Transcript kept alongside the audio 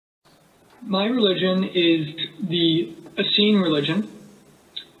My religion is the Essene religion,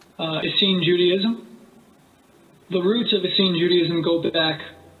 Essene Judaism. The roots of Essene Judaism go back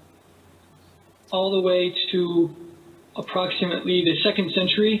all the way to approximately the 2nd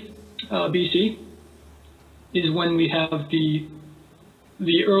century BC, is when we have the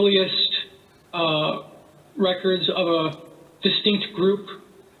earliest records of a distinct group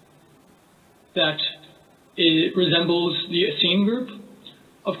that resembles the Essene group.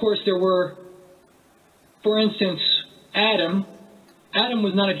 Of course, there were, for instance, Adam. Adam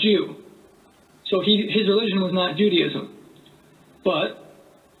was not a Jew, so his religion was not Judaism, but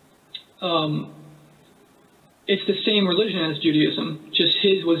it's the same religion as Judaism. Just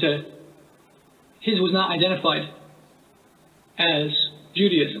his was not identified as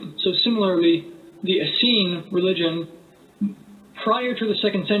Judaism. So similarly, the Essene religion prior to the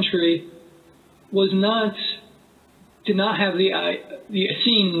 2nd century did not have the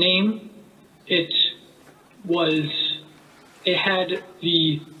Essene name. It had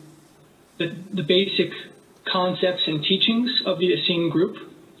the basic concepts and teachings of the Essene group,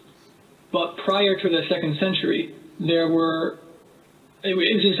 but prior to the 2nd century, it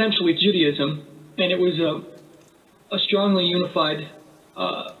was essentially Judaism, and it was a strongly unified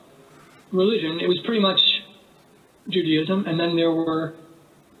religion. It was pretty much Judaism, and then there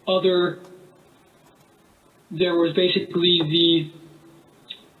was basically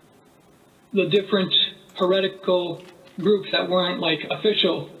the different heretical groups that weren't like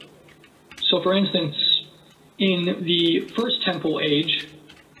official. So for instance, in the First Temple age,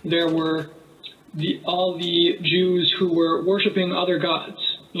 there were all the Jews who were worshiping other gods,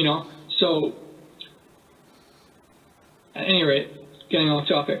 So at any rate, getting off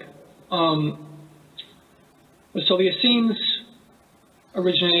topic. So the Essenes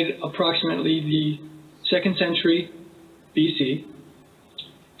originated approximately the 2nd century BC,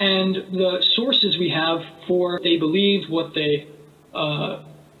 and the sources we have for what they believed, what they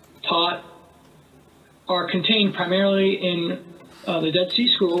taught, are contained primarily in the Dead Sea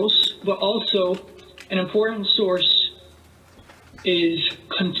Scrolls, but also an important source is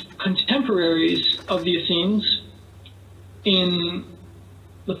contemporaries of the Essenes in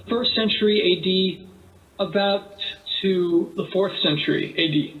the 1st century AD about to the 4th century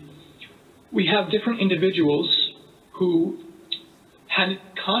AD. We have different individuals who had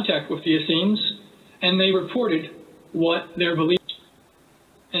contact with the Essenes, and they reported what their beliefs.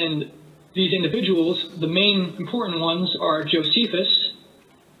 And these individuals, the main important ones, are Josephus.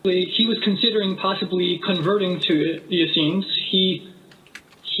 He was considering possibly converting to the Essenes. He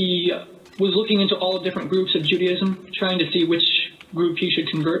was looking into all different groups of Judaism, trying to see which group he should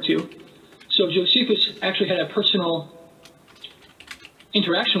convert to. So Josephus actually had a personal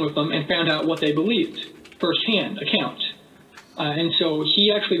interaction with them and found out what they believed, first-hand account. And so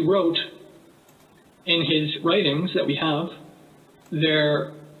he actually wrote in his writings that we have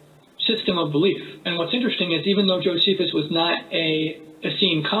their system of belief. And what's interesting is, even though Josephus was not a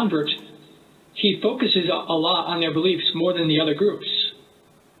Essene convert, he focuses a lot on their beliefs more than the other groups.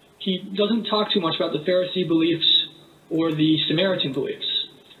 He doesn't talk too much about the Pharisee beliefs or the Samaritan beliefs,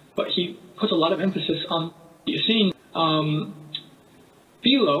 but he puts a lot of emphasis on the Essene.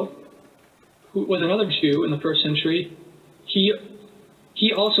 Philo, who was another Jew in the 1st century,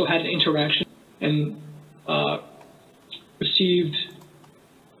 he also had an interaction and received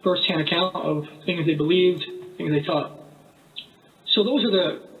first-hand account of things they believed, things they taught. So those are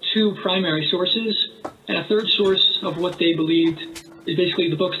the 2 primary sources, and a third source of what they believed is basically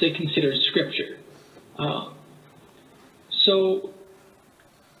the books they considered scripture. So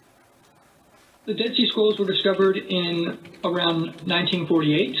the Dead Sea Scrolls were discovered in around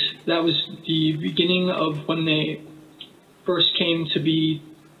 1948. That was the beginning of when they first came to be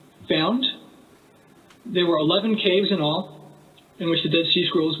found. There were 11 caves in all in which the Dead Sea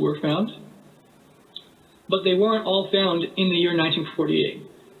Scrolls were found, but they weren't all found in the year 1948.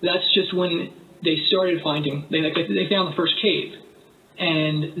 That's just when they started finding. They found the first cave,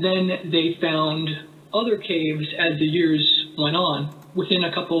 and then they found other caves as the years went on. Within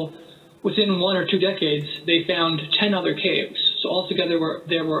 1 or 2 decades, they found 10 other caves. So altogether,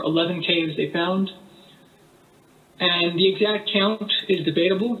 there were 11 caves they found. And the exact count is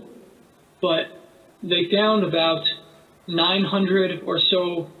debatable, but they found about 900 or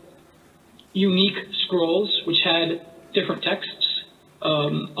so unique scrolls, which had different texts,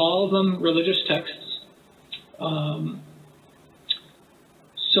 all of them religious texts.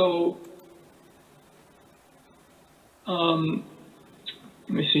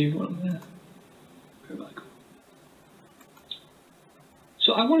 Let me see. Go back.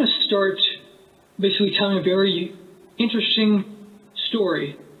 So I want to start basically telling a very interesting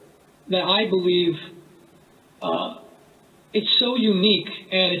story that I believe it's so unique,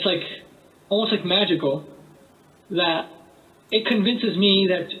 and it's like almost like magical, that it convinces me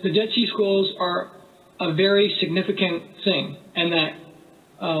that the Dead Sea Scrolls are a very significant thing, and that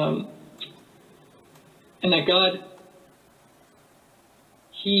God,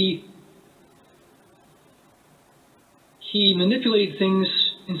 he manipulated things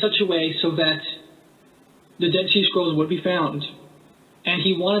in such a way so that the Dead Sea Scrolls would be found, and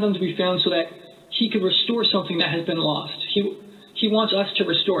he wanted them to be found so that he could restore something that has been lost. He wants us to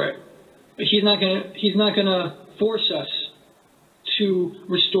restore it, but he's not gonna force us to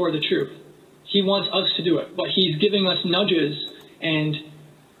restore the truth. He wants us to do it, but he's giving us nudges and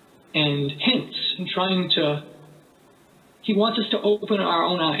hints and he wants us to open our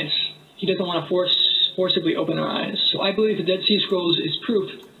own eyes. He doesn't want to forcibly open our eyes. So I believe the Dead Sea Scrolls is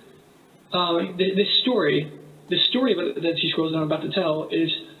proof. This story about the Dead Sea Scrolls that I'm about to tell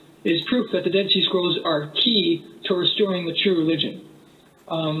is proof that the Dead Sea Scrolls are key to restoring the true religion.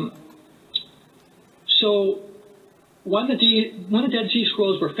 So when the Dead Sea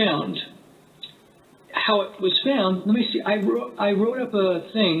Scrolls were found, how it was found, let me see, I wrote up a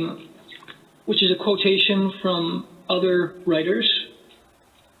thing, which is a quotation from other writers,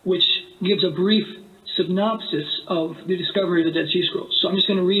 which gives a brief synopsis of the discovery of the Dead Sea Scrolls. So I'm just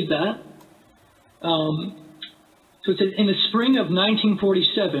going to read that. So it says, in the spring of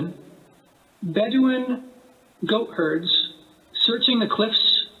 1947, Bedouin goat herds searching the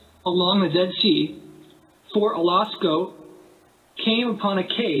cliffs along the Dead Sea for a lost goat came upon a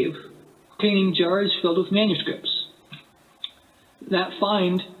cave containing jars filled with manuscripts. That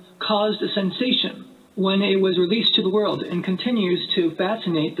find caused a sensation when it was released to the world and continues to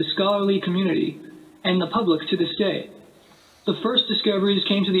fascinate the scholarly community and the public to this day. The first discoveries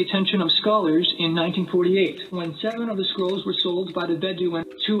came to the attention of scholars in 1948, when 7 of the scrolls were sold by the Bedouin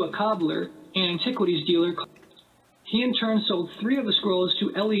to a cobbler and antiquities dealer. He in turn sold 3 of the scrolls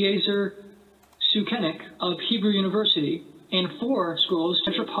to Eliezer Sukenik of Hebrew University, and 4 scrolls to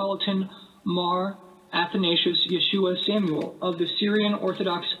Metropolitan Mar Athanasius Yeshua Samuel of the Syrian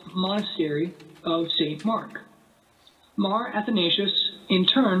Orthodox Monastery of St. Mark. Mar Athanasius, in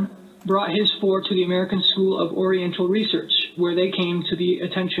turn, brought his 4 to the American School of Oriental Research, where they came to the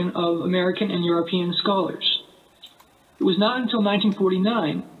attention of American and European scholars. It was not until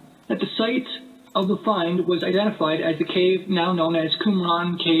 1949 that the site of the find was identified as the cave now known as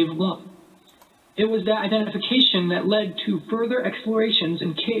Qumran Cave 1. It was that identification that led to further explorations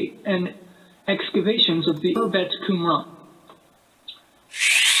and excavations of the Bet Qumran.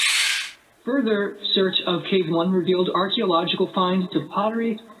 Further search of Cave 1 revealed archaeological finds of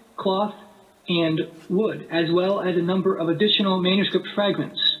pottery, cloth, and wood, as well as a number of additional manuscript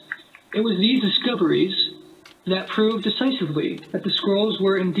fragments. It was these discoveries that proved decisively that the scrolls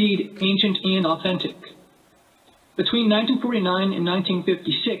were indeed ancient and authentic. Between 1949 and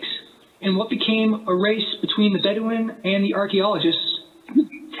 1956, in what became a race between the Bedouin and the archaeologists,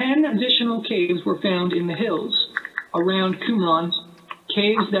 10 additional caves were found in the hills around Qumran,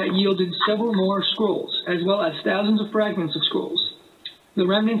 caves that yielded several more scrolls, as well as thousands of fragments of scrolls, the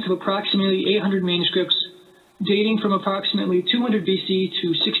remnants of approximately 800 manuscripts dating from approximately 200 BC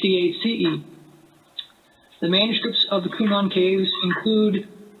to 68 CE. The manuscripts of the Qumran caves include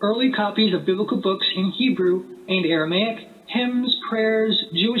early copies of biblical books in Hebrew and Aramaic, hymns, prayers,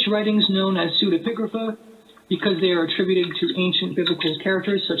 Jewish writings known as pseudepigrapha, because they are attributed to ancient biblical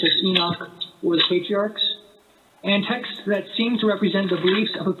characters such as Enoch or the patriarchs, and texts that seem to represent the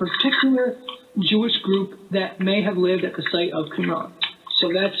beliefs of a particular Jewish group that may have lived at the site of Qumran.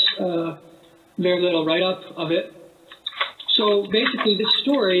 So that's a very little write-up of it. So basically this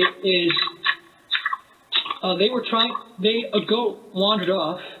story is, a goat wandered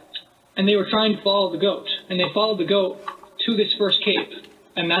off, and they were trying to follow the goat, and they followed the goat to this first cave,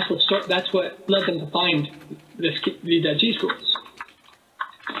 and that's what led them to find the Dead Sea Scrolls.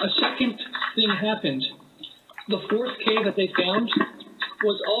 A second thing happened. The 4th cave that they found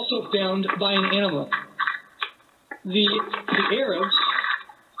was also found by an animal. The Arabs,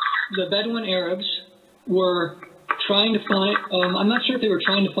 the Bedouin Arabs, were trying to find, I'm not sure if they were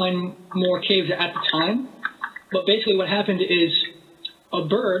trying to find more caves at the time, but basically what happened is a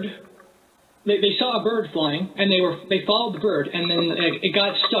bird, they saw a bird flying, and they followed the bird, and then it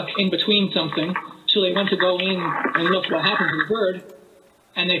got stuck in between something, so they went to go in and look what happened to the bird,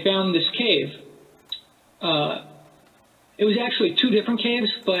 and they found this cave. It was actually 2 different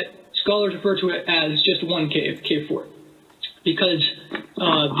caves, but scholars refer to it as just one cave, Cave 4, because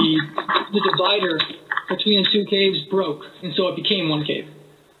the divider between the 2 caves broke, and so it became one cave.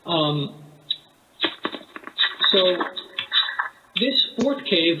 So this 4th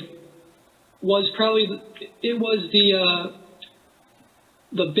cave was probably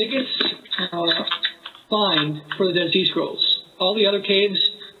the biggest find for the Dead Sea Scrolls. All the other caves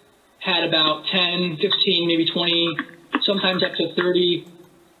had about 10, 15, maybe 20, sometimes up to 30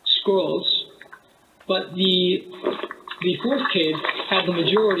 scrolls. But the fourth cave had the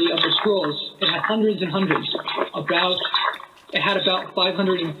majority of the scrolls. It had hundreds and hundreds. It had about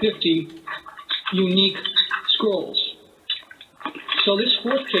 550 unique scrolls. So this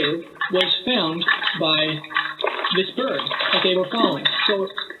fourth cave was found by this bird that they were following. So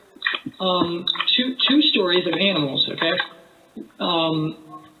two stories of animals, okay?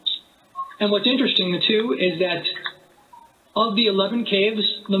 And what's interesting, too, is that of the 11 caves,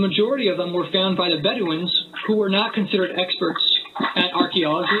 the majority of them were found by the Bedouins, who were not considered experts at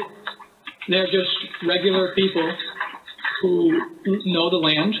archaeology. They're just regular people who know the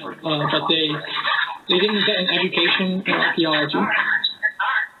land, but they didn't get an education in archaeology.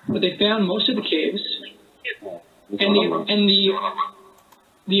 But they found most of the caves, and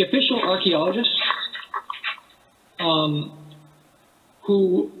the official archaeologists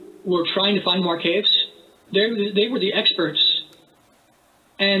who were trying to find more caves, they were the experts,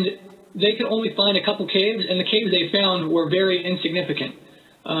 and they could only find a couple caves, and the caves they found were very insignificant.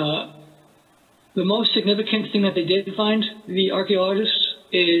 The most significant thing that they did find, the archaeologists,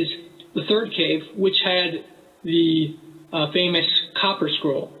 is the third cave, which had the famous copper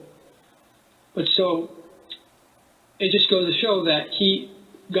scroll. But so it just goes to show that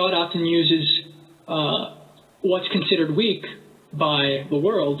God often uses what's considered weak by the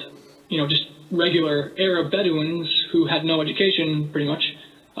world, just regular Arab Bedouins who had no education, pretty much.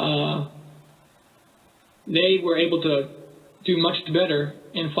 They were able to do much better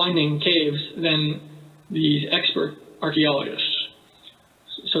in finding caves than these expert archaeologists.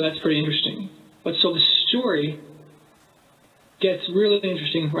 So that's pretty interesting. But so the story gets really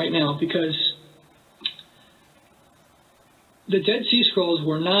interesting right now, because the Dead Sea Scrolls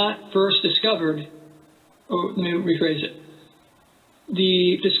were not first discovered. Let me rephrase it.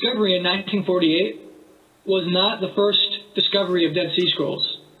 The discovery in 1948 was not the first discovery of Dead Sea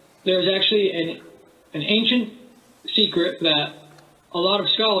Scrolls. There's actually an ancient secret that a lot of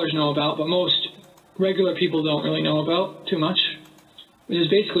scholars know about, but most regular people don't really know about too much, which is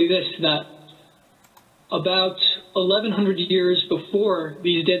basically this, that about 1,100 years before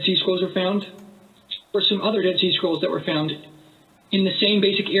these Dead Sea Scrolls were found, there were some other Dead Sea Scrolls that were found in the same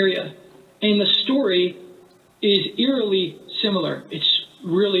basic area. And the story is eerily similar. It's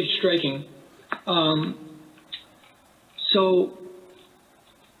really striking. So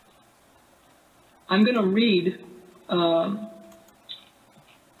I'm going to read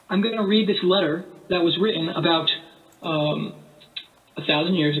this letter that was written about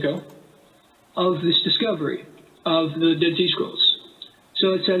 1,000 years ago of this discovery of the Dead Sea Scrolls.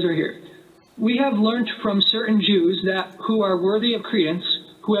 So it says right here, "We have learnt from certain Jews who are worthy of credence,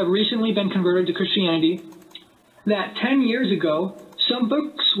 who have recently been converted to Christianity, that 10 years ago some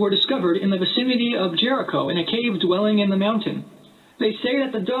books were discovered in the vicinity of Jericho in a cave dwelling in the mountain. They say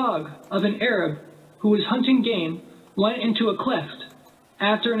that the dog of an Arab who was hunting game went into a cleft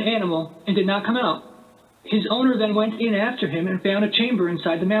after an animal and did not come out. His owner then went in after him and found a chamber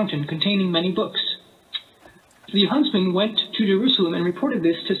inside the mountain containing many books. The huntsman went to Jerusalem and reported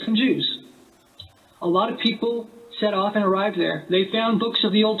this to some Jews. A lot of people set off and arrived there. They found books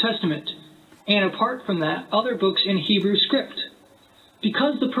of the Old Testament, and apart from that, other books in Hebrew script.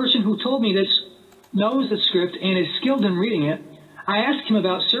 Because the person who told me this knows the script and is skilled in reading it, I asked him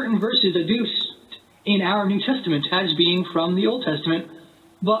about certain verses adduced in our New Testament as being from the Old Testament,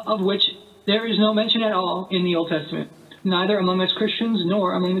 but of which there is no mention at all in the Old Testament, neither among us Christians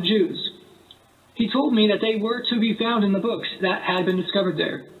nor among the Jews. He told me that they were to be found in the books that had been discovered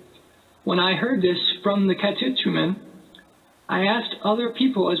there. When I heard this from the catechumen, I asked other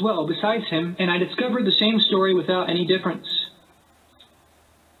people as well besides him, and I discovered the same story without any difference.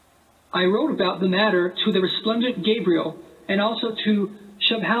 I wrote about the matter to the resplendent Gabriel and also to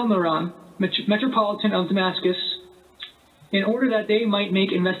Shabhalmaran, Metropolitan of Damascus, in order that they might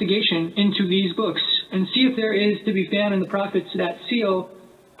make investigation into these books and see if there is to be found in the prophets that seal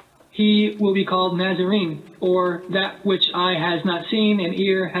he will be called Nazarene, or that which eye has not seen and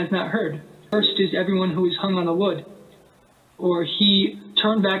ear has not heard. First is everyone who is hung on the wood, or he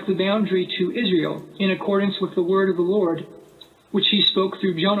turned back the boundary to Israel in accordance with the word of the Lord, which he spoke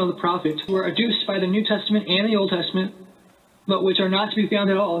through Jonah the prophet, were adduced by the New Testament and the Old Testament, but which are not to be found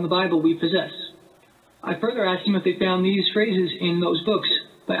at all in the Bible we possess. I further asked him if they found these phrases in those books,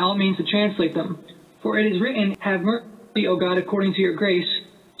 by all means to translate them. For it is written, Have mercy, O God, according to your grace,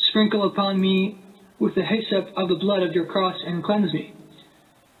 sprinkle upon me with the hyssop of the blood of your cross and cleanse me.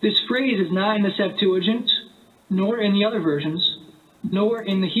 This phrase is not in the Septuagint, nor in the other versions, nor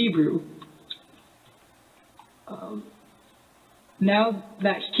in the Hebrew. Now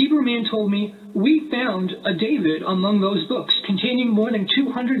that Hebrew man told me, we found a David among those books, containing more than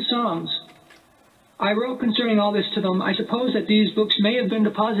 200 psalms. I wrote concerning all this to them. I suppose that these books may have been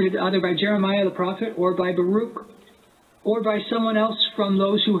deposited either by Jeremiah the prophet, or by Baruch, or by someone else from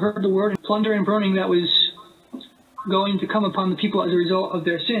those who heard the word and plunder and burning that was going to come upon the people as a result of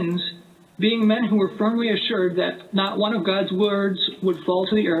their sins, being men who were firmly assured that not one of God's words would fall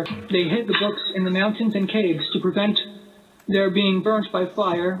to the earth. They hid the books in the mountains and caves to prevent their being burnt by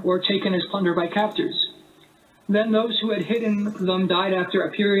fire or taken as plunder by captors. Then those who had hidden them died after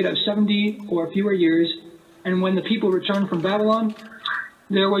a period of 70 or fewer years, and when the people returned from Babylon,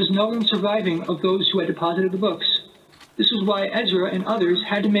 there was no one surviving of those who had deposited the books. This was why Ezra and others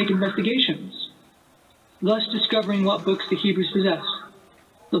had to make investigations, thus discovering what books the Hebrews possessed.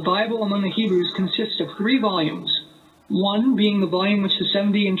 The Bible among the Hebrews consists of 3 volumes, one being the volume which the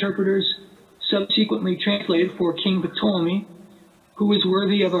 70 interpreters subsequently translated for King Ptolemy, who was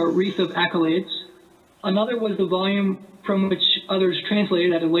worthy of a wreath of accolades. Another was the volume from which others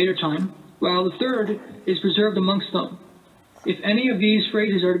translated at a later time, while the third is preserved amongst them. If any of these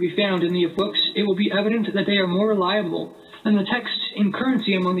phrases are to be found in the books, it will be evident that they are more reliable than the texts in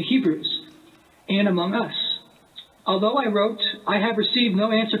currency among the Hebrews and among us. Although I wrote, I have received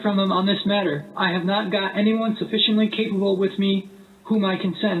no answer from them on this matter. I have not got anyone sufficiently capable with me whom I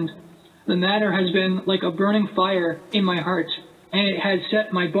can send. The matter has been like a burning fire in my heart, and it has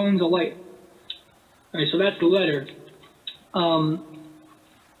set my bones alight. All right, so that's the letter.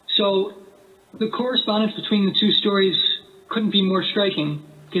 So the correspondence between the two stories couldn't be more striking,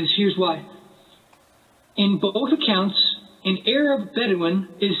 because here's why. In both accounts, an Arab Bedouin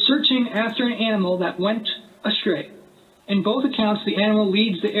is searching after an animal that went astray. In both accounts, the animal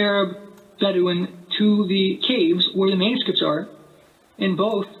leads the Arab Bedouin to the caves where the manuscripts are. In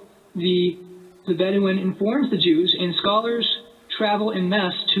both, the Bedouin informs the Jews, and scholars travel en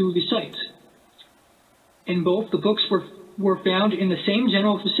masse to the site. In both, the books were found in the same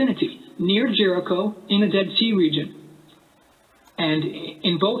general vicinity, near Jericho, in the Dead Sea region. And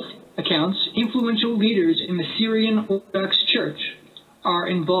in both accounts, influential leaders in the Syrian Orthodox Church are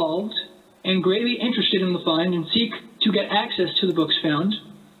involved and greatly interested in the find and seek to get access to the books found.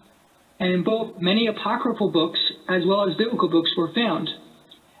 And in both, many apocryphal books as well as biblical books were found.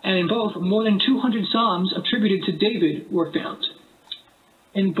 And in both, more than 200 psalms attributed to David were found.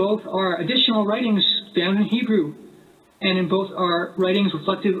 In both are additional writings found in Hebrew, and in both are writings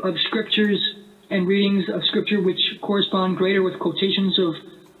reflective of scriptures and readings of scripture which correspond greater with quotations of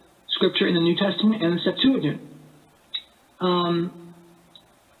scripture in the New Testament and the Septuagint.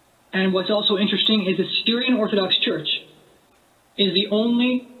 And what's also interesting is the Syrian Orthodox Church is the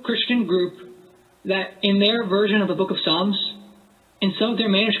only Christian group that in their version of the Book of Psalms, in some of their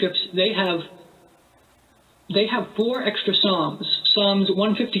manuscripts, they have 4 extra psalms, Psalms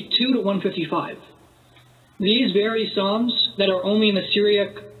 152 to 155. These very psalms that are only in the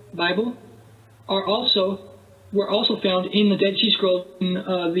Syriac Bible were also found in the Dead Sea Scrolls in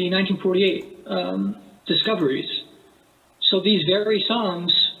the 1948 discoveries. So these very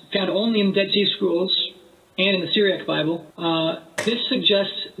psalms, found only in the Dead Sea Scrolls and in the Syriac Bible, this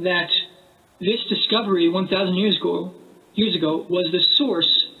suggests that this discovery 1,000 years ago was the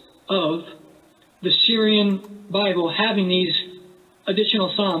source of the Syrian Bible having these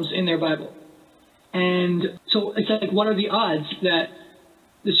additional psalms in their Bible. And so it's like, what are the odds that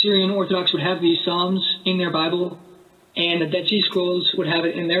the Syrian Orthodox would have these psalms in their Bible, and the Dead Sea Scrolls would have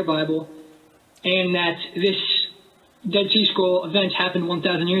it in their Bible, and that this Dead Sea Scroll event happened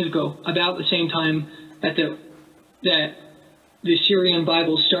 1,000 years ago, about the same time that the Syrian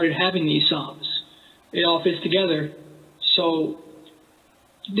Bible started having these psalms? It all fits together. So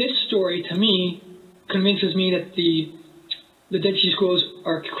this story, to me, convinces me that the Dead Sea Scrolls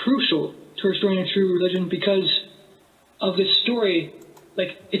are crucial to restoring a true religion because of this story.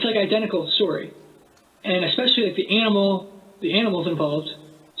 Like, it's like identical story, and especially like the animals involved.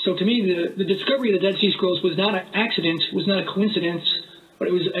 So to me, the discovery of the Dead Sea Scrolls was not an accident, was not a coincidence, but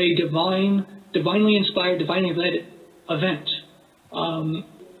it was a divinely inspired, divinely led event.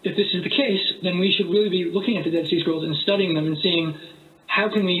 If this is the case, then we should really be looking at the Dead Sea Scrolls and studying them and seeing how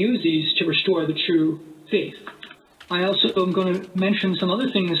can we use these to restore the true faith. I also am going to mention some other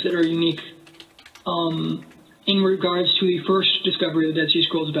things that are unique in regards to the first discovery of the Dead Sea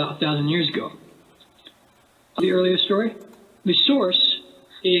Scrolls about 1,000 years ago. The earliest story, the source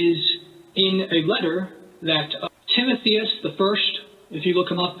is in a letter that Timotheus the First, if you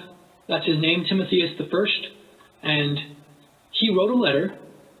look him up, that's his name, Timotheus the First, and he wrote a letter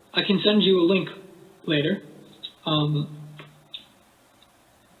I can send you a link later.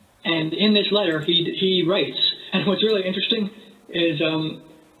 And in this letter, he writes, and what's really interesting is,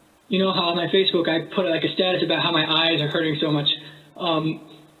 you know how on my Facebook I put like a status about how my eyes are hurting so much.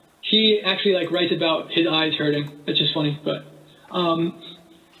 He actually like writes about his eyes hurting. It's just funny, but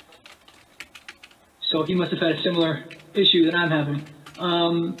so he must have had a similar issue that I'm having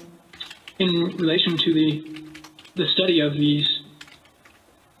in relation to the study of the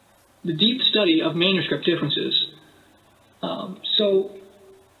deep study of manuscript differences. So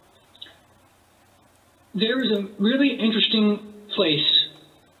there is a really interesting place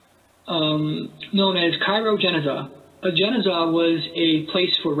known as Cairo Genizah. A Genizah was a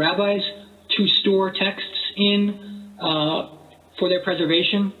place for rabbis to store texts in for their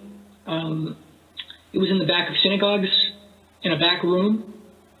preservation. It was in the back of synagogues, in a back room.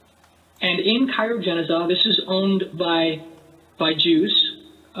 And in Cairo Genizah, this is owned by Jews.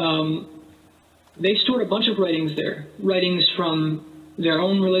 They stored a bunch of writings there, writings from their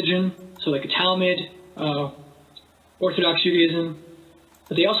own religion, so like a Talmud, Orthodox Judaism.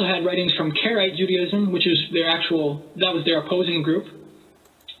 But they also had writings from Karaite Judaism, which is that was their opposing group.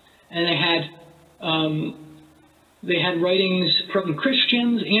 And they had writings from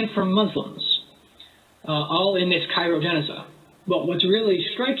Christians and from Muslims, all in this Cairo Genizah. But what's really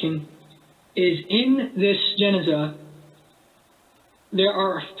striking is in this Genizah, there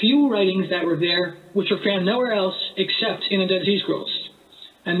are a few writings that were there which are found nowhere else except in the Dead Sea Scrolls.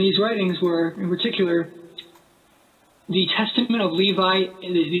 And these writings were, in particular, the Testament of Levi,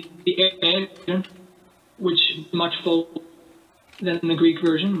 the Aramaic, which is much fuller than the Greek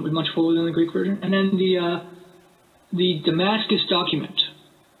version, and then the Damascus document.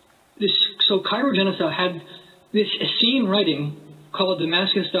 So Cairo Genizah had this Essene writing called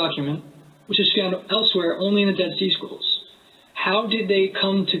Damascus document, which is found elsewhere only in the Dead Sea Scrolls. How did they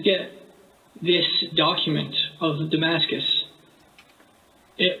come to get this document of Damascus?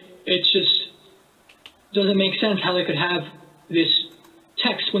 It just doesn't make sense how they could have this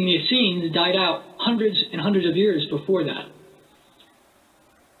text when the Essenes died out hundreds and hundreds of years before that.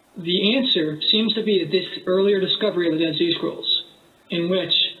 The answer seems to be this earlier discovery of the Dead Sea Scrolls, in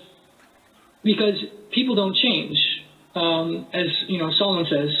which, because people don't change, as you know, Solomon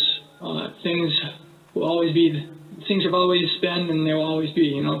says, things will always be, things have always been and there will always be,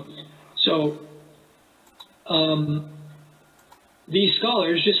 you know. So these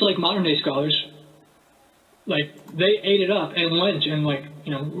scholars, just like modern day scholars, like they ate it up and went and like,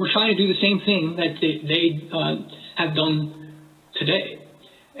 you know, we're trying to do the same thing that they have done today.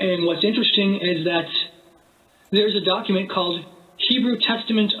 And what's interesting is that there's a document called Hebrew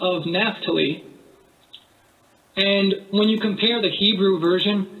Testament of Naphtali, and when you compare the Hebrew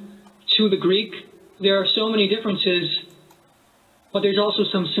version to the Greek, there are so many differences, but there's also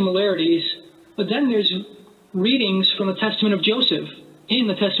some similarities. But then there's readings from the Testament of Joseph in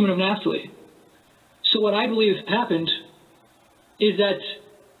the Testament of Naphtali. So what I believe happened is that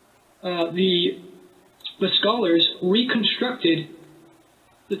the scholars reconstructed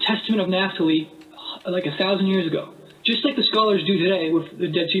the Testament of Naphtali like 1,000 years ago, just like the scholars do today with the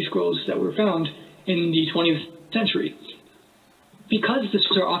Dead Sea Scrolls that were found in the 20th century. Because the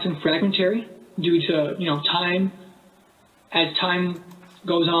scrolls are often fragmentary due to, you know, time, as time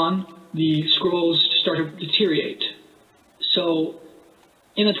goes on, the scrolls start to deteriorate. So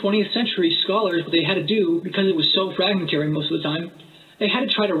in the 20th century, scholars, what they had to do, because it was so fragmentary most of the time, they had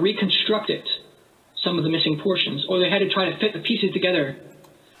to try to reconstruct it, some of the missing portions, or they had to try to fit the pieces together.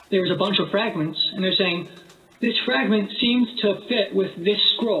 There was a bunch of fragments, and they're saying, this fragment seems to fit with this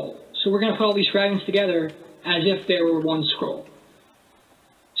scroll, so we're going to put all these fragments together as if they were one scroll.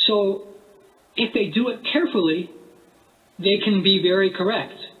 So if they do it carefully, they can be very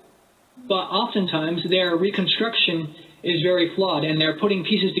correct. But oftentimes their reconstruction is very flawed, and they're putting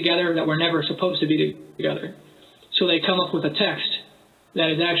pieces together that were never supposed to be together. So they come up with a text that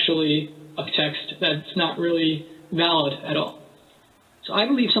is actually a text that's not really valid at all. So I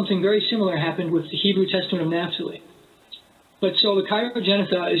believe something very similar happened with the Hebrew Testament of Naphtali. But so the Cairo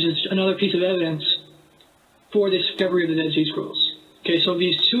Genizah is just another piece of evidence for this discovery of the Dead Sea Scrolls. Okay, so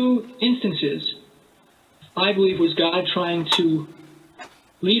these two instances, I believe, was God trying to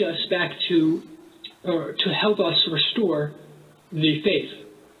lead us back to, or to help us restore the faith,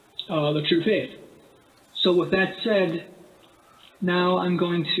 the true faith. So with that said, now I'm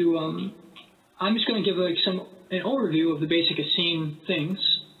going to, I'm just going to give like an overview of the basic Essene things.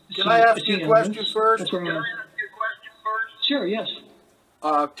 Can I ask you a question first? That's where I'm Sure, yes.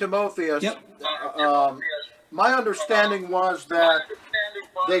 Timotheus, Yep. My understanding was that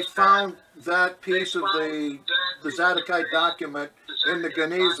they found that piece of the Zadokite document in the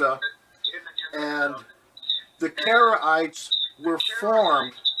Geniza, and the Karaites were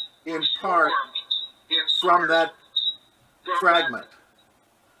formed in part from that fragment.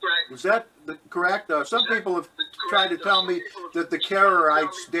 Is that correct? Some people have tried to tell me that the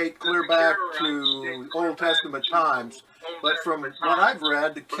Karaites date clear back to Old Testament times, but from what I've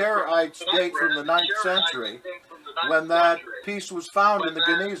read, the Karaites date from the 9th century, when that piece was found in the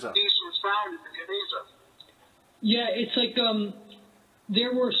Geniza. Yeah, it's like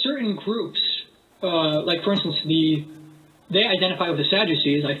there were certain groups, like for instance, they identify with the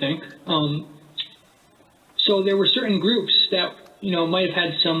Sadducees, I think. So there were certain groups that might have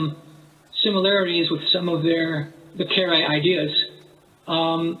had some similarities with some of the Karaite ideas.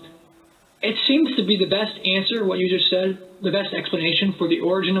 It seems to be the best answer, what you just said, the best explanation for the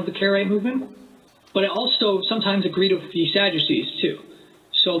origin of the Karaite movement. But it also sometimes agreed with the Sadducees too.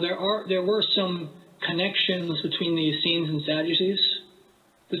 So there were some connections between the Essenes and Sadducees.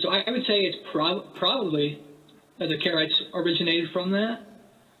 So I would say it's probably that the Karaites originated from that.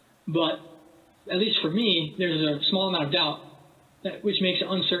 But at least for me, there's a small amount of doubt, which makes it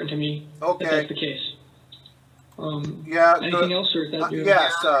uncertain to me that that's the case. Yeah. Anything else, or that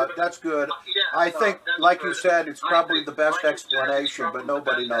yes, that's good. I think, like you said, it's probably the best explanation, but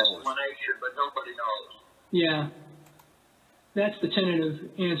nobody knows. Yeah, that's the tentative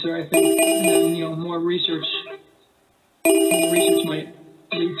answer, I think. And then more research might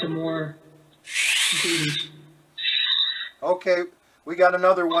lead to more conclusions. Okay, we got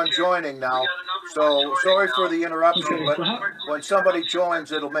another one joining now. So sorry for the interruption, but when somebody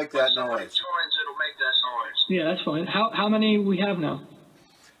joins, it'll make that noise. Yeah, that's fine. How many we have now?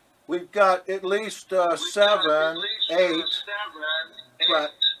 We've got at least 7, 8,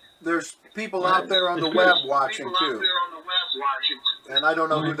 but there's people out there on the web watching too, and I don't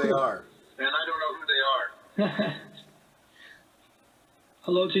know who they are.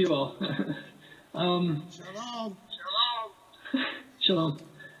 Hello to you all. Shalom. Shalom.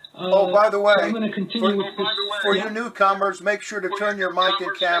 Oh, by the way, so I'm going to continue with this. For you newcomers, make sure to turn your mic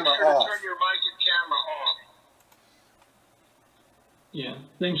and camera off. Yeah,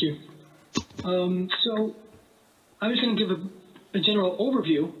 thank you. So I'm just going to give a general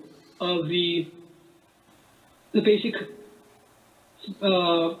overview of the basic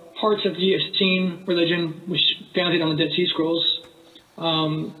parts of the Essene religion, which founded on the Dead Sea Scrolls.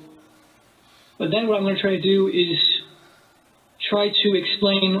 But then what I'm going to try to do is try to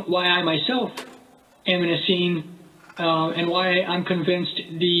explain why I myself am an Essene, and why I'm convinced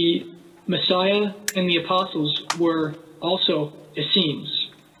the Messiah and the Apostles were also Essenes.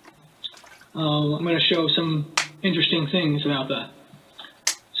 I'm going to show some interesting things about that.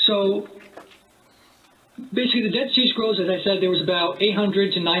 So, basically the Dead Sea Scrolls, as I said, there was about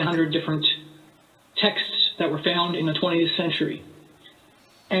 800 to 900 different texts that were found in the 20th century.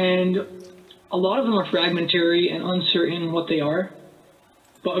 And a lot of them are fragmentary and uncertain what they are,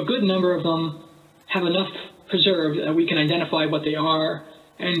 but a good number of them have enough preserved that we can identify what they are,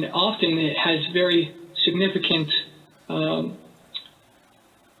 and often it has very significant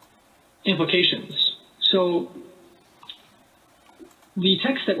implications. So the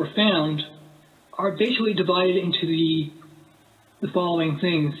texts that were found are basically divided into the following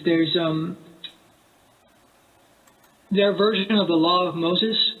things. There's their version of the Law of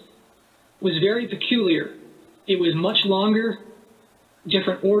Moses was very peculiar. It was much longer,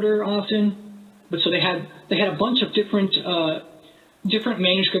 different order often, but so they had a bunch of different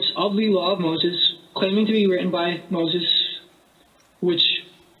manuscripts of the Law of Moses claiming to be written by Moses, which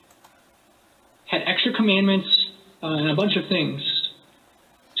had extra commandments and a bunch of things.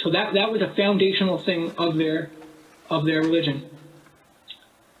 So that was a foundational thing of their religion.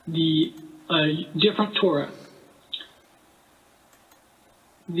 The different Torah.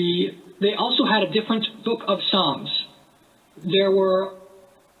 They also had a different book of Psalms. The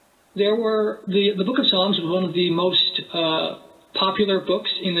book of Psalms was one of the most popular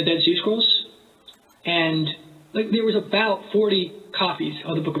books in the Dead Sea Scrolls, and there was about 40 copies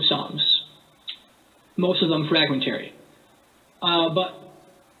of the book of Psalms, most of them fragmentary. But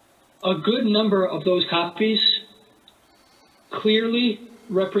a good number of those copies clearly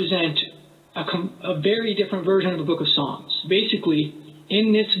represent a very different version of the book of Psalms. Basically,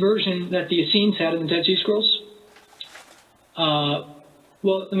 in this version that the Essenes had in the Dead Sea Scrolls,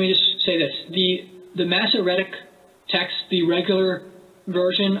 well, let me just say this. The Masoretic text, the regular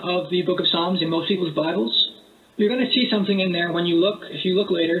version of the book of Psalms in most people's Bibles, you're going to see something in there when you look. If you look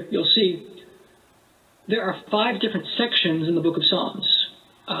later, you'll see there are 5 different sections in the book of Psalms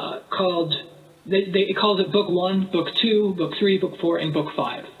called, it calls it Book 1, Book 2, Book 3, Book 4, and Book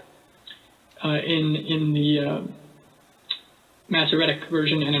 5 in Masoretic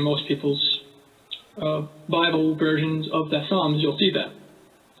version and in most people's Bible versions of the Psalms, you'll see that.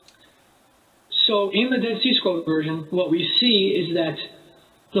 So in the Dead Sea Scrolls version, what we see is that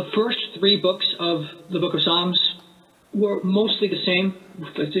the first 3 books of the Book of Psalms were mostly the same,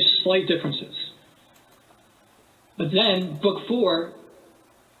 with just slight differences. But then Book 4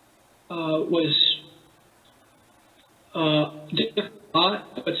 was different,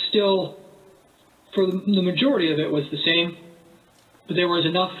 but still, for the majority of it, was the same. But there was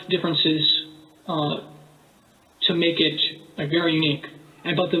enough differences to make it very unique.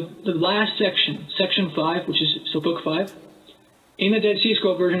 And but the last section, section 5, which is so Book 5, in the Dead Sea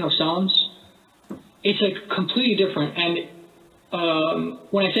Scroll version of Psalms, it's like completely different. And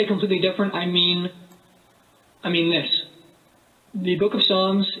when I say completely different, I mean this: the Book of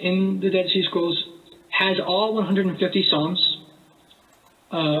Psalms in the Dead Sea Scrolls has all 150 Psalms.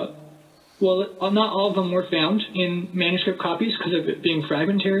 Well, not all of them were found in manuscript copies because of it being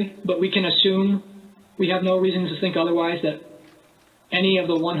fragmentary, but we can assume, we have no reason to think otherwise, that any of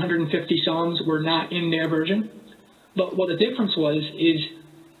the 150 Psalms were not in their version. But what the difference was is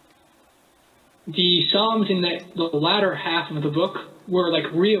the Psalms in the latter half of the book were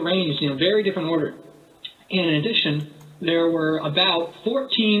like rearranged in a very different order. And in addition, there were about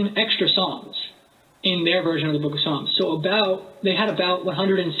 14 extra Psalms in their version of the Book of Psalms. So they had about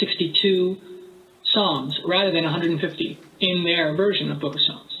 162 Psalms rather than 150 in their version of Book of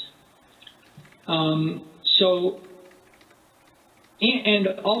Psalms. And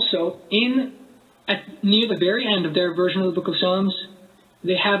also, near the very end of their version of the Book of Psalms,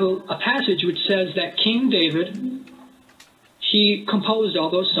 they have a passage which says that King David, he composed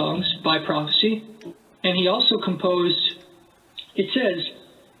all those songs by prophecy, and he also composed, it says,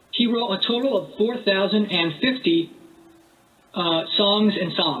 he wrote a total of 4,050 songs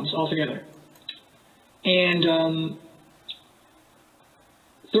and psalms altogether. And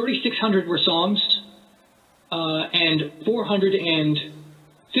 3,600 were psalms, and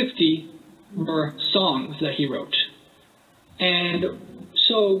 450 were songs that he wrote. And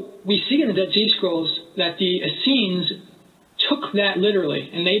so we see in the Dead Sea Scrolls that the Essenes took that literally,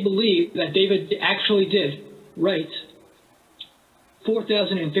 and they believe that David actually did write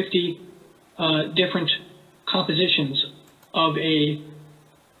 4,050 different compositions of a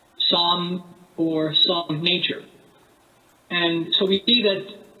psalm or song nature. And so we see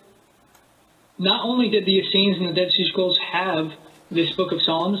that not only did the Essenes in the Dead Sea Scrolls have this Book of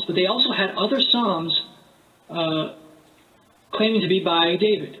Psalms, but they also had other psalms claiming to be by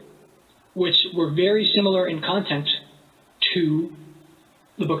David, which were very similar in content to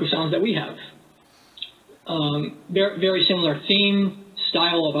the Book of Psalms that we have. Very similar theme,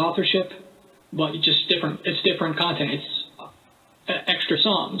 style of authorship, but just different. It's different content. It's extra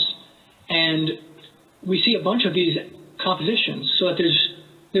psalms, and we see a bunch of these compositions. So that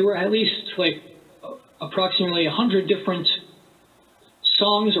there were at least like approximately 100 different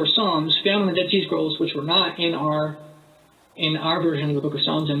songs or psalms found in the Dead Sea Scrolls, which were not in our version of the Book of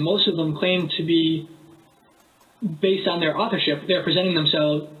Psalms, and most of them claim to be based on their authorship. They're presenting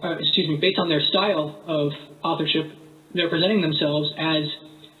themselves, based on their style of authorship, they're presenting themselves as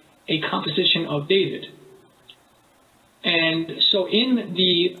a composition of David. And so in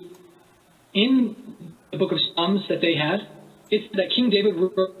the Book of Psalms that they had, it's that King David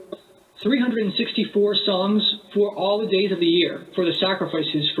wrote 364 songs for all the days of the year, for the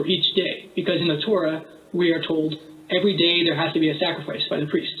sacrifices for each day, because in the Torah we are told every day there has to be a sacrifice by the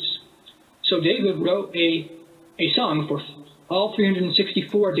priests. So David wrote a song for all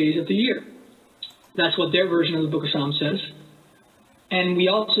 364 days of the year. That's what their version of the Book of Psalms says. And we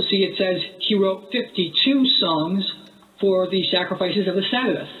also see it says he wrote 52 songs for the sacrifices of the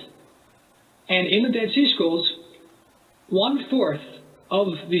Sabbath. And in the Dead Sea Scrolls, 1/4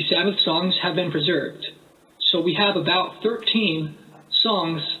 of the Sabbath songs have been preserved. So we have about 13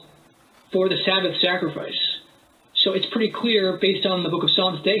 songs for the Sabbath sacrifice. So it's pretty clear, based on the Book of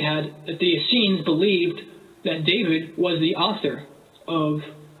Psalms they had, that the Essenes believed that David was the author of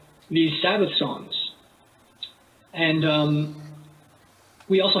these Sabbath songs. And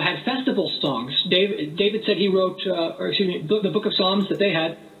we also had festival songs. David said he wrote, the Book of Psalms that they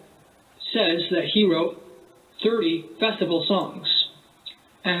had says that he wrote 30 festival songs.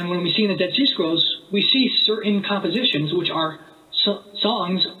 And when we see in the Dead Sea Scrolls, we see certain compositions which are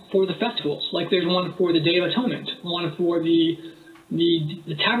songs for the festivals. Like there's one for the Day of Atonement, one for the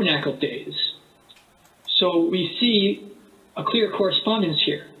Tabernacle days. So we see a clear correspondence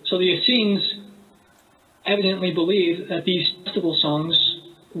here. So the Essenes evidently believe that these festival songs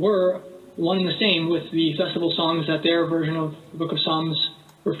were one and the same with the festival songs that their version of the Book of Psalms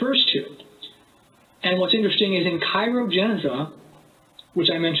refers to. And what's interesting is in Cairo Geneza, which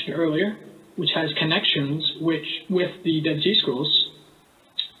I mentioned earlier, which has connections with the Dead Sea Scrolls,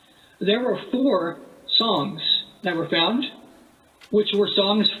 there were 4 songs that were found, which were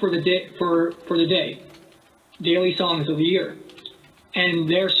songs for the day, daily songs of the year, and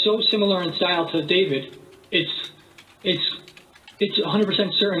they're so similar in style to David. It's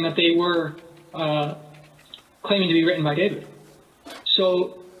 100% certain that they were claiming to be written by David.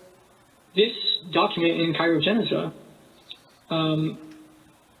 So this document in Cheirogenesa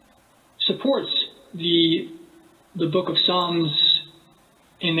supports the book of Psalms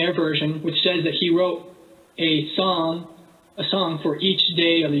in their version, which says that he wrote a song for each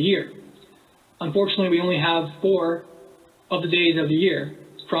day of the year. Unfortunately, we only have 4 of the days of the year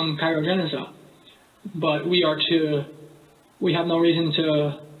from Cheirogenesa, but we have no reason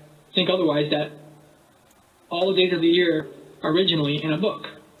to think otherwise, that all the days of the year are originally in a book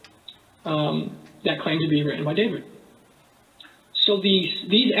that claimed to be written by David. So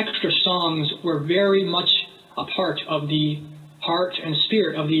these extra songs were very much a part of the heart and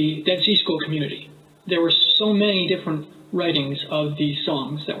spirit of the Dead Sea Scroll community. There were so many different writings of these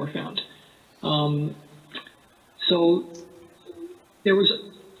songs that were found. So there was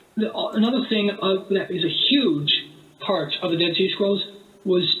another thing that is a huge part of the Dead Sea Scrolls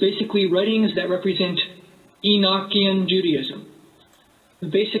was basically writings that represent Enochian Judaism. The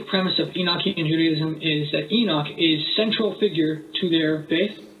basic premise of Enochian Judaism is that Enoch is central figure to their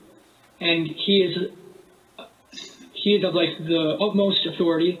faith, and he is of like the utmost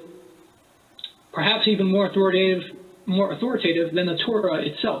authority, perhaps even more authoritative than the Torah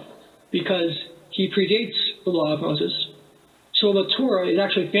itself, because he predates the law of Moses. So the Torah is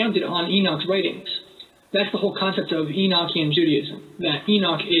actually founded on Enoch's writings. That's the whole concept of Enochian Judaism, that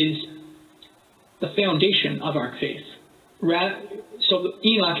Enoch is the foundation of our faith. So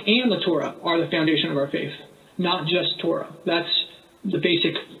Enoch and the Torah are the foundation of our faith, not just Torah. That's the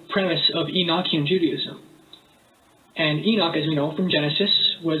basic premise of Enochian Judaism. And Enoch, as we know from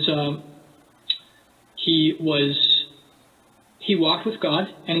Genesis, he walked with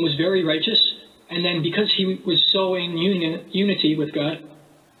God and was very righteous. And then because he was so in unity with God,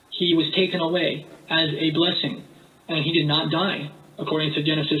 he was taken away as a blessing, and he did not die, according to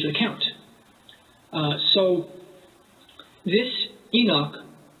Genesis' account. So this Enoch,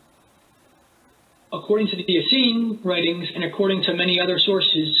 according to the Essene writings and according to many other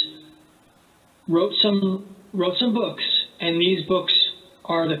sources, wrote some books, and these books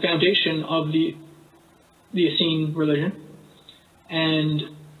are the foundation of the Essene religion.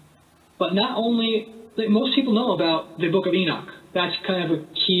 But not only, most people know about the Book of Enoch. That's kind of a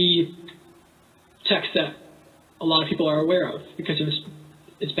key text that a lot of people are aware of because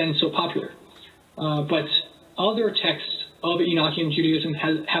it's been so popular. But other texts of Enochian Judaism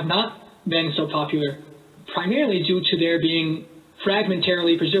have not been so popular, primarily due to their being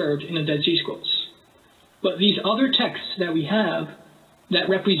fragmentarily preserved in the Dead Sea Scrolls. But these other texts that we have that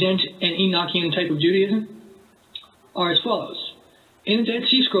represent an Enochian type of Judaism are as follows. In the Dead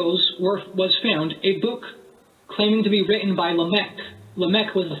Sea Scrolls was found a book claiming to be written by Lamech.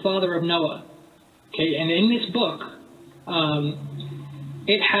 Lamech was the father of Noah. Okay, and in this book,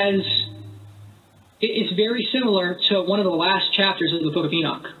 it is very similar to one of the last chapters of the Book of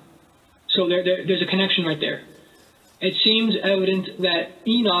Enoch. So there's a connection right there. It seems evident that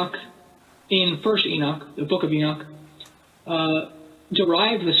Enoch, in First Enoch, the Book of Enoch,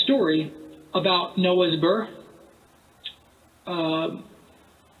 derived the story about Noah's birth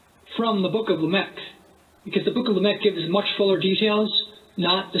from the Book of Lamech, because the Book of Lamech gives much fuller details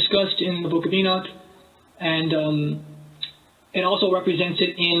not discussed in the Book of Enoch, and it also represents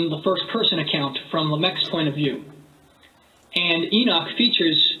it in the first-person account from Lamech's point of view. And Enoch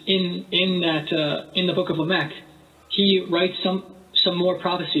features in the Book of Lamech. He writes some more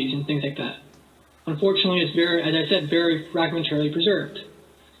prophecies and things like that. Unfortunately, it's very, as I said, very fragmentarily preserved.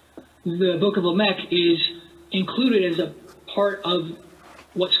 The Book of Lamech is included as a part of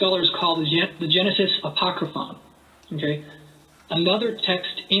what scholars call the Genesis Apocryphon. Okay, another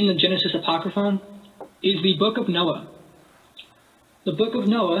text in the Genesis Apocryphon is the Book of Noah. The Book of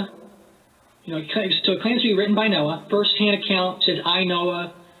Noah, so it claims to be written by Noah. First-hand account says, "I,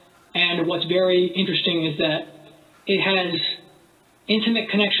 Noah," and what's very interesting is that it has intimate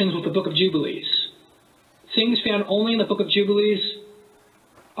connections with the Book of Jubilees. Things found only in the Book of Jubilees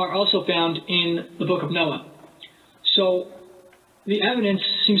are also found in the Book of Noah. So the evidence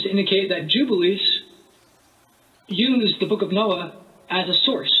seems to indicate that Jubilees used the Book of Noah as a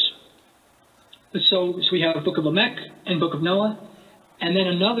source. So we have a Book of Lamech and Book of Noah, and then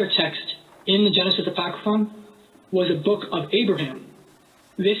another text in the Genesis Apocryphon was a Book of Abraham.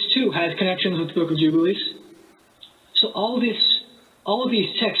 This too has connections with the Book of Jubilees. So all this all of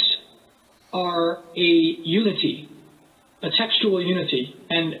these texts are a unity, a textual unity,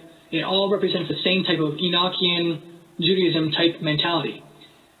 and it all represents the same type of Enochian Judaism type mentality.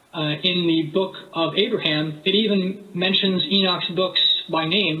 In the book of Abraham, it even mentions Enoch's books by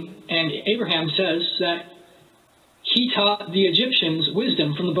name, and Abraham says that he taught the Egyptians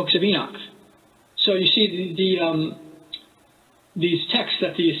wisdom from the books of Enoch. So you see, these texts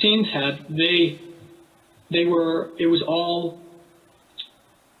that the Essenes had, it was all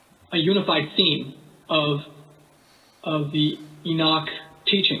a unified theme of the Enoch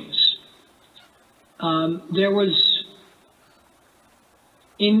teachings. There was,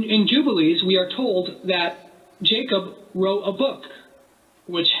 in Jubilees, we are told that Jacob wrote a book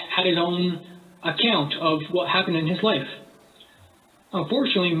which had his own account of what happened in his life.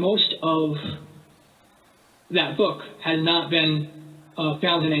 Unfortunately, most of that book has not been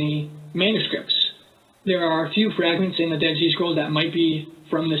found in any manuscripts. There are a few fragments in the Dead Sea Scrolls that might be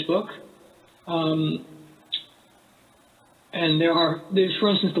from this book. And there's, for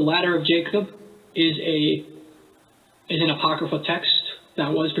instance, the Ladder of Jacob is an apocryphal text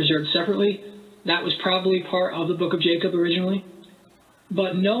that was preserved separately. That was probably part of the book of Jacob originally.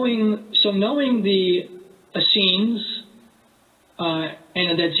 But knowing the Essenes and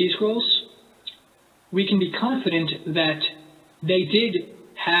the Dead Sea Scrolls, we can be confident that they did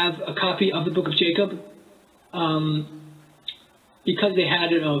have a copy of the book of Jacob, because they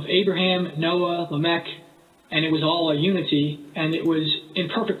had it of Abraham, Noah, Lamech, and it was all a unity, and it was in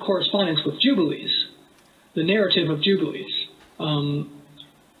perfect correspondence with Jubilees, the narrative of Jubilees.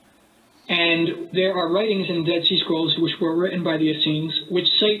 And there are writings in the Dead Sea Scrolls which were written by the Essenes which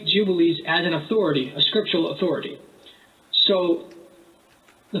cite Jubilees as an authority, a scriptural authority. So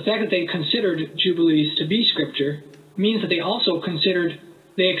the fact that they considered Jubilees to be scripture means that they also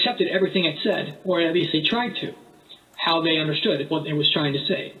they accepted everything it said, or at least they tried to, how they understood what it was trying to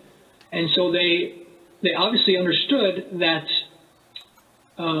say. And so they obviously understood that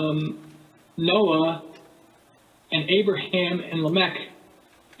Noah and Abraham and Lamech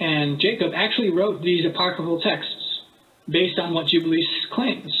and Jacob actually wrote these apocryphal texts based on what Jubilees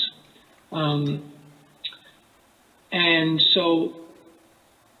claims. And so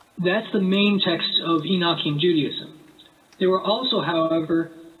that's the main text of Enochian Judaism. There were also,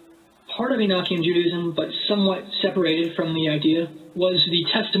 however, part of Enochian Judaism, but somewhat separated from the idea, was the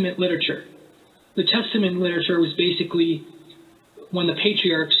Testament literature. The Testament literature was basically when the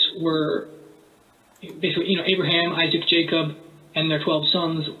patriarchs were, basically, Abraham, Isaac, Jacob, and their 12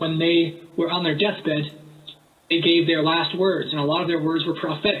 sons, when they were on their deathbed, they gave their last words, and a lot of their words were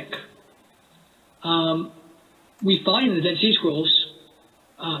prophetic. We find in the Dead Sea Scrolls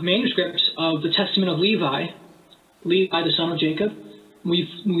manuscripts of the Testament of Levi, the son of Jacob.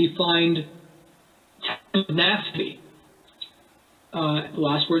 We find Naphtali, the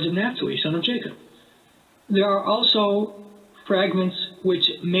last words of Naphtali, son of Jacob. There are also fragments which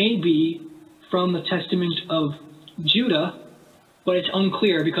may be from the Testament of Judah, but it's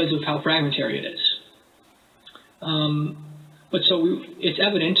unclear because of how fragmentary it is. But so it's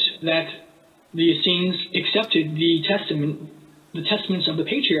evident that the Essenes accepted the testaments of the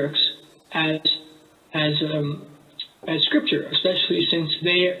patriarchs as scripture, especially since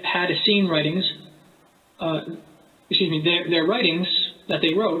they had Essene writings. Their writings that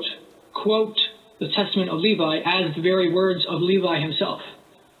they wrote quote the Testament of Levi as the very words of Levi himself.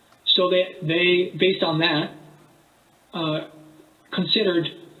 So they based on that, considered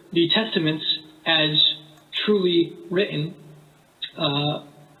the testaments as truly written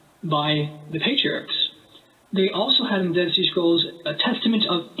by the patriarchs. They also had in the Dead Sea Scrolls a testament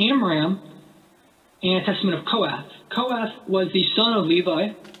of Amram and a testament of Kohath. Kohath was the son of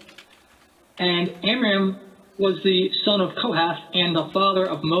Levi, and Amram was the son of Kohath and the father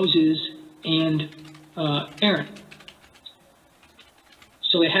of Moses and Aaron.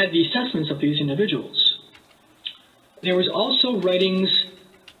 So they had the testaments of these individuals. There was also writings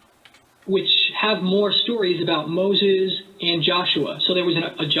which have more stories about Moses and Joshua. So there was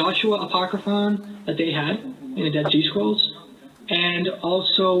a Joshua apocryphon that they had in the Dead Sea Scrolls, and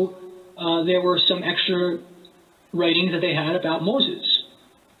also there were some extra writings that they had about Moses.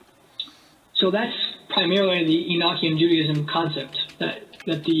 So that's primarily the Enochian Judaism concept that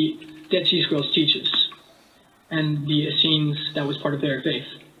the Dead Sea Scrolls teaches, and the Essenes, that was part of their faith.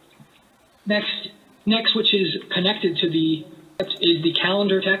 Next, which is connected to is the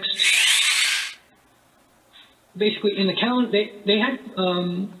calendar text. Basically, in the calendar, they had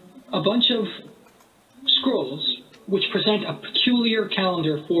a bunch of scrolls which present a peculiar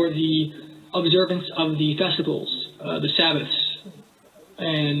calendar for the observance of the festivals, the Sabbaths,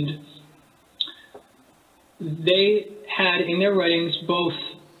 and they had in their writings both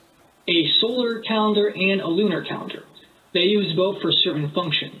a solar calendar and a lunar calendar. They used both for certain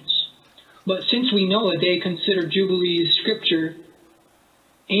functions. But since we know that they considered Jubilees scripture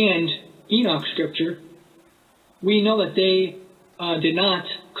and Enoch scripture, we know that they did not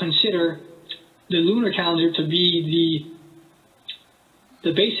consider the lunar calendar to be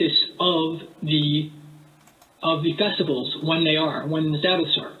the basis of the festivals when the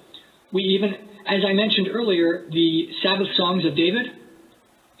Sabbaths are. We even, as I mentioned earlier, the Sabbath songs of David.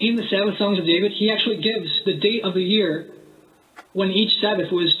 In the Sabbath songs of David, he actually gives the date of the year when each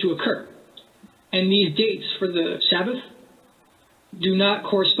Sabbath was to occur. And these dates for the Sabbath do not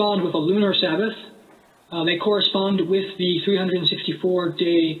correspond with a lunar Sabbath. They correspond with the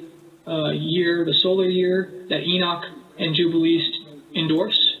 364-day year, the solar year, that Enoch and Jubilees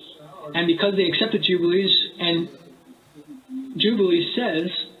endorse. And because they accepted Jubilees, and Jubilees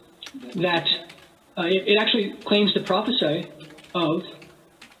says that it actually claims to prophesy of,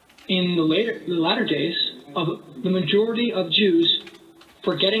 in the latter days, of the majority of Jews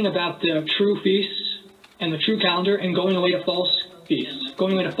forgetting about the true feasts and the true calendar and going away to false feasts,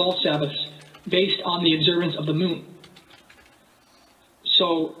 going away to false Sabbaths based on the observance of the moon.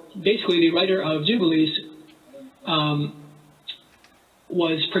 So basically the writer of Jubilees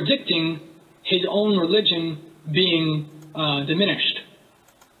was predicting his own religion being diminished.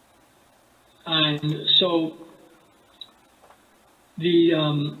 And so the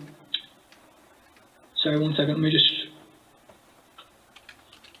sorry, one second, let me just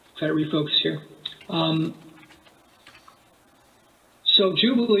try to refocus here. So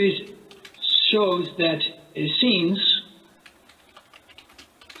Jubilees shows that Essenes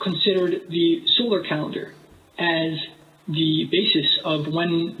considered the solar calendar as the basis of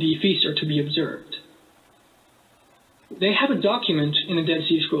when the feasts are to be observed. They have a document in the Dead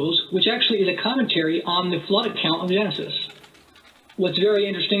Sea Scrolls which actually is a commentary on the flood account of Genesis. What's very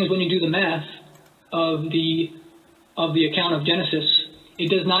interesting is when you do the math of the account of Genesis, it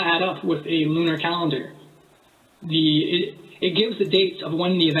does not add up with a lunar calendar. It gives the dates of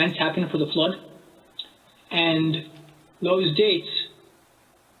when the events happened for the flood, and those dates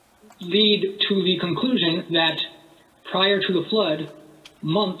lead to the conclusion that prior to the flood,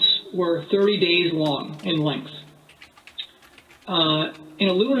 months were 30 days long in length. In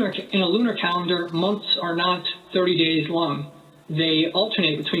a lunar calendar, months are not 30 days long. They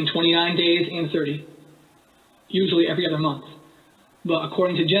alternate between 29 days and 30, usually every other month. But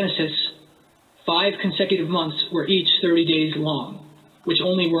according to Genesis, 5 consecutive months were each 30 days long, which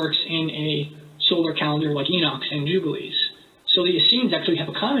only works in a solar calendar like Enoch's and Jubilees. So the Essenes actually have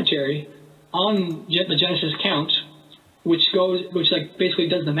a commentary on the Genesis account, which basically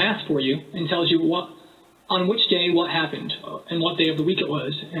does the math for you and tells you on which day what happened and what day of the week it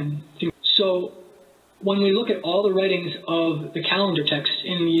was. And so when we look at all the writings of the calendar texts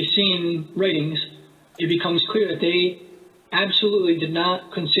in the Essene writings, it becomes clear that they absolutely did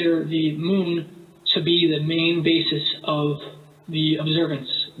not consider the moon to be the main basis of the observance.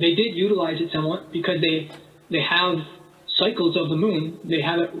 They did utilize it somewhat because they have cycles of the moon. They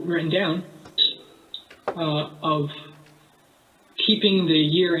have it written down of keeping the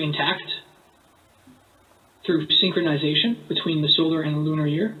year intact through synchronization between the solar and the lunar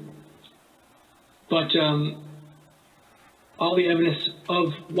year. But all the evidence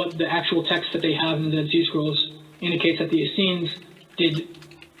of what the actual text that they have in the Dead Sea Scrolls indicates that the Essenes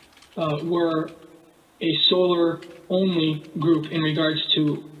were a solar-only group in regards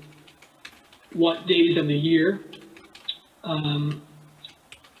to what days of the year, how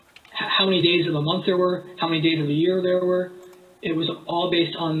many days of the month there were, how many days of the year there were. It was all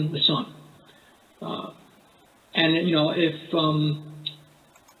based on the sun. And if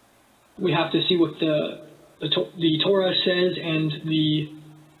we have to see what the Torah says, and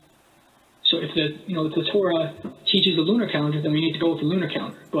so if the Torah teaches the lunar calendar, then we need to go with the lunar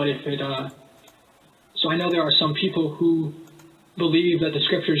calendar. But if it so I know there are some people who believe that the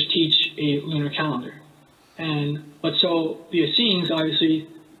scriptures teach a lunar calendar, but so the Essenes obviously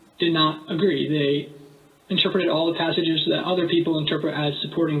did not agree. They interpreted all the passages that other people interpret as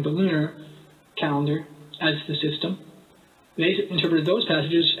supporting the lunar calendar as the system. They interpreted those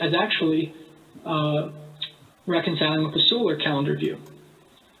passages as actually reconciling with the solar calendar view.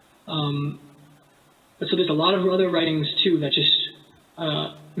 But so there's a lot of other writings too that just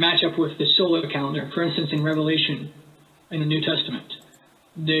match up with the solar calendar. For instance, in Revelation in the New Testament,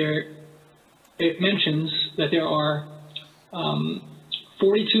 it mentions that there are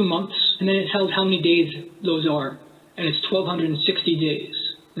 42 months, and then it tells how many days those are, and it's 1,260 days.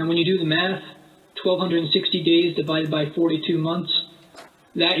 Now when you do the math, 1,260 days divided by 42 months,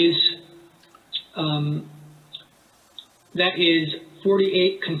 that is that is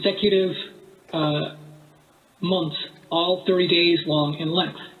 48 consecutive months, all 30 days long in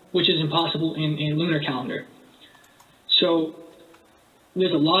length, which is impossible in a lunar calendar. So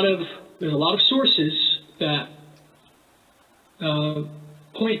there's a lot of sources that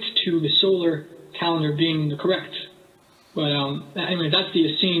point to the solar calendar being the correct. But anyway, that's the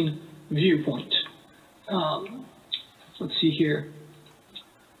Essene viewpoint. Let's see here.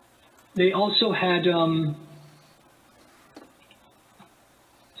 They also had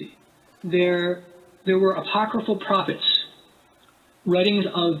there were apocryphal prophets, writings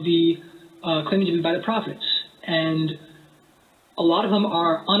of the claiming to be by the prophets, and a lot of them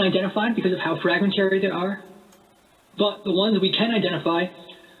are unidentified because of how fragmentary they are. But the ones we can identify,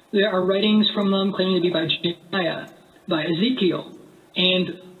 there are writings from them claiming to be by Jeremiah, by Ezekiel,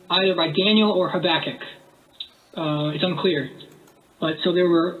 and either by Daniel or Habakkuk. It's unclear. But so there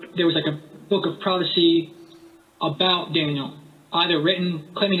was like a book of prophecy about Daniel, either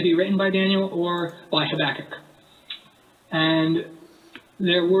claiming to be written by Daniel or by Habakkuk. And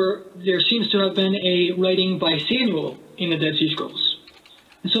there seems to have been a writing by Samuel in the Dead Sea Scrolls.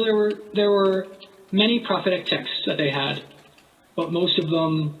 And so there were many prophetic texts that they had, but most of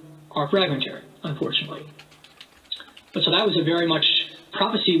them are fragmentary, unfortunately. But so that was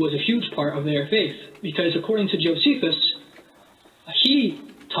prophecy was a huge part of their faith, because according to Josephus, he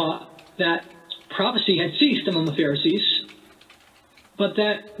taught that prophecy had ceased among the Pharisees, but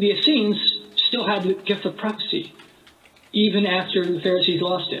that the Essenes still had the gift of prophecy, even after the Pharisees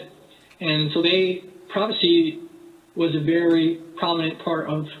lost it. And so prophecy was a very prominent part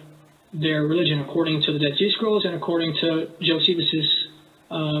of their religion, according to the Dead Sea Scrolls and according to Josephus's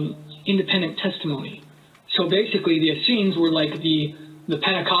independent testimony. So basically, the Essenes were like the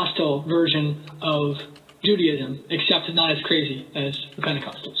Pentecostal version of Judaism, except not as crazy as the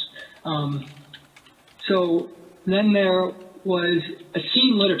Pentecostals. So then there was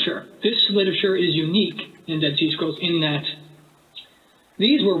Essene literature. This literature is unique in Dead Sea Scrolls in that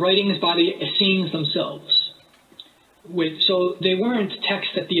these were writings by the Essenes themselves. So they weren't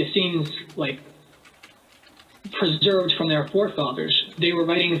texts that the Essenes preserved from their forefathers. They were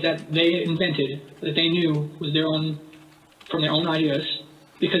writings that they invented, that they knew was from their own ideas,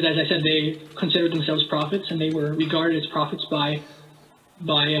 because as I said, they considered themselves prophets, and they were regarded as prophets by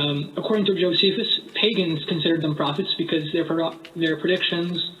according to Josephus, pagans considered them prophets because their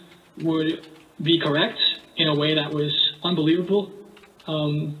predictions would be correct in a way that was unbelievable.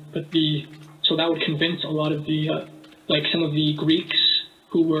 So that would convince a lot of some of the Greeks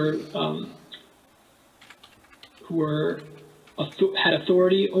who had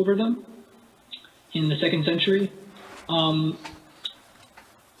authority over them in the 2nd century.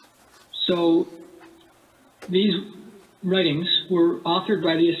 So these writings were authored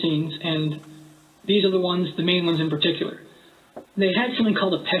by the Essenes, and these are the main ones in particular. They had something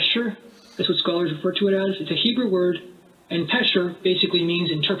called a pesher. That's what scholars refer to it as. It's a Hebrew word, and pesher basically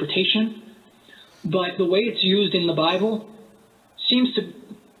means interpretation. But the way it's used in the Bible seems to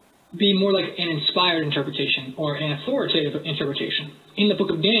be more like an inspired interpretation or an authoritative interpretation. In the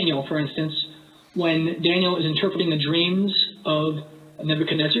book of Daniel, for instance, when Daniel is interpreting the dreams of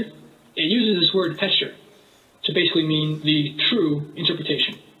Nebuchadnezzar, it uses this word pesher to basically mean the true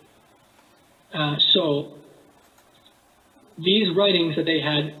interpretation. So these writings that they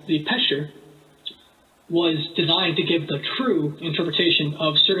had, the pesher, was designed to give the true interpretation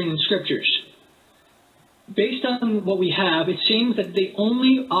of certain scriptures. Based on what we have, it seems that they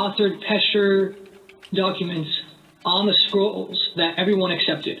only authored pesher documents on the scrolls that everyone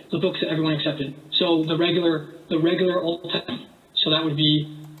accepted, the books that everyone accepted. So the regular Old Testament. So that would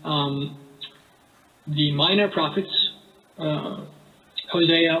be the minor prophets,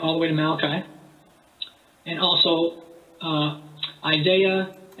 Hosea all the way to Malachi, and also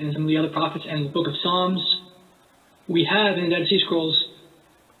Isaiah and some of the other prophets, and the book of Psalms. We have in the Dead Sea Scrolls,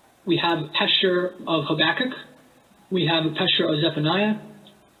 we have a pesher of Habakkuk, we have a pesher of Zephaniah,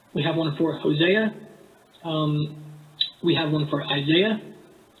 we have one for Hosea, we have one for Isaiah,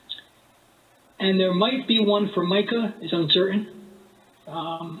 and there might be one for Micah. It's uncertain.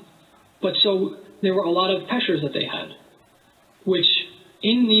 But so there were a lot of peshers that they had, which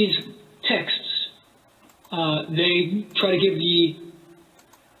in these texts, they try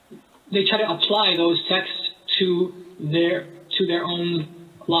to apply those texts to their own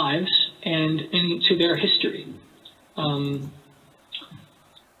lives and into their history.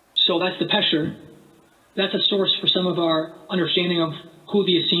 So that's the pesher. That's a source for some of our understanding of who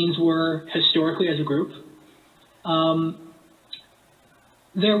the Essenes were historically as a group.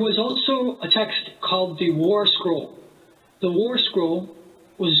 There was also a text called the War Scroll. The War Scroll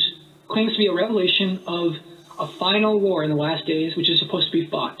claims to be a revelation of a final war in the last days, which is supposed to be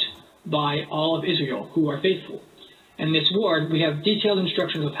fought by all of Israel who are faithful. And this war, we have detailed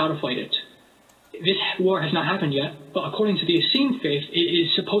instructions of how to fight it. This war has not happened yet, but according to the Essene faith, it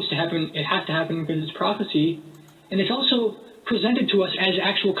is supposed to happen. It has to happen because it's prophecy, and it's also presented to us as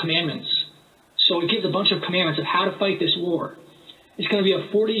actual commandments. So it gives a bunch of commandments of how to fight this war. It's going to be a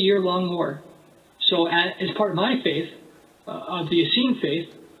 40-year-long war. So as part of my faith, of the Essene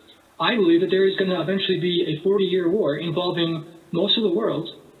faith, I believe that there is going to eventually be a 40-year war involving most of the world,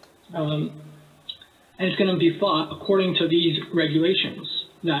 and it's going to be fought according to these regulations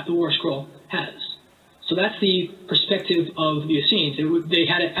that the War Scroll has. So that's the perspective of the Essenes. They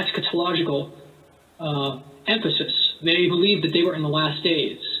had an eschatological emphasis. They believed that they were in the last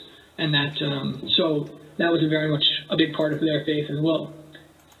days, and that so that was very much a big part of their faith as well.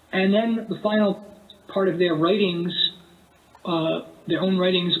 And then the final part of their writings, their own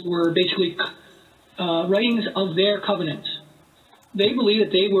writings, were basically writings of their covenant. They believed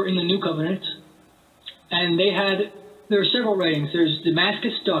that they were in the new covenant, and there are several writings. There's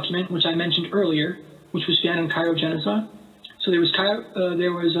Damascus document, which I mentioned earlier, which was found in Cairo Genesis. So there was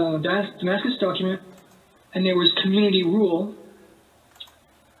Damascus document, and there was community rule,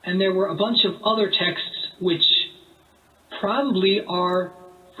 and there were a bunch of other texts which probably are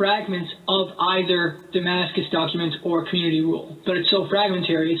fragments of either Damascus document or community rule. But it's so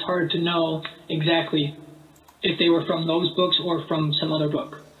fragmentary, it's hard to know exactly if they were from those books or from some other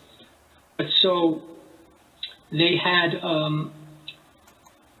book. But so they had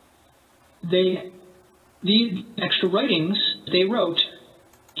these extra writings they wrote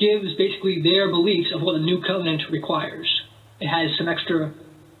gives basically their beliefs of what the new covenant requires. It has some extra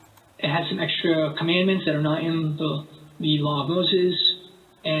commandments that are not in the law of Moses,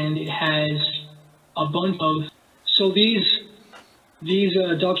 and it has a bunch of, so these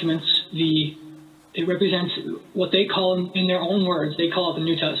documents, it represents what they call, in their own words, they call it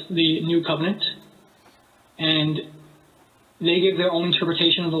the new covenant, and they give their own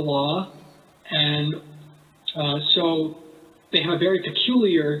interpretation of the law, and so they have a very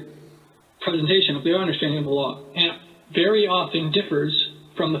peculiar presentation of their understanding of the law, and it very often differs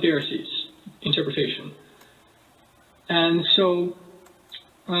from the Pharisees' interpretation. And so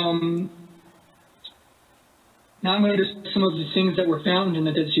now I'm going to list some of the things that were found in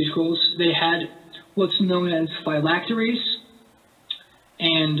the Dead Sea Scrolls. They had what's known as phylacteries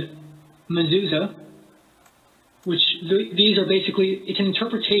and mezuzah, which these are basically, it's an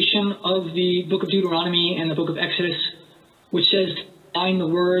interpretation of the book of Deuteronomy and the book of Exodus, which says, bind the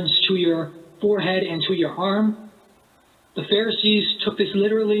words to your forehead and to your arm. The Pharisees took this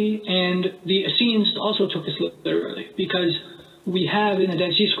literally, and the Essenes also took this literally, because we have in the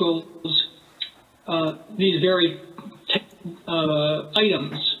Dead Sea Scrolls these very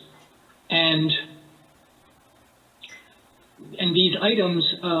items, and these items,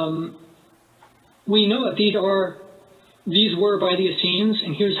 we know that these were by the Essenes,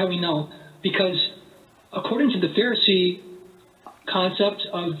 and here's how we know, because according to the Pharisee concept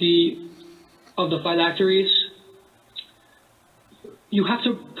of the phylacteries, you have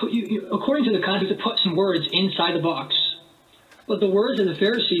to put, according to the concept, to put some words inside the box. But the words that the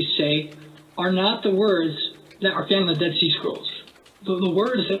Pharisees say are not the words that are found in the Dead Sea Scrolls. The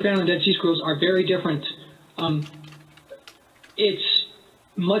words that are found in the Dead Sea Scrolls are very different. It's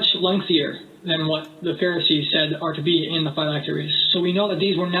much lengthier than what the Pharisees said are to be in the phylacteries. So we know that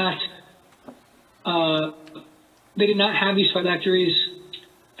these were not, they did not have these phylacteries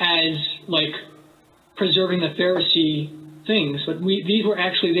as like preserving the Pharisee things, but these were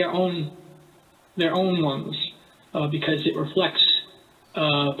actually their own ones, because it reflects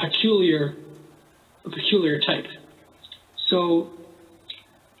a peculiar type. So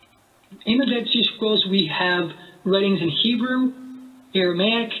in the Dead Sea Scrolls we have writings in Hebrew,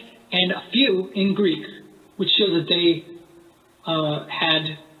 Aramaic, and a few in Greek, which shows that they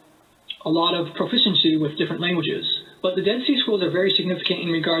had a lot of proficiency with different languages. But the Dead Sea Scrolls are very significant in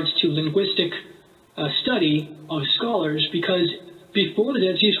regards to linguistic study of scholars, because before the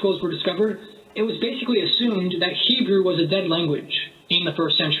Dead Sea Scrolls were discovered, it was basically assumed that Hebrew was a dead language in the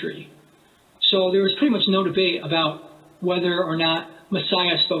 1st century. So there was pretty much no debate about whether or not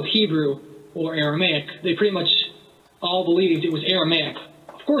Messiah spoke Hebrew or Aramaic. They pretty much all believed it was Aramaic.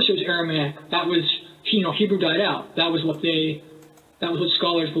 Of course it was Aramaic. That was, Hebrew died out. That was what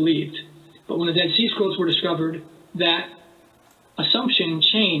scholars believed. But when the Dead Sea Scrolls were discovered, that assumption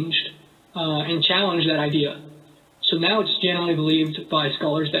changed and challenged that idea. So now it's generally believed by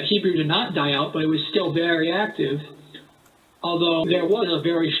scholars that Hebrew did not die out, but it was still very active, although there was a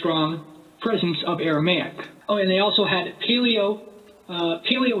very strong presence of Aramaic. Oh, and they also had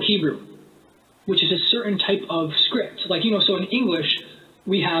Paleo-Hebrew, which is a certain type of script. Like, so in English,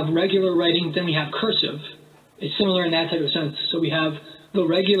 we have regular writing, then we have cursive. It's similar in that type of sense. So we have the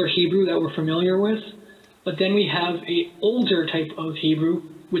regular Hebrew that we're familiar with, but then we have a older type of Hebrew,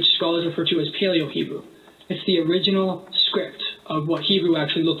 which scholars refer to as Paleo-Hebrew. It's the original script of what Hebrew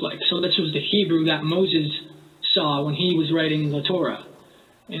actually looked like. So this was the Hebrew that Moses saw when he was writing the Torah.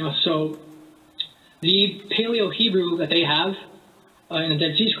 So the Paleo-Hebrew that they have in the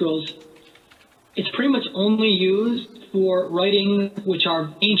Dead Sea Scrolls, it's pretty much only used for writing which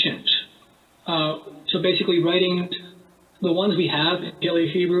are ancient. So basically writing, the ones we have in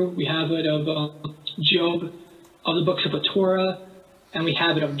Paleo-Hebrew, we have it of Job, of the books of the Torah, and we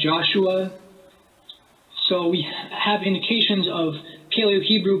have it of Joshua. So we have indications of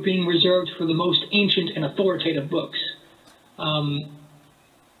Paleo-Hebrew being reserved for the most ancient and authoritative books. And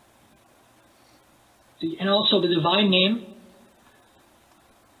also the divine name.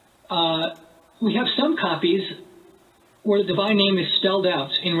 We have some copies where the divine name is spelled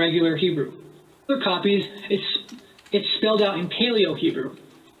out in regular Hebrew. Other copies, it's spelled out in Paleo-Hebrew,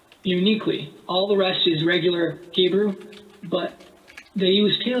 uniquely. All the rest is regular Hebrew, but they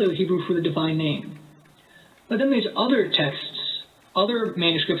use Paleo-Hebrew for the divine name. But then there's other texts, other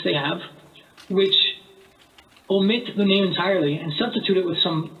manuscripts they have, which omit the name entirely and substitute it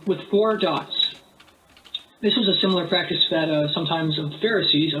with 4 dots. This was a similar practice that sometimes of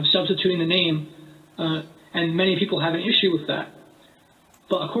Pharisees, of substituting the name, and many people have an issue with that.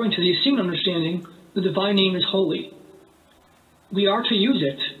 But according to the Essene understanding, the divine name is holy. We are to use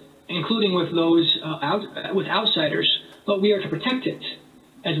it, including with those with outsiders, but we are to protect it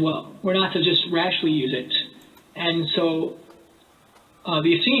as well. We're not to just rashly use it. And so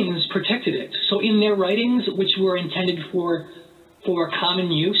the Essenes protected it. So in their writings, which were intended for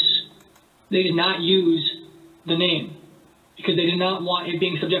common use, they did not use the name because they did not want it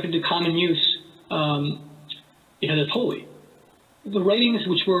being subjected to common use because it's holy. The writings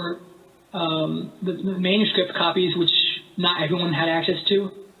which were the manuscript copies, which not everyone had access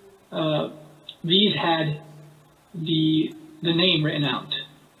to, these had the name written out.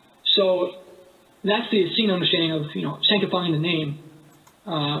 So that's the Essene understanding of sanctifying the name,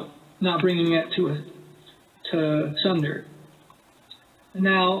 not bringing it to sunder.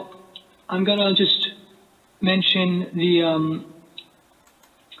 Now I'm gonna just mention the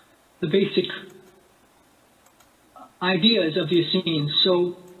basic ideas of the Essenes.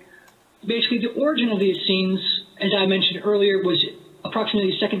 So basically the origin of the Essenes, as I mentioned earlier, was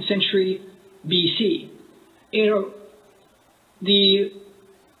approximately 2nd century BC. It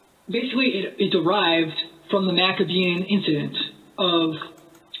derived from the Maccabean incident of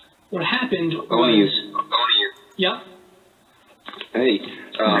what happened was... Yeah? Hey,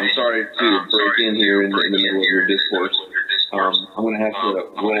 sorry to break in here in the middle of your discourse. I'm going to have to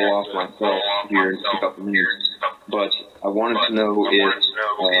roll off myself here in a couple minutes. But I wanted to know if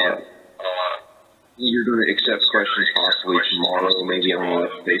you're going to accept questions possibly tomorrow, maybe on a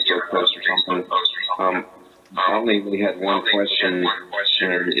Facebook post or something. I only really had one question,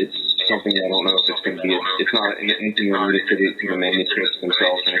 and it's something I don't know if it's going to be. It's not anything related to the manuscripts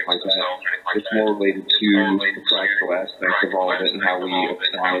themselves or anything like that. It's more related to the practical aspects of all of it and how we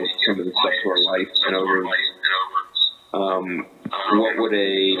apply some of the stuff to our life. In other words, what would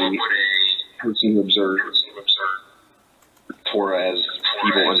a person who observes Torah as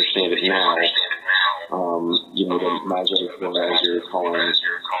people understand it now, the Masoretic Torah, as you're calling it,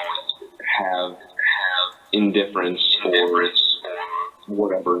 have indifference or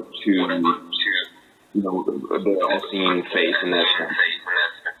whatever to the Essene faith in that sense.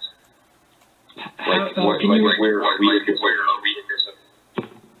 Where are we?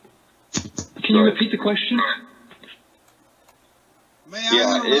 Can you repeat the question?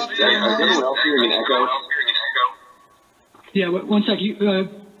 Yeah, everyone else hearing an echo? Yeah, one sec.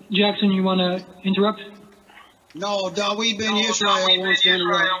 Jackson, you want to interrupt? No, we've been Israel wants to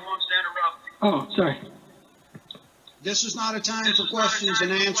interrupt. Oh, sorry. This is not a time for questions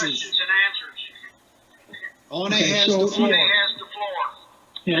and answers. One has so, the floor.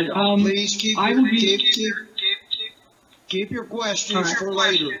 Yeah, please keep your questions for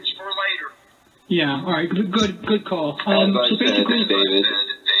later. Yeah, all right, good call. As I said, David,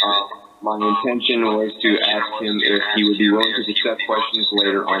 my intention was to ask him if he would be willing to accept questions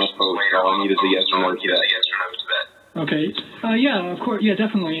later on a post. All I need is a yes or no to that. Okay. Yeah, of course. Yeah,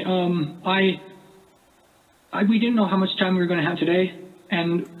 definitely. We didn't know how much time we were going to have today,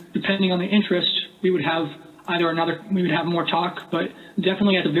 and depending on the interest, we would have we would have more talk, but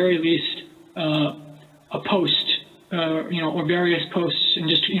definitely at the very least, a post, or various posts, and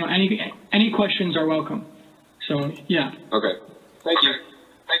just, any questions are welcome. So, yeah. Okay. Thank you.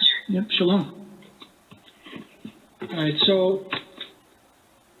 Yep, shalom. All right, so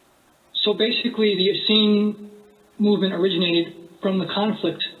basically the Essene movement originated from the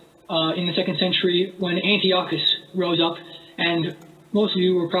conflict in the 2nd century when Antiochus rose up, and most of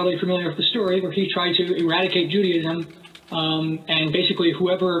you were probably familiar with the story where he tried to eradicate Judaism, and basically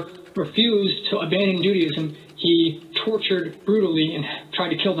whoever refused to abandon Judaism, he tortured brutally and tried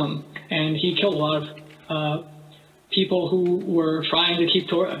to kill them, and he killed a lot of people who were trying to keep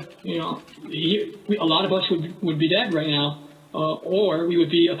Torah. You know, a lot of us would be dead right now, or we would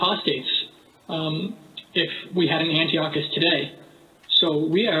be apostates if we had an Antiochus today. So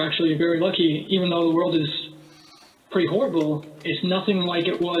we are actually very lucky, even though the world is pretty horrible. It's nothing like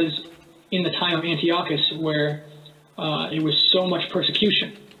it was in the time of Antiochus, where it was so much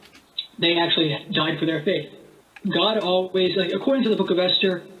persecution. They actually died for their faith. God always, like, according to the book of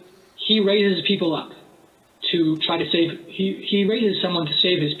Esther, he raises people up to try to save, he raises someone to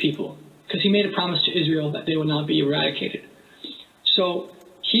save his people, because he made a promise to Israel that they would not be eradicated. So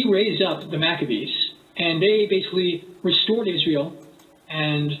he raised up the Maccabees, and they basically restored Israel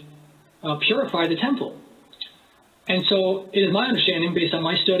and purified the temple. And so it is my understanding, based on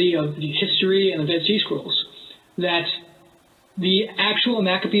my study of the history and the Dead Sea Scrolls, that the actual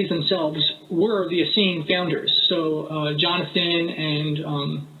Maccabees themselves were the Essene founders. So Jonathan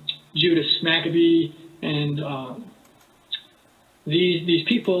and Judas Maccabee and these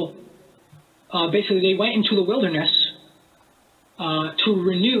people, basically they went into the wilderness to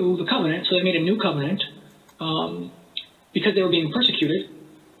renew the covenant. So they made a new covenant because they were being persecuted.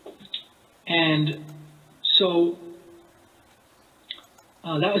 And so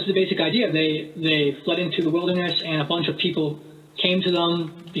that was the basic idea. They fled into the wilderness, and a bunch of people came to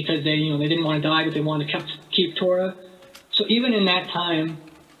them because they didn't want to die, but they wanted to keep Torah. So even in that time,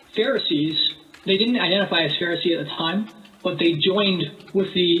 Pharisees, they didn't identify as Pharisee at the time, but they joined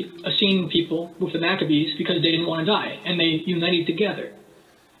with the Essene people, with the Maccabees, because they didn't want to die, and they united together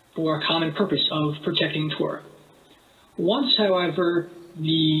for a common purpose of protecting Torah. Once, however,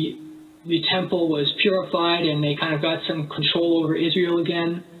 the temple was purified and they kind of got some control over Israel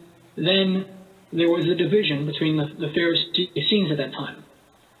again, then there was a division between the Pharisees and Essenes at that time.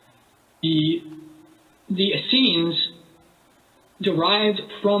 The Essenes derived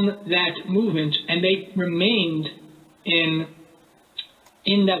from that movement, and they remained in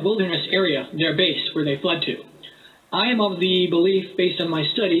that wilderness area, their base, where they fled to. I am of the belief, based on my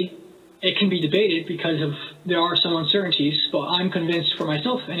study, it can be debated because there are some uncertainties, but I'm convinced for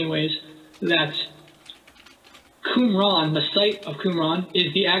myself anyways, that Qumran, the site of Qumran,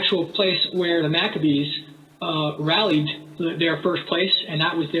 is the actual place where the Maccabees rallied their first place, and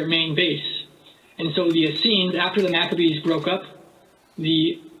that was their main base. And so the Essenes, after the Maccabees broke up,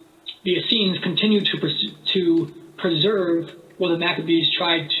 the Essenes continued to preserve what the Maccabees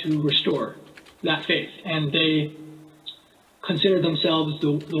tried to restore, that faith. And they considered themselves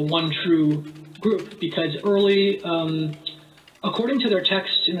the one true group, because early, according to their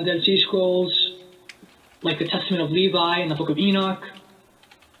texts in the Dead Sea Scrolls, like the Testament of Levi and the Book of Enoch,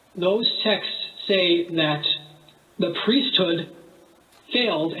 those texts say that the priesthood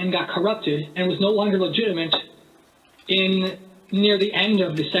failed and got corrupted and was no longer legitimate near the end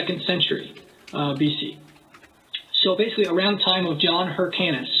of the 2nd century BC. So basically around the time of John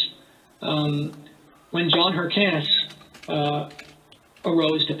Hyrcanus, when John Hyrcanus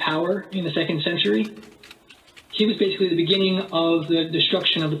arose to power in the 2nd century, he was basically the beginning of the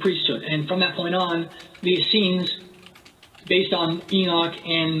destruction of the priesthood. And from that point on, the Essenes, based on Enoch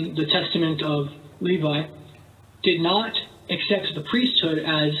and the Testament of Levi, did not accept the priesthood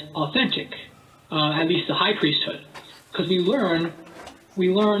as authentic, at least the high priesthood. Because we learn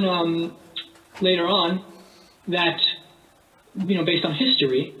later on that, based on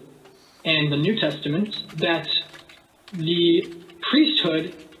history and the New Testament, that the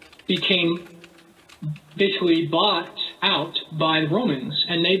priesthood became basically bought out by the Romans,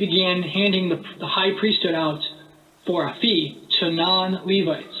 and they began handing the high priesthood out for a fee to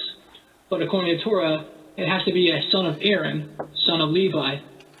non-Levites. But according to Torah, it has to be a son of Aaron, son of Levi,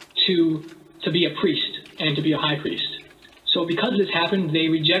 to be a priest and to be a high priest. So because this happened, they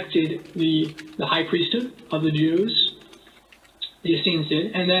rejected the high priesthood of the Jews, the Essenes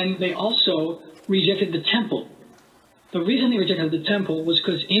did, and then they also rejected the temple. The reason they rejected the temple was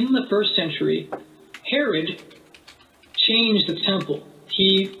because in the 1st century, Herod changed the temple.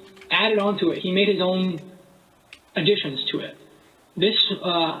 He added onto it. He made his own additions to it. This,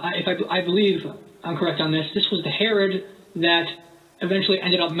 if I believe I'm correct on this, this was the Herod that eventually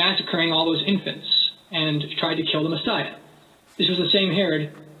ended up massacring all those infants and tried to kill the Messiah. This was the same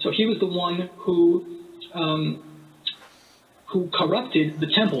Herod, so he was the one who corrupted the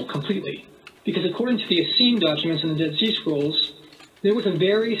temple completely. because according to the Essene documents and the Dead Sea Scrolls, there was a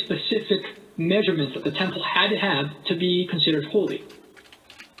very specific measurement that the temple had to have to be considered holy.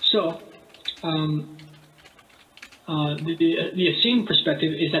 So, the Essene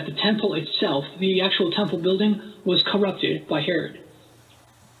perspective is that the temple itself, the actual temple building, was corrupted by Herod.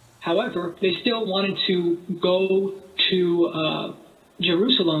 However, they still wanted to go to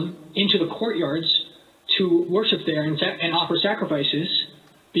Jerusalem, into the courtyards, to worship there and offer sacrifices,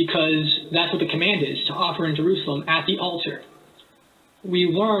 because that's what the command is, to offer in Jerusalem at the altar. We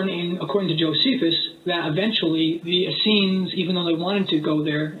learn, according to Josephus, that eventually the Essenes, even though they wanted to go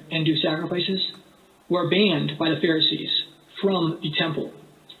there and do sacrifices, were banned by the Pharisees from the temple.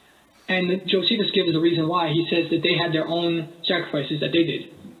 And Josephus gives the reason why. He says that they had their own sacrifices that they did.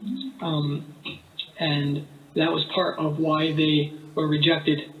 And that was part of why they were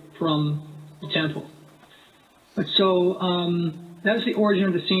rejected from the temple. But so that was the origin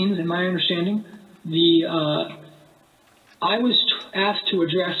of the Essenes, in my understanding. I was asked to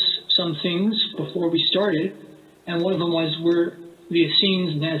address some things before we started, and one of them was, were the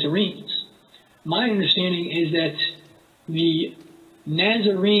Essenes Nazarenes? My understanding is that the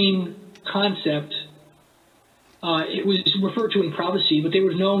Nazarene concept, it was referred to in prophecy, but there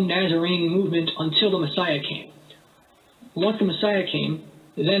was no Nazarene movement until the Messiah came. Once the Messiah came,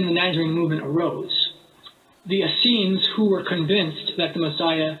 then the Nazarene movement arose. The Essenes, who were convinced that the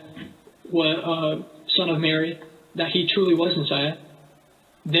Messiah was son of Mary, that he truly was Messiah,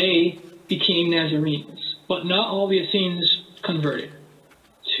 they became Nazarenes. But not all the Essenes converted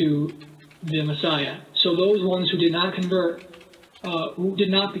to the Messiah. So those ones who did not convert, who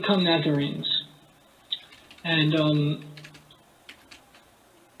did not become Nazarenes. And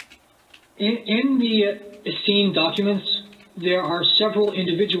in the Essene documents, there are several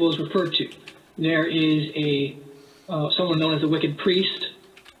individuals referred to. There is someone known as the wicked priest,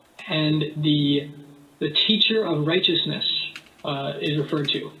 and the teacher of righteousness is referred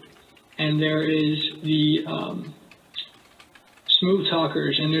to. And there is the smooth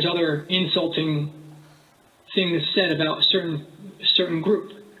talkers, and there's other insulting things said about a certain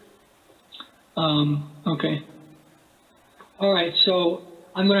group. Okay. All right, so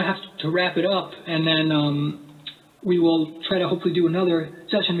I'm going to have to wrap it up, and then we will try to hopefully do another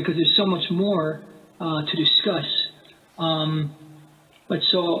session, because there's so much more to discuss. But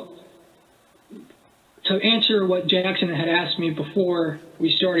so, to answer what Jackson had asked me before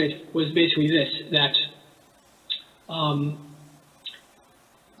we started, was basically this, that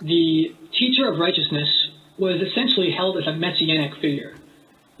the teacher of righteousness was essentially held as a messianic figure.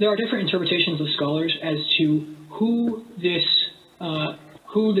 There are different interpretations of scholars as to who this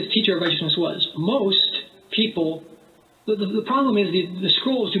teacher of righteousness was. Most people, the problem is the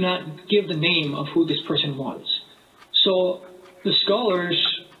scrolls do not give the name of who this person was. So the scholars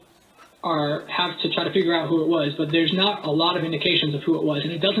have to try to figure out who it was, but there's not a lot of indications of who it was,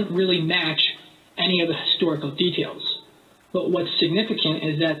 and it doesn't really match any of the historical details. But what's significant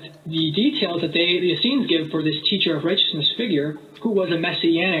is that the details that the Essenes give for this teacher of righteousness figure, who was a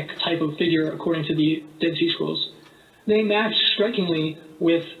messianic type of figure according to the Dead Sea Scrolls, they match strikingly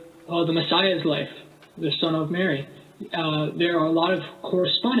with the Messiah's life, the son of Mary. There are a lot of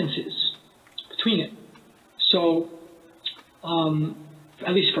correspondences between it. So,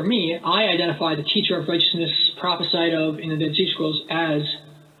 at least for me, I identify the teacher of righteousness prophesied of in the Dead Sea Scrolls as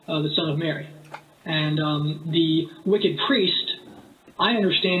the son of Mary. And the wicked priest, I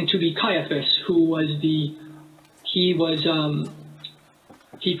understand to be Caiaphas, who was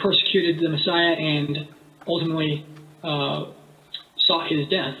he persecuted the Messiah and ultimately sought his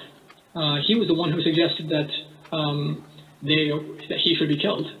death. He was the one who suggested that he should be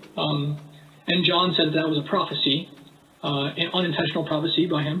killed. And John said that was a prophecy, an unintentional prophecy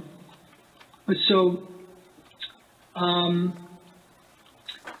by him. But so,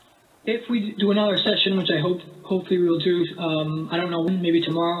 if we do another session, which I hopefully we'll do, I don't know when, maybe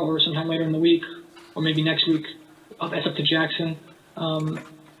tomorrow or sometime later in the week, or maybe next week, that's up to Jackson. Here's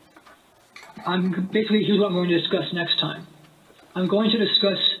what I'm going to discuss next time. I'm going to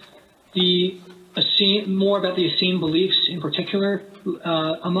discuss more about the Essene beliefs in particular.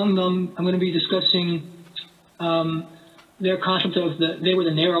 Among them, I'm going to be discussing their concept of they were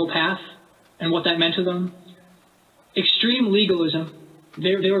the narrow path and what that meant to them. Extreme legalism.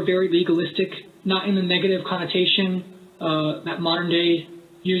 They were very legalistic, not in the negative connotation that modern day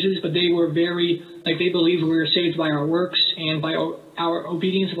uses, but they were very, they believed we were saved by our works and by our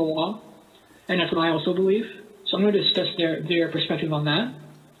obedience to the law. And that's what I also believe. So I'm going to discuss their perspective on that.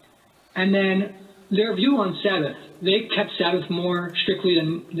 And then their view on Sabbath. They kept Sabbath more strictly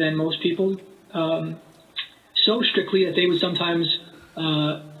than most people. So strictly that they would sometimes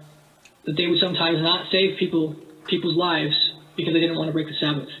that they would sometimes not save people's lives because they didn't want to break the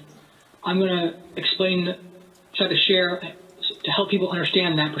Sabbath. I'm going to explain, try to share, to help people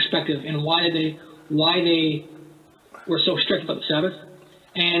understand that perspective and why they were so strict about the Sabbath.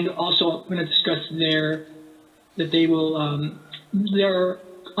 And also, I'm going to discuss their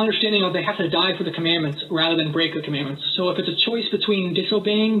understanding of they have to die for the commandments rather than break the commandments. So if it's a choice between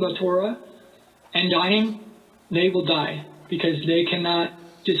disobeying the Torah and dying, they will die because they cannot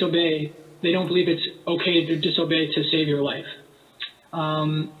disobey. They don't believe it's okay to disobey to save your life.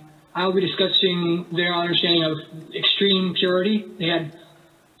 I'll be discussing their understanding of extreme purity. They had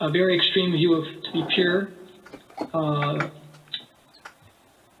a very extreme view of to be pure.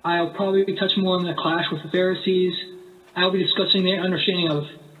 I'll probably touch more on the clash with the Pharisees. I'll be discussing their understanding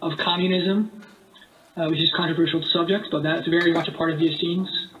of communism, which is a controversial subject, but that's very much a part of the Essenes.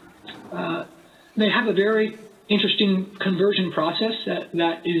 They have a very interesting conversion process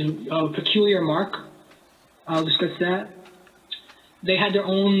that is a peculiar mark. I'll discuss that. They had their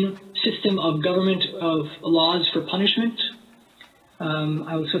own system of government of laws for punishment.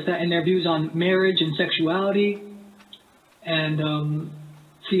 I will discuss that, and their views on marriage and sexuality, and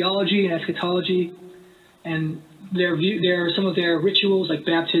theology and eschatology, and some of their rituals like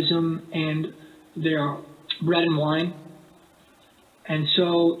baptism and their bread and wine. And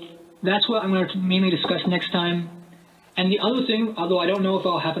so that's what I'm going to mainly discuss next time. And the other thing, although I don't know if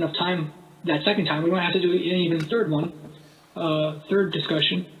I'll have enough time that second time, we might have to do an even third one, third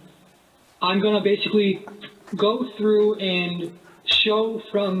discussion. I'm going to basically go through and show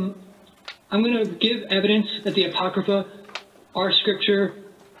I'm going to give evidence that the Apocrypha are scripture,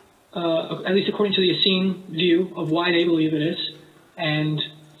 at least according to the Essene view of why they believe it is, and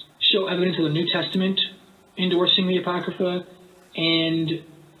show evidence of the New Testament endorsing the Apocrypha, and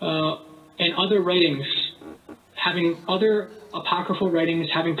other writings, having other apocryphal writings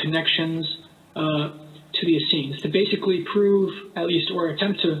having connections to the Essenes, to basically prove, at least, or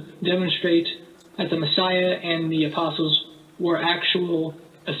attempt to demonstrate that the Messiah and the apostles were actual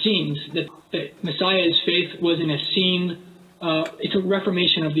Essenes, that Messiah's faith was an Essene. It's a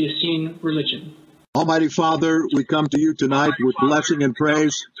reformation of the Essene religion. Almighty Father, we come to you tonight with blessing and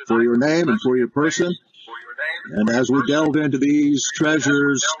praise for your name and for your person. And as we delve into these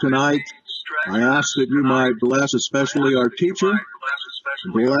treasures tonight, I ask that you might bless especially our teacher,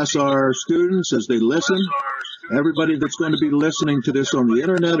 bless our students as they listen, everybody that's going to be listening to this on the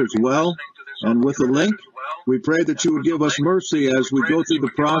internet as well, and with the link. We pray that you would give us mercy as we go through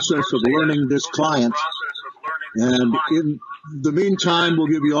the process of learning this client. And in the meantime, we'll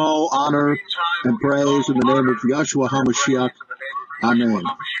give you all honor and praise in the name of Yahshua HaMashiach. Amen.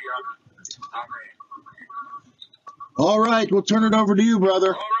 All right, we'll turn it over to you,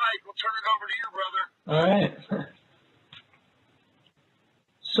 brother. All right.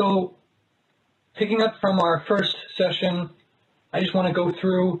 So, picking up from our first session, I just want to go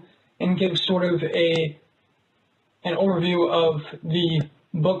through and give sort of an overview of the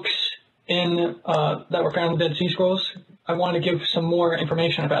books that were found in the Dead Sea Scrolls. I want to give some more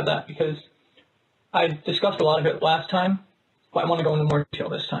information about that because I discussed a lot of it last time, but I want to go into more detail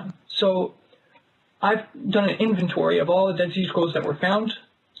this time. So I've done an inventory of all the Dead Sea Scrolls that were found.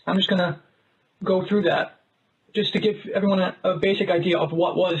 I'm just going to go through that just to give everyone a basic idea of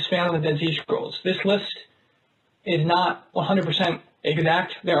what was found in the Dead Sea Scrolls. This list is not 100%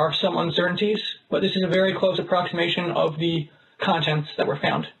 exact. There are some uncertainties, but this is a very close approximation of the contents that were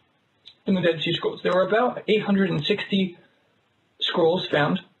found in the Dead Sea Scrolls. There were about 860 scrolls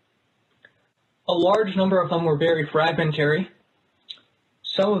found. A large number of them were very fragmentary.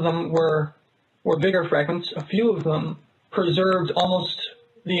 Some of them were bigger fragments. A few of them preserved almost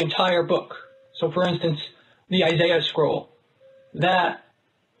the entire book. So for instance, the Isaiah scroll, that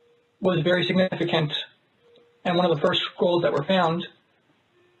was very significant, and one of the first scrolls that were found,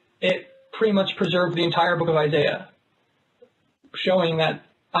 it pretty much preserved the entire book of Isaiah, showing that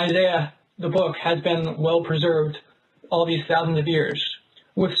Isaiah, the book, has been well preserved all these thousands of years.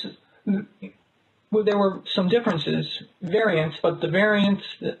 There were some differences, variants, but the variants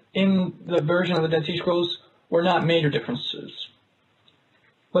in the version of the Dead Sea Scrolls were not major differences.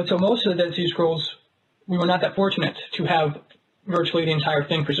 But so most of the Dead Sea Scrolls, we were not that fortunate to have virtually the entire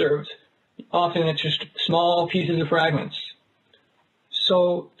thing preserved. Often it's just small pieces of fragments.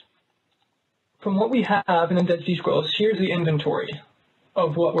 So from what we have in the Dead Sea Scrolls, here's the inventory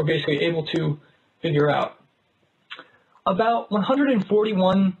of what we're basically able to figure out. About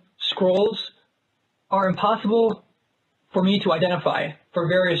 141 scrolls are impossible for me to identify for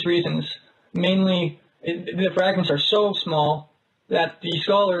various reasons. Mainly, the fragments are so small that the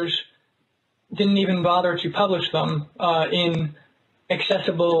scholars didn't even bother to publish them in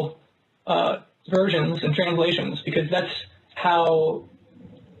accessible versions and translations, because that's how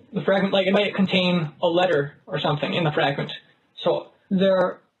the fragment, like it might contain a letter or something in the fragment. So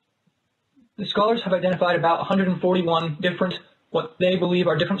the scholars have identified about 141 different, what they believe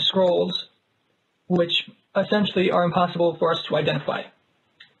are different scrolls, which essentially are impossible for us to identify.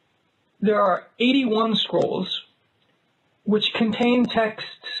 There are 81 scrolls which contain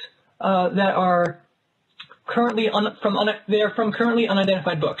texts that are currently from currently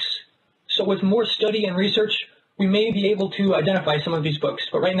unidentified books. So with more study and research, we may be able to identify some of these books,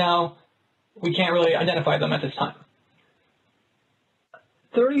 but right now we can't really identify them at this time.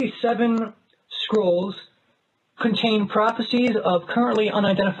 37 scrolls contain prophecies of currently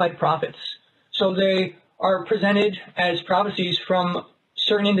unidentified prophets. So they are presented as prophecies from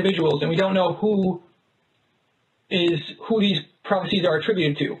certain individuals, and we don't know who these prophecies are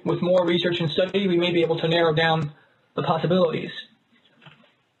attributed to. With more research and study, we may be able to narrow down the possibilities.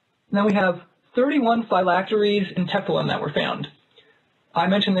 Now we have 31 phylacteries and tefillin that were found. I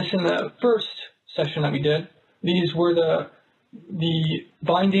mentioned this in the first session that we did. These were the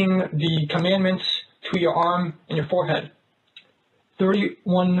binding the commandments to your arm and your forehead.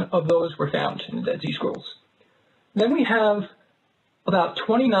 31 of those were found in the Dead Sea Scrolls. Then we have about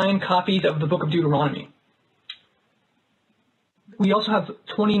 29 copies of the Book of Deuteronomy. We also have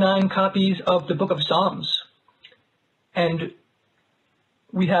 29 copies of the Book of Psalms. And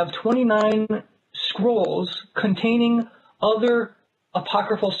we have 29 scrolls containing other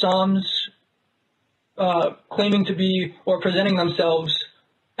apocryphal psalms claiming to be or presenting themselves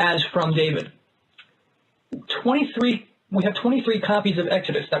as from David. We have 23 copies of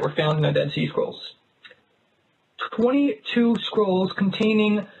Exodus that were found in the Dead Sea Scrolls. 22 scrolls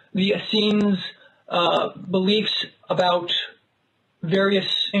containing the Essenes' beliefs about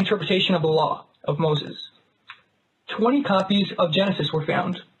various interpretation of the law of Moses. 20 copies of Genesis were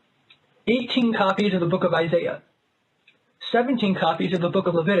found. 18 copies of the book of Isaiah. 17 copies of the book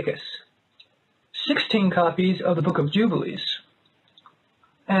of Leviticus. 16 copies of the book of Jubilees.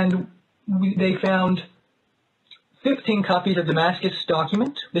 And they found 15 copies of Damascus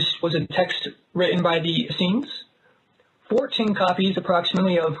document. This was a text written by the Essenes. 14 copies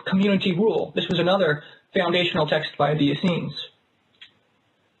approximately of community rule. This was another foundational text by the Essenes.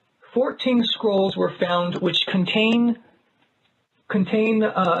 14 scrolls were found which contain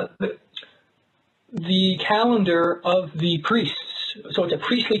the calendar of the priests. So it's a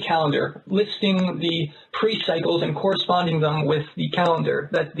priestly calendar listing the priest cycles and corresponding them with the calendar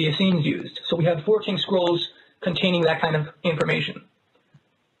that the Essenes used. So we have 14 scrolls containing that kind of information.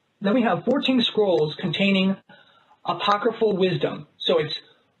 Then we have 14 scrolls containing apocryphal wisdom. So it's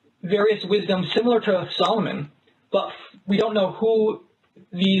various wisdom similar to Solomon, but we don't know who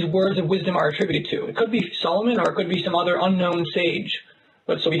these words of wisdom are attributed to. It could be Solomon or it could be some other unknown sage.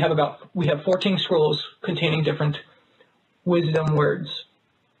 But so we have 14 scrolls containing different wisdom words.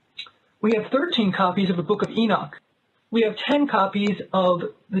 We have 13 copies of the book of Enoch. We have 10 copies of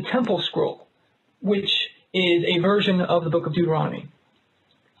the temple scroll, which is a version of the book of Deuteronomy.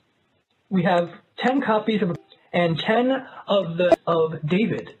 We have 10 copies of and 10 of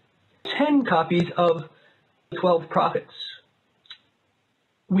David. 10 copies of the 12 prophets.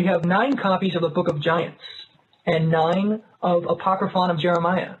 We have 9 copies of the Book of Giants and 9 of Apocryphon of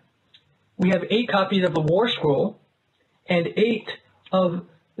Jeremiah. We have 8 copies of the War Scroll and 8 of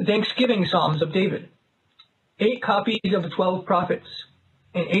the Thanksgiving Psalms of David. 8 copies of the 12 prophets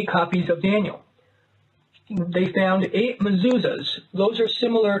and 8 copies of Daniel. They found 8 mezuzahs. Those are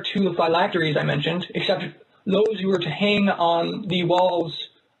similar to the phylacteries I mentioned, except those you were to hang on the walls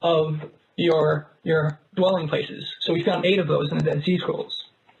of your dwelling places. So we found 8 of those in the Dead Sea Scrolls.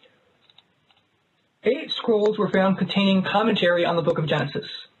 8 scrolls were found containing commentary on the book of Genesis.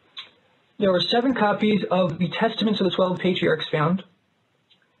 There were 7 copies of the Testaments of the 12 Patriarchs found.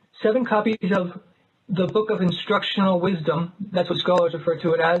 7 copies of the Book of Instructional Wisdom. That's what scholars refer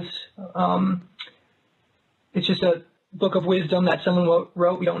to it as. It's just a book of wisdom that someone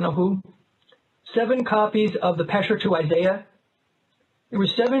wrote. We don't know who. 7 copies of the Pesher to Isaiah. There were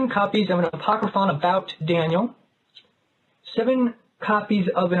 7 copies of an Apocryphon about Daniel. 7 copies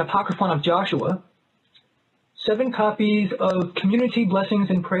of an Apocryphon of Joshua. 7 copies of Community Blessings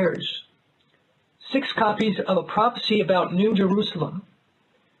and Prayers. 6 copies of a prophecy about New Jerusalem.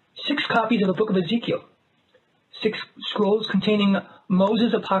 6 copies of the book of Ezekiel. 6 scrolls containing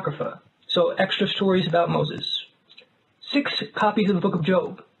Moses Apocrypha, so extra stories about Moses. 6 copies of the book of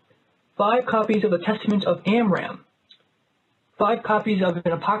Job. 5 copies of the Testament of Amram. 5 copies of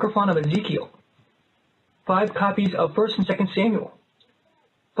an Apocryphon of Ezekiel. 5 copies of 1st and 2nd Samuel.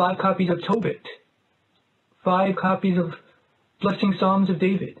 5 copies of Tobit. 5 copies of Blessing Psalms of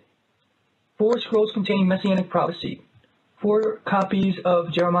David. 4 scrolls containing messianic prophecy, 4 copies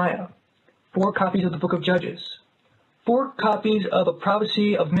of Jeremiah, 4 copies of the book of Judges, 4 copies of a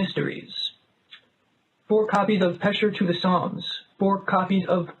prophecy of mysteries, 4 copies of Pesher to the Psalms, 4 copies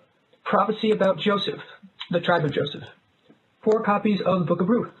of prophecy about Joseph, the tribe of Joseph, 4 copies of the book of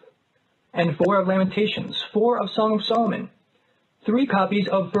Ruth, and 4 of Lamentations, 4 of Song of Solomon, 3 copies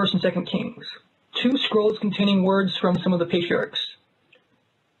of 1st and 2nd Kings, 2 scrolls containing words from some of the patriarchs,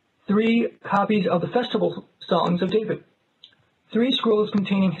 3 copies of the festival songs of David, 3 scrolls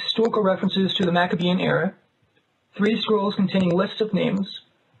containing historical references to the Maccabean era, 3 scrolls containing lists of names,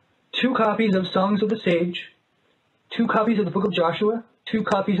 2 copies of Songs of the Sage, 2 copies of the book of Joshua, 2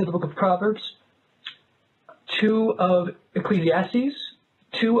 copies of the book of Proverbs, 2 of Ecclesiastes,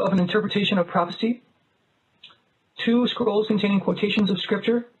 2 of an interpretation of prophecy, 2 scrolls containing quotations of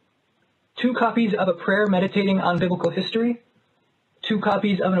scripture, 2 copies of a prayer meditating on biblical history, 2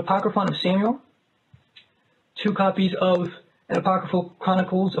 copies of an apocryphon of Samuel, 2 copies of an apocryphal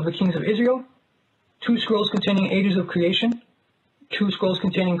chronicles of the kings of Israel, 2 scrolls containing ages of creation, 2 scrolls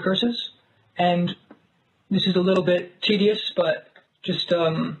containing curses, and this is a little bit tedious, but just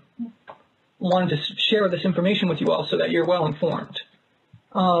wanted to share this information with you all so that you're well informed.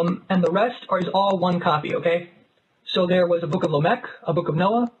 And the rest is all one copy, okay? So there was a book of Lamech, a book of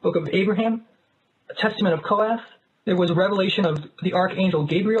Noah, book of Abraham, a testament of Kohath. There was a revelation of the archangel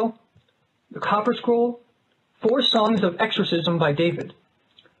Gabriel, the copper scroll, 4 songs of exorcism by David.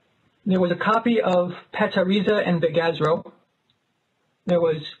 There was a copy of Petariza and Begazro. There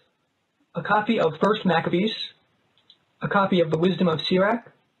was a copy of 1st Maccabees, a copy of the Wisdom of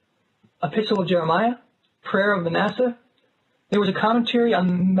Sirach, Epistle of Jeremiah, Prayer of Manasseh. There was a commentary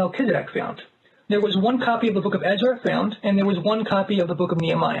on Melchizedek found. There was 1 copy of the book of Ezra found, and there was 1 copy of the book of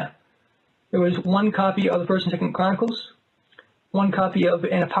Nehemiah. There was 1 copy of the 1st and 2nd Chronicles, 1 copy of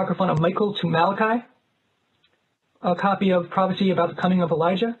an apocryphon of Michael to Malachi, a copy of prophecy about the coming of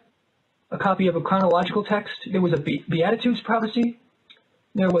Elijah, a copy of a chronological text. There was a Beatitudes prophecy.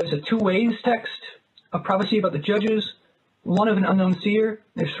 There was a 2 ways text, a prophecy about the judges, 1 of an unknown seer.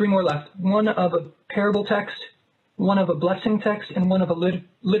 There's 3 more left. 1 of a parable text, 1 of a blessing text, and 1 of a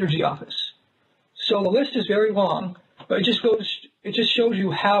liturgy office. So the list is very long, but it just shows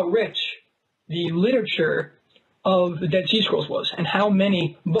you how rich the literature of the Dead Sea Scrolls was and how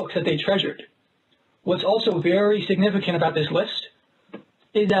many books that they treasured. What's also very significant about this list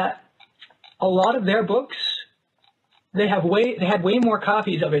is that a lot of their books, they had way more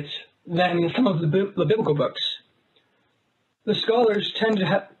copies of it than some of the biblical books. The scholars tend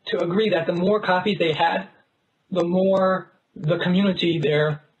to agree that the more copies they had, the more the community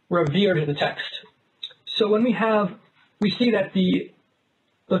there revered the text. So when we see that the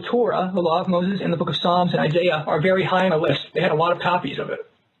Torah, the Law of Moses, and the Book of Psalms and Isaiah are very high on the list. They had a lot of copies of it.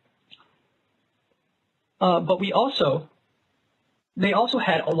 But they also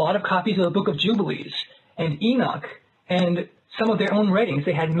had a lot of copies of the Book of Jubilees and Enoch and some of their own writings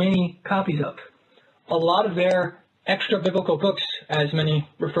they had many copies of. A lot of their extra biblical books, as many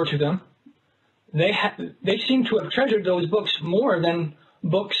refer to them, they seem to have treasured those books more than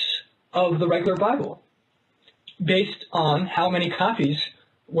books of the regular Bible, based on how many copies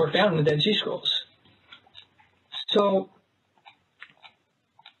were found in the Dead Sea Scrolls. So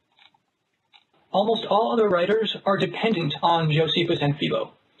almost all other writers are dependent on Josephus and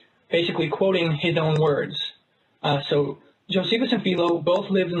Philo, basically quoting his own words. So Josephus and Philo both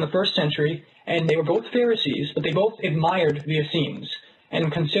lived in the 1st century, and they were both Pharisees, but they both admired the Essenes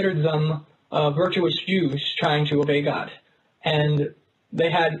and considered them virtuous Jews trying to obey God. And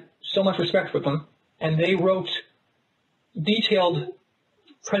they had so much respect for them, and they wrote detailed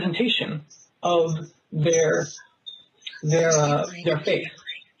presentation of their faith.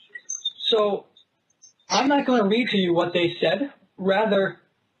 So I'm not going to read to you what they said. Rather,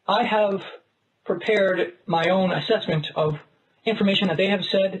 I have prepared my own assessment of information that they have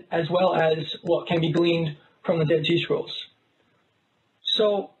said, as well as what can be gleaned from the Dead Sea Scrolls.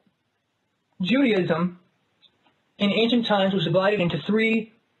 So Judaism in ancient times was divided into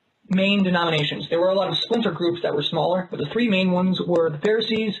 3 main denominations. There were a lot of splinter groups that were smaller, but the 3 main ones were the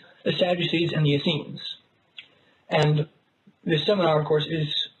Pharisees, the Sadducees, and the Essenes. And this seminar, of course,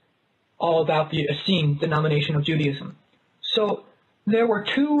 is all about the Essene denomination of Judaism. So there were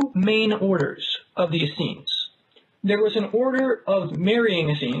 2 main orders of the Essenes. There was an order of marrying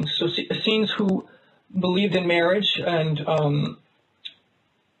Essenes, so Essenes who believed in marriage and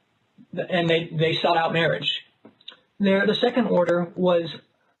they sought out marriage. The second order was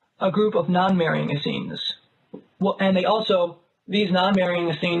a group of non-marrying Essenes. Well, and these non-marrying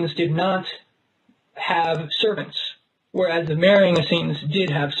Essenes did not have servants, whereas the marrying Essenes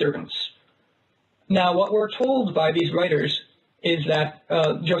did have servants. Now, what we're told by these writers is that,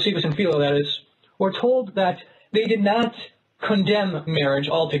 Josephus and Philo, that is, we're told that they did not condemn marriage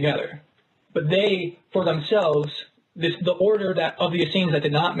altogether, but they, for themselves, the order of the Essenes that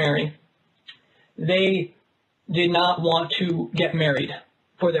did not marry, they did not want to get married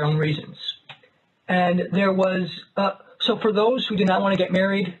for their own reasons. And there was, so for those who did not want to get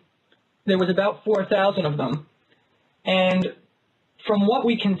married, there was about 4,000 of them. And from what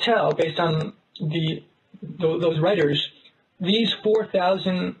we can tell, based on those writers, these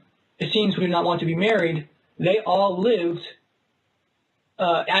 4,000 Essenes who did not want to be married, they all lived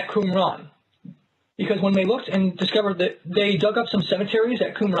at Qumran. Because when they looked and discovered that they dug up some cemeteries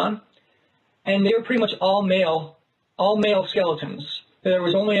at Qumran, and they were pretty much all male skeletons. There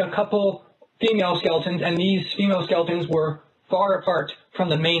was only a couple female skeletons, and these female skeletons were far apart from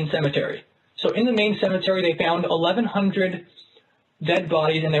the main cemetery. So in the main cemetery, they found 1,100 dead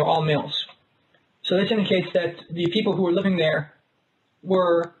bodies, and they were all males. So this indicates that the people who were living there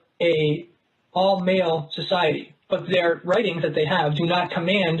were a all-male society. But their writings that they have do not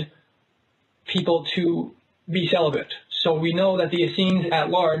command people to be celibate. So we know that the Essenes at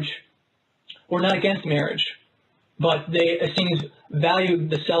large were not against marriage, but the Essenes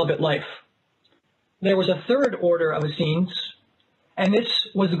valued the celibate life. There was a third order of Essenes, and this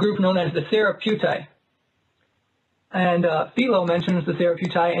was the group known as the Therapeutai. And Philo mentions the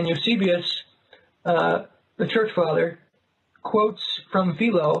Therapeutai, and Eusebius, the church father, quotes from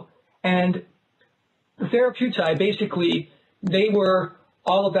Philo, and the Therapeutai, basically, they were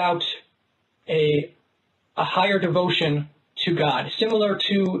all about a higher devotion to God, similar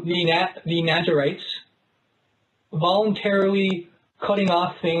to the Nazarites, voluntarily cutting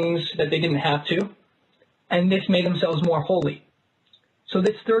off things that they didn't have to, and this made themselves more holy. So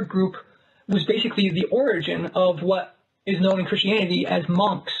this third group was basically the origin of what is known in Christianity as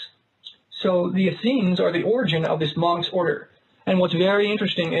monks. So the Essenes are the origin of this monks order. And what's very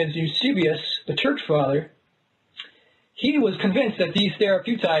interesting is Eusebius, the church father, he was convinced that these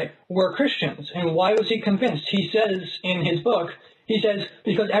Therapeutai were Christians. And why was he convinced? He says in his book, he says,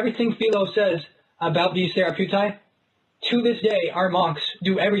 because everything Philo says about these Therapeutai, to this day, our monks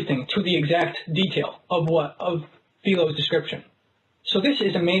do everything to the exact detail of Philo's description. So this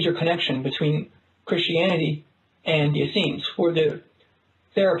is a major connection between Christianity and the Essenes, for the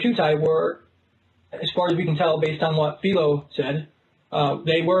Therapeutai were, as far as we can tell based on what Philo said,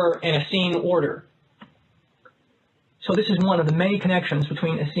 they were an Essene order. So this is one of the many connections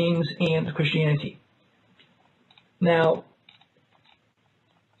between Essenes and Christianity. Now,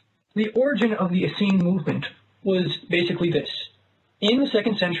 the origin of the Essene movement was basically this. In the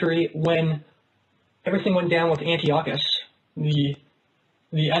 2nd century, when everything went down with Antiochus, the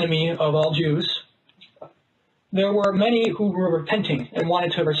enemy of all Jews, there were many who were repenting and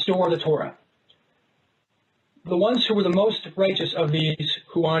wanted to restore the Torah. The ones who were the most righteous of these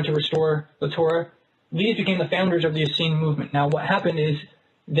who wanted to restore the Torah, these became the founders of the Essene movement. Now, what happened is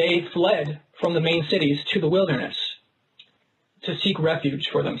they fled from the main cities to the wilderness to seek refuge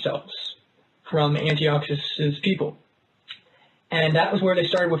for themselves from Antiochus's people. And that was where they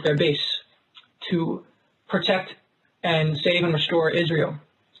started with their base, to protect and save and restore Israel.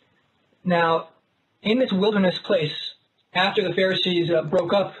 Now, in this wilderness place, after the Pharisees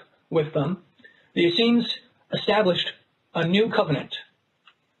broke up with them, the Essenes established a new covenant.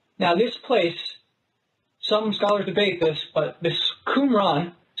 Now, this place, some scholars debate this, but this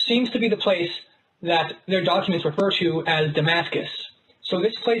Qumran seems to be the place that their documents refer to as Damascus. So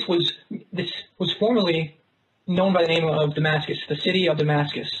this place was formerly known by the name of Damascus, the city of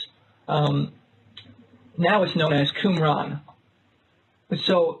Damascus. Now it's known as Qumran.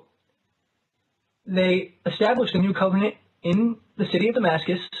 So they established a new covenant in the city of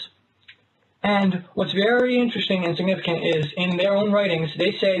Damascus. And what's very interesting and significant is, in their own writings,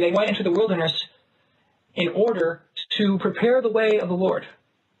 they say they went into the wilderness in order to prepare the way of the Lord,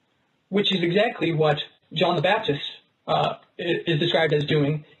 which is exactly what John the Baptist is described as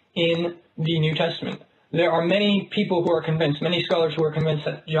doing in the New Testament. There are many people who are convinced, many scholars who are convinced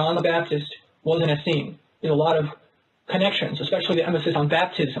that John the Baptist was an Essene. There's a lot of connections, especially the emphasis on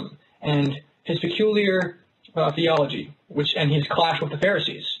baptism and his peculiar theology, and his clash with the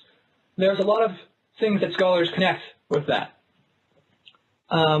Pharisees. There's a lot of things that scholars connect with that.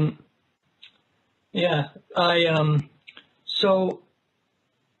 So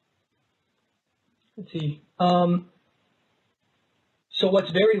let's see. So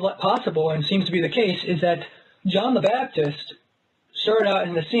what's very possible, and seems to be the case, is that John the Baptist started out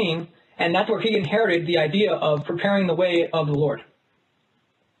in the scene, and that's where he inherited the idea of preparing the way of the Lord.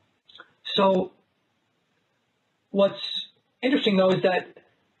 So what's interesting, though, is that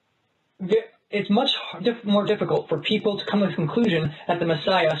it's much more difficult for people to come to the conclusion that the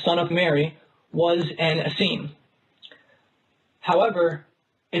Messiah, son of Mary, was an Essene. However,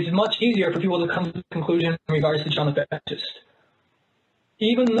 it's much easier for people to come to the conclusion in regards to John the Baptist,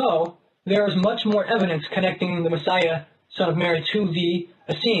 even though there is much more evidence connecting the Messiah, son of Mary, to the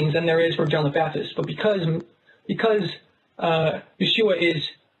Essenes than there is for John the Baptist. But because Yeshua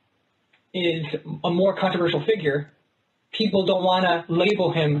is a more controversial figure, people don't want to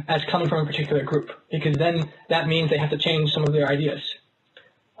label him as coming from a particular group, because then that means they have to change some of their ideas.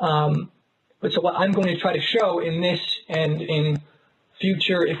 But so what I'm going to try to show in this and in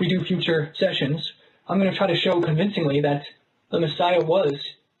future, if we do future sessions, I'm going to try to show convincingly that the Messiah was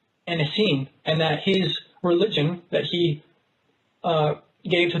an Essene, and that his religion that he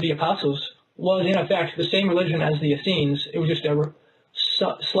gave to the apostles was in effect the same religion as the Essenes. It was just a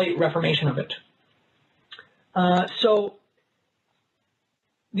slight reformation of it. So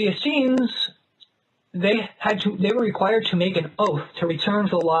the Essenes, they were required to make an oath to return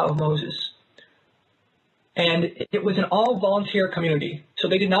to the law of Moses. And it was an all-volunteer community. So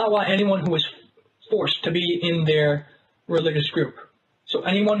they did not want anyone who was forced to be in their religious group. So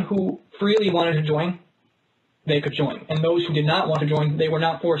anyone who freely wanted to join, they could join. And those who did not want to join, they were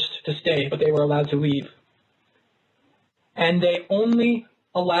not forced to stay, but they were allowed to leave. And they only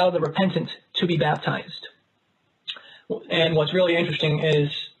allowed the repentant to be baptized. And what's really interesting is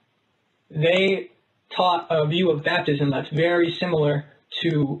they taught a view of baptism that's very similar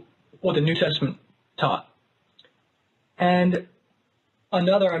to what the New Testament taught. And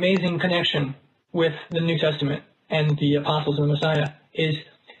another amazing connection with the New Testament and the apostles and the Messiah is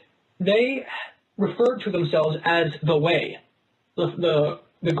they referred to themselves as the Way, the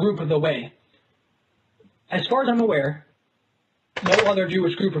group of the Way. As far as I'm aware, no other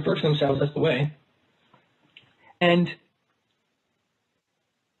Jewish group referred to themselves as the Way. And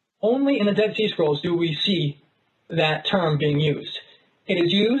only in the Dead Sea Scrolls do we see that term being used. It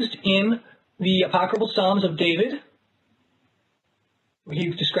is used in the apocryphal Psalms of David.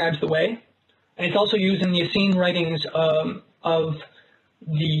 He describes the way. And it's also used in the Essene writings of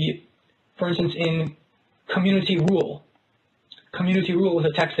the, for instance, in Community Rule. Community Rule was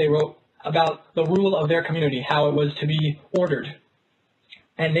a text they wrote about the rule of their community, how it was to be ordered.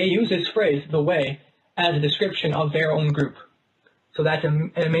 And they use this phrase, the way, as a description of their own group. So that's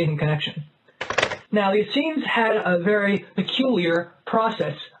an amazing connection. Now, the Essenes had a very peculiar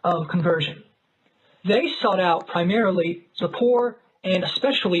process of conversion. They sought out primarily the poor and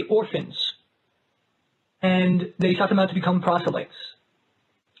especially orphans, and they sought them out to become proselytes.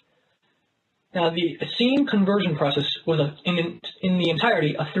 Now, the Essene conversion process was, in the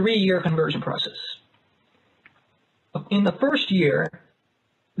entirety, a 3-year conversion process. In the first year,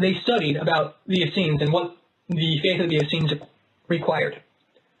 they studied about the Essenes and what the faith of the Essenes required.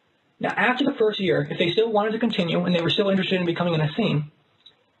 Now, after the first year, if they still wanted to continue and they were still interested in becoming an Essene,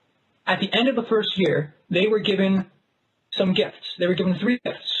 at the end of the first year, they were given some gifts. They were given 3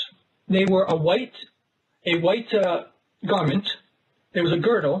 gifts. They were a white garment, there was a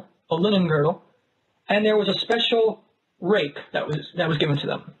girdle, a linen girdle, and there was a special rake that was given to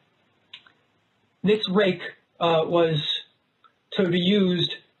them. This rake was to be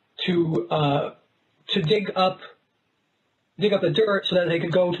used to dig up the dirt so that they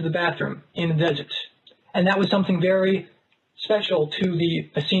could go to the bathroom in the desert. And that was something very special to the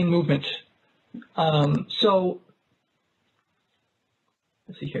Essene movement. So,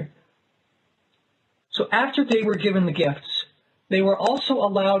 let's see here. So after they were given the gifts, they were also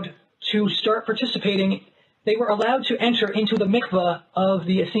allowed to start participating. They were allowed to enter into the mikveh of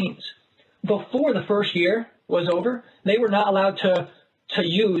the Essenes. Before the first year was over, they were not allowed to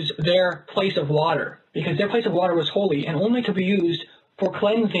use their place of water, because their place of water was holy and only to be used for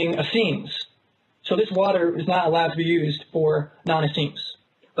cleansing Essenes. So this water is not allowed to be used for non-Essenes.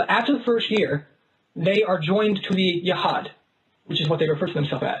 But after the first year, they are joined to the Yahad, which is what they refer to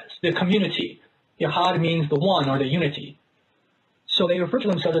themselves as, the community. Yahad means the one, or the unity. So they refer to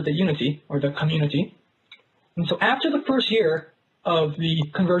themselves as the unity, or the community. And so after the first year of the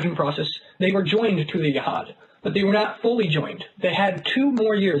conversion process, they were joined to the Yahad, but they were not fully joined. They had 2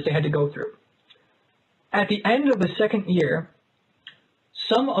 more years they had to go through. At the end of the second year,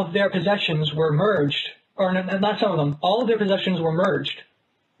 some of their possessions were merged, or not some of them, all of their possessions were merged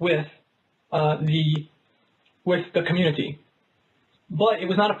with the community. But it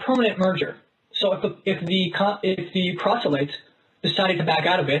was not a permanent merger. So if the proselyte decided to back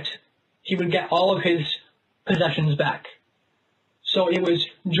out of it, he would get all of his possessions back. So it was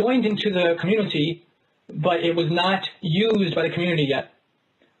joined into the community, but it was not used by the community yet.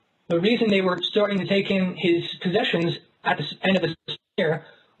 The reason they were starting to take in his possessions at the end of the year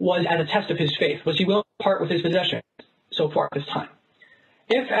was as a test of his faith. Was he willing to part with his possession so far at this time?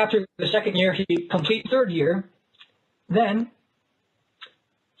 If after the second year he completes third year, then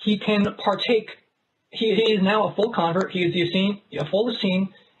he can partake. He is now a full convert. He is a full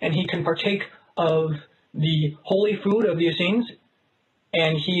Essene, and he can partake of the holy food of the Essenes,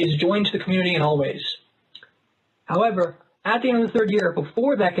 and he is joined to the community in all ways. However, at the end of the third year,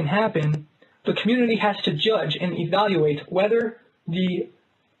 before that can happen, the community has to judge and evaluate whether the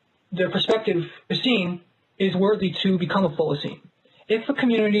prospective Essene is worthy to become a full Essene. If the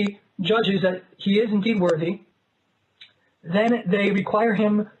community judges that he is indeed worthy, then they require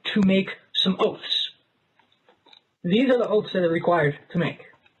him to make some oaths. These are the oaths that are required to make.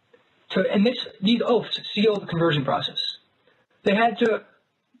 These oaths seal the conversion process. They had to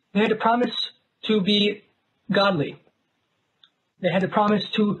promise to be godly. They had to promise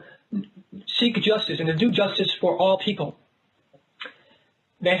to seek justice and to do justice for all people.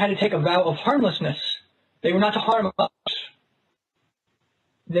 They had to take a vow of harmlessness. They were not to harm others.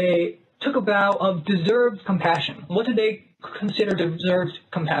 They took a vow of deserved compassion. What did they consider deserved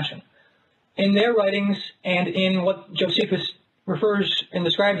compassion? In their writings and in what Josephus refers and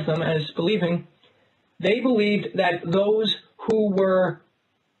describes them as believing, they believed that those who were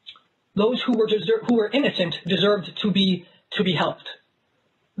innocent deserved to be helped.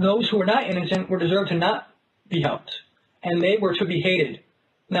 Those who were not innocent were deserved to not be helped, and they were to be hated.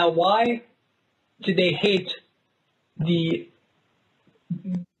 Now, why did they hate the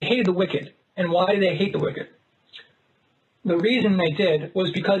wicked, and why did they hate the wicked? The reason they did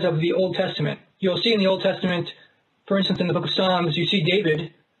was because of the Old Testament. You'll see in the Old Testament, for instance, in the book of Psalms, you see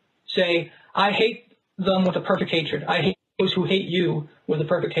David say, "I hate them with a perfect hatred. I hate those who hate you with a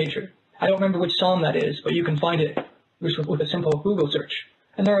perfect hatred." I don't remember which psalm that is, but you can find it with a simple Google search.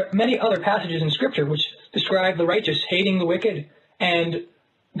 And there are many other passages in Scripture which describe the righteous hating the wicked and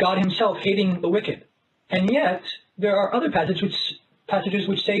God himself hating the wicked. And yet, there are other passages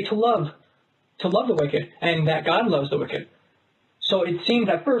which say to love the wicked, and that God loves the wicked. So it seems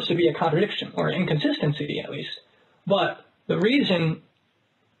at first to be a contradiction, or inconsistency at least. But the reason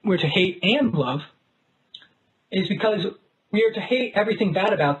we're to hate and love is because we are to hate everything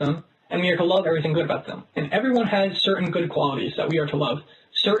bad about them, and we are to love everything good about them. And everyone has certain good qualities that we are to love,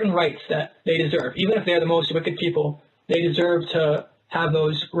 certain rights that they deserve. Even if they're the most wicked people, they deserve to have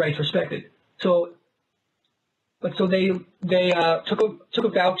those rights respected. So they took a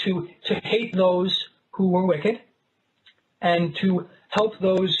vow to hate those who were wicked and to help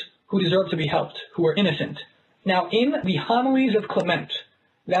those who deserve to be helped, who were innocent. Now, in the Homilies of Clement,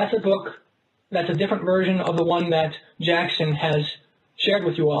 that's a book that's a different version of the one that Jackson has shared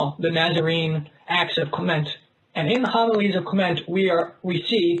with you all, the Nazarene Acts of Clement. And in the Homilies of Clement, we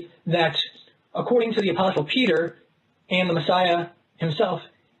see that according to the Apostle Peter and the Messiah himself,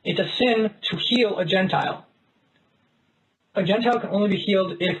 it's a sin to heal a Gentile. A Gentile can only be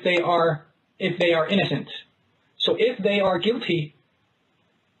healed if they are innocent. So if they are guilty,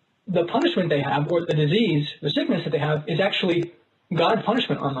 the punishment they have, or the disease, the sickness that they have, is actually God's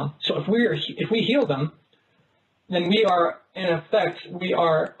punishment on them. So if we heal them, then we are, in effect,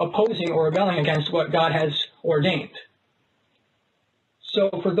 opposing or rebelling against what God has ordained. So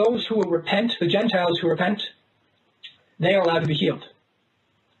for those who will repent, the Gentiles who repent, they are allowed to be healed.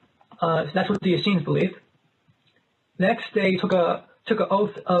 That's what the Essenes believe. Next, they took an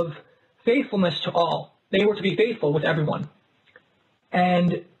oath of faithfulness to all. They were to be faithful with everyone.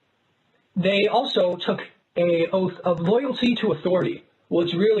 And they also took an oath of loyalty to authority.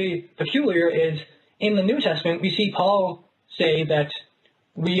 What's really peculiar is in the New Testament, we see Paul say that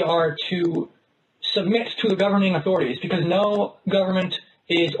we are to submit to the governing authorities because no government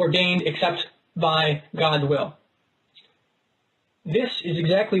is ordained except by God's will. This is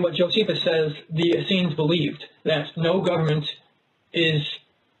exactly what Josephus says the Essenes believed, that no government is,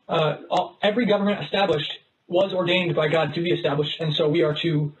 every government established was ordained by God to be established, and so we are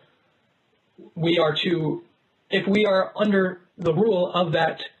to, if we are under the rule of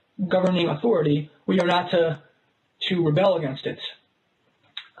that governing authority, we are not to rebel against it,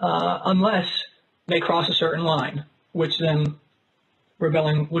 unless they cross a certain line, which then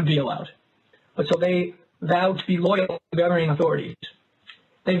rebelling would be allowed. But so they vowed to be loyal to governing authorities.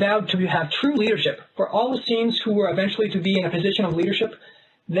 They vowed to have true leadership. For all the Essenes who were eventually to be in a position of leadership,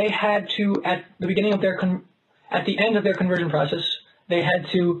 they had to, at the end of their conversion process, they had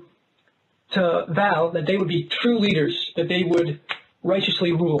to vow that they would be true leaders, that they would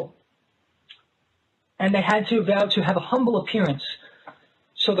righteously rule. And they had to vow to have a humble appearance.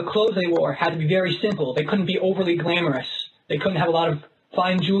 So the clothes they wore had to be very simple. They couldn't be overly glamorous. They couldn't have a lot of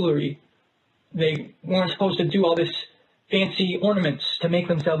fine jewelry. They weren't supposed to do all this fancy ornaments to make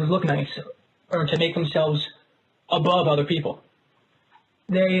themselves look nice or to make themselves above other people.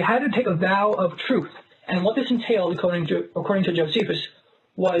 They had to take a vow of truth. And what this entailed, according to Josephus,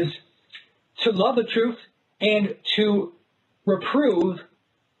 was to love the truth and to reprove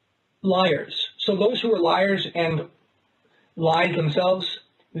liars. So those who were liars and lied themselves,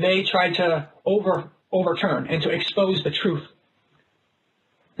 they tried to overturn and to expose the truth.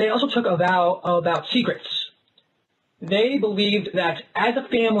 They also took a vow about secrets. They believed that as a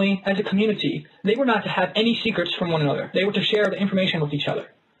family, as a community, they were not to have any secrets from one another. They were to share the information with each other.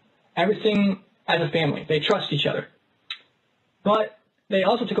 Everything as a family. They trust each other. But they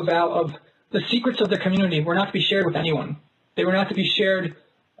also took a vow of the secrets of their community were not to be shared with anyone. They were not to be shared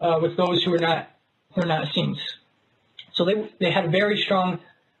with those who were not Essenes. So they had a very strong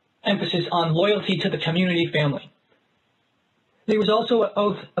emphasis on loyalty to the community family. There was also an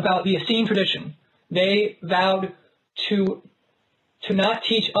oath about the Essene tradition. They vowed to not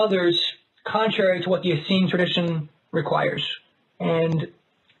teach others contrary to what the Essene tradition requires, and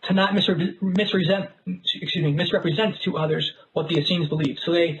to not misrepresent to others what the Essenes believed.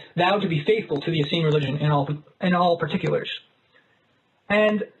 So they vowed to be faithful to the Essene religion in all particulars.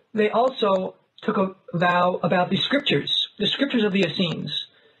 And they also took a vow about the scriptures of the Essenes.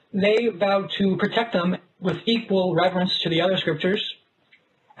 They vowed to protect them with equal reverence to the other scriptures,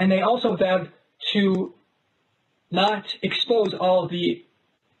 and they also vowed to not expose all the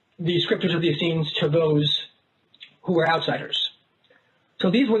scriptures of the Essenes to those who were outsiders. So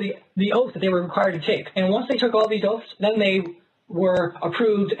these were the oaths that they were required to take. And once they took all these oaths, then they were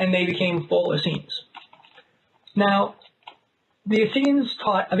approved and they became full Essenes. Now, the Essenes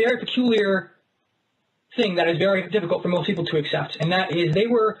taught a very peculiar thing that is very difficult for most people to accept, and that is they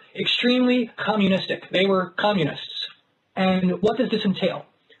were extremely communistic. They were communists. And what does this entail?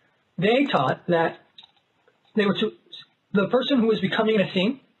 They taught that the person who was becoming an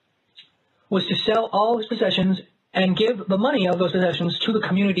Essene was to sell all his possessions and give the money of those possessions to the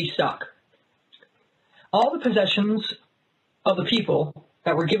community stock. All the possessions of the people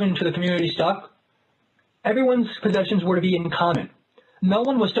that were given to the community stock, everyone's possessions were to be in common. No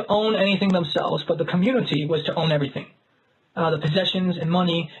one was to own anything themselves, but the community was to own everything. The possessions and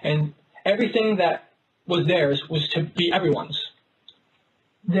money and everything that was theirs was to be everyone's.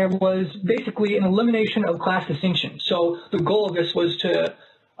 There was basically an elimination of class distinction. So the goal of this was to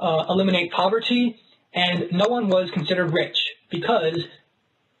eliminate poverty, and no one was considered rich because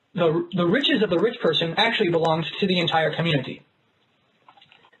the riches of the rich person actually belonged to the entire community.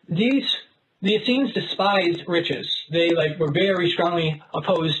 The Essenes despised riches. They were very strongly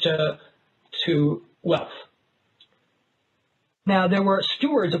opposed to wealth. Now, there were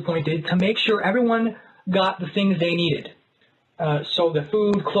stewards appointed to make sure everyone got the things they needed. So the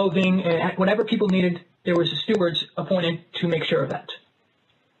food, clothing, and whatever people needed, there was stewards appointed to make sure of that.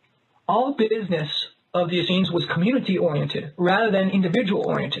 All business of the Essenes was community-oriented rather than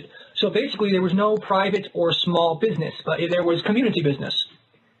individual-oriented. So basically, there was no private or small business, but there was community business.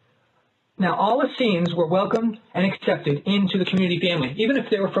 Now, all Essenes were welcomed and accepted into the community family, even if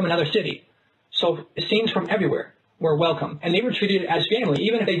they were from another city. So Essenes from everywhere were welcome, and they were treated as family,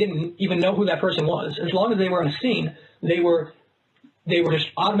 even if they didn't even know who that person was. As long as they were an Essene, they were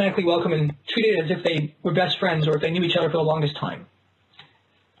just automatically welcome and treated as if they were best friends or if they knew each other for the longest time.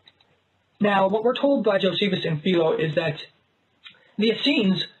 Now, what we're told by Josephus and Philo is that the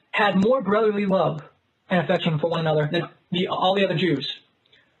Essenes had more brotherly love and affection for one another than all the other Jews.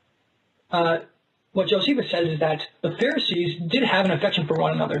 What Josephus says is that the Pharisees did have an affection for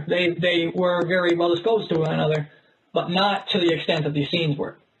one another. They were very well disposed to one another, but not to the extent that the Essenes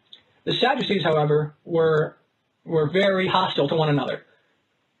were. The Sadducees, however, were very hostile to one another.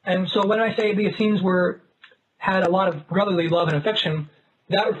 And so when I say the Essenes had a lot of brotherly love and affection,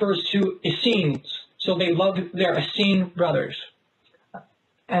 that refers to Essenes. So they loved their Essene brothers.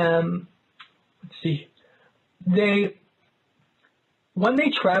 Let's see. When they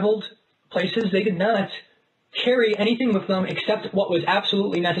traveled places, they did not carry anything with them except what was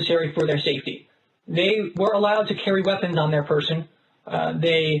absolutely necessary for their safety. They were allowed to carry weapons on their person.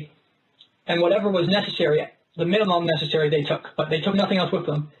 And whatever was necessary, the minimum necessary they took, but they took nothing else with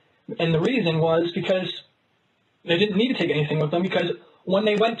them. And the reason was because they didn't need to take anything with them, because when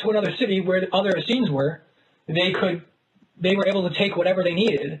they went to another city where the other Essenes were, they were able to take whatever they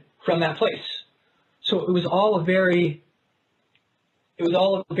needed from that place. So it was all a very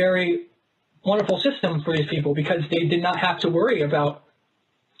wonderful system for these people, because they did not have to worry about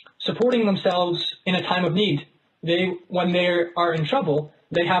supporting themselves in a time of need. When they are in trouble,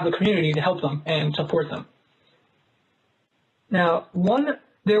 they have the community to help them and support them. Now,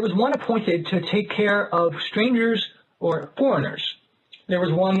 there was one appointed to take care of strangers or foreigners. There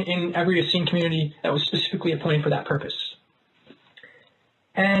was one in every Essene community that was specifically appointed for that purpose.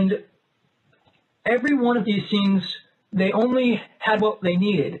 And every one of the Essenes, they only had what they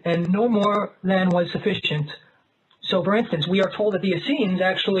needed, and no more than was sufficient. So, for instance, we are told that the Essenes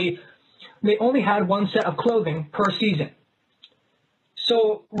actually, they only had one set of clothing per season.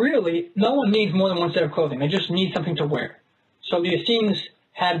 So, really, no one needs more than one set of clothing. They just need something to wear. So the Essenes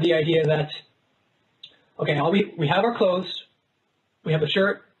had the idea that, okay, we have our clothes, we have the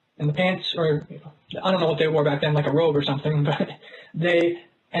shirt and the pants, or I don't know what they wore back then, like a robe or something, but they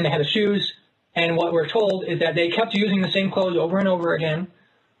had the shoes, and what we're told is that they kept using the same clothes over and over again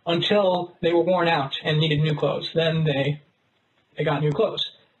until they were worn out and needed new clothes. Then they got new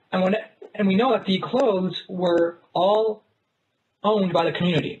clothes. And we know that the clothes were all owned by the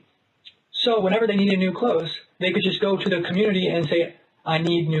community. So whenever they needed new clothes, they could just go to the community and say, I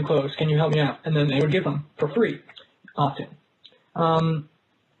need new clothes, can you help me out? And then they would give them for free, often.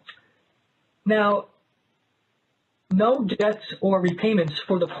 Now, no debts or repayments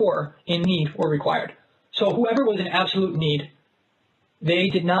for the poor in need were required. So whoever was in absolute need, they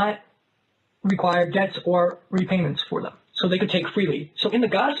did not require debts or repayments for them. So they could take freely. So in the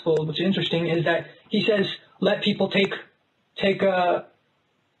gospel, what's interesting is that he says, let people take a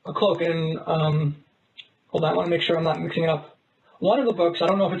cloak. And hold on, I want to make sure I'm not mixing it up. One of the books, I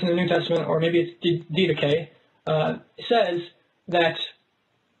don't know if it's in the New Testament or maybe it's Didache, says that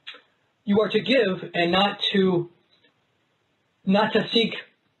you are to give and not to seek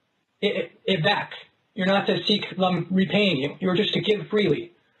it back. You're not to seek them repaying you. You're just to give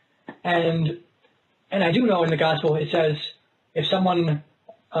freely. And I do know in the gospel it says if someone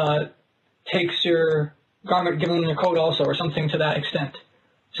takes your garment, give them your coat also, or something to that extent.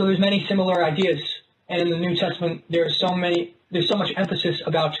 So there's many similar ideas. And in the New Testament, there's so much emphasis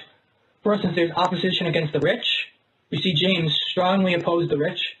about, for instance, there's opposition against the rich. We see James strongly oppose the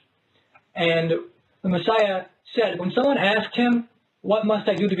rich. And the Messiah said, when someone asked him, what must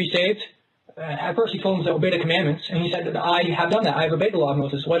I do to be saved? At first he told him to obey the commandments. And he said, I have done that. I have obeyed the law of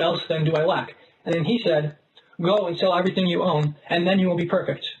Moses. What else then do I lack? And then he said, go and sell everything you own, and then you will be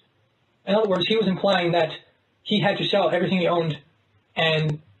perfect. In other words, he was implying that he had to sell everything he owned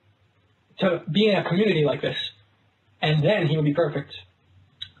and to be in a community like this, and then he would be perfect.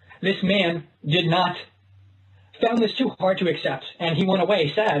 This man found this too hard to accept, and he went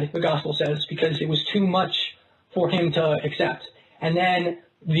away sad, the gospel says, because it was too much for him to accept. And then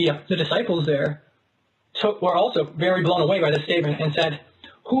the disciples there were also very blown away by this statement and said,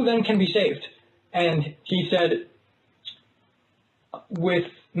 who then can be saved? And he said, with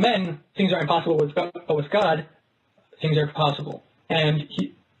men, things are impossible, but with God, things are possible. And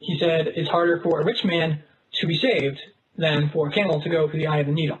he said, it's harder for a rich man to be saved than for a camel to go through the eye of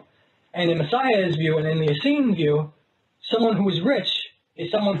the needle. And in Messiah's view, and in the Essene view, someone who is rich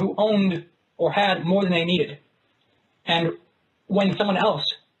is someone who owned or had more than they needed. And when someone else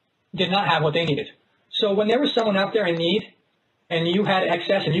did not have what they needed. So when there was someone out there in need, and you had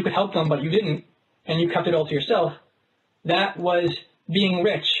excess and you could help them, but you didn't, and you kept it all to yourself, that was being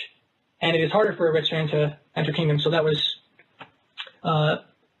rich. And it is harder for a rich man to enter kingdom. So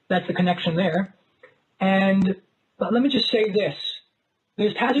that's the connection there. But let me just say this.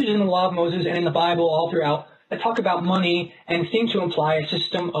 There's passages in the law of Moses and in the Bible all throughout that talk about money and seem to imply a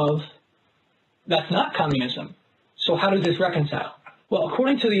system that's not communism. So how does this reconcile? Well,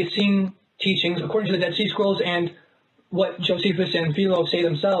 according to the Essene teachings, according to the Dead Sea Scrolls and what Josephus and Philo say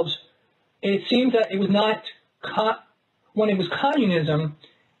themselves, it seems that it was not, when it was communism,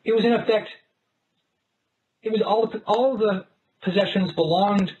 it was in effect, it was all the possessions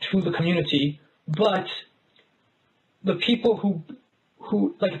belonged to the community, but the people who,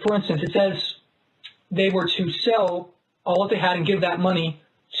 like for instance, it says they were to sell all that they had and give that money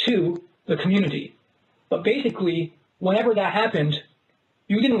to the community. But basically, whenever that happened,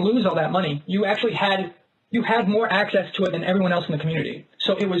 you didn't lose all that money. You actually had more access to it than everyone else in the community.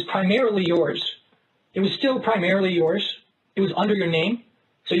 So it was primarily yours. It was still primarily yours. It was under your name.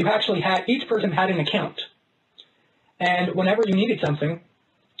 So you actually each person had an account. And whenever you needed something,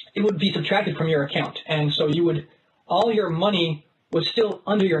 it would be subtracted from your account. And so all your money was still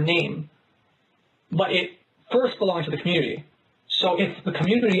under your name, but it first belonged to the community. So if the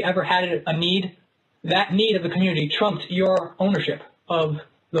community ever had a need, that need of the community trumped your ownership of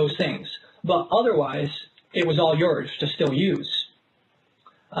those things. But otherwise, it was all yours to still use.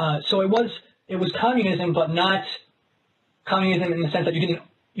 So it was communism, but not communism in the sense that you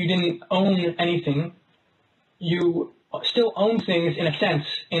didn't own anything. You still owned things in a sense,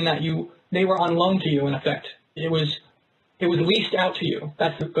 in that they were on loan to you in effect. It was leased out to you.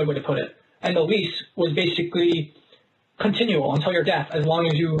 That's a good way to put it. And the lease was basically continual until your death, as long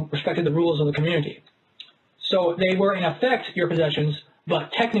as you respected the rules of the community. So they were in effect your possessions,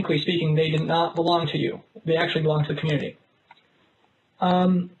 but technically speaking, they did not belong to you. They actually belonged to the community.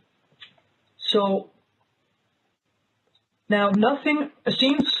 So now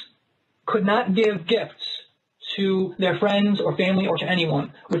Essenes could not give gifts to their friends or family or to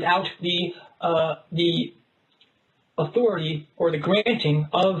anyone without the authority or the granting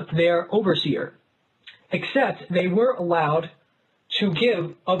of their overseer, except they were allowed to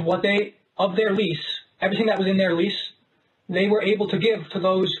give of their lease, everything that was in their lease, they were able to give to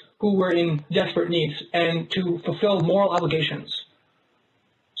those who were in desperate needs and to fulfill moral obligations.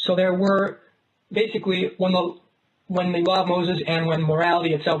 So there were basically, when the law of Moses and when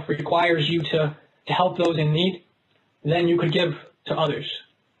morality itself requires you to help those in need, then you could give to others.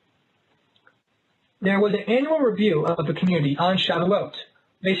 There was an annual review of the community on Shavuot.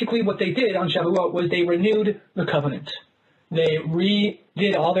 Basically what they did on Shavuot was they renewed the covenant. They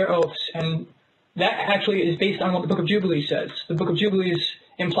redid all their oaths, and that actually is based on what the Book of Jubilees says. The Book of Jubilees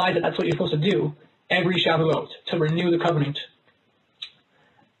implies that that's what you're supposed to do every Shavuot, to renew the covenant.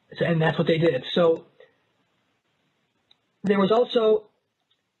 And that's what they did. So there was also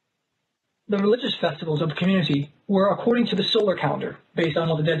the religious festivals of the community were according to the solar calendar, based on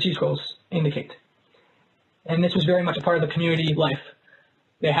what the Dead Sea Scrolls indicate. And this was very much a part of the community life.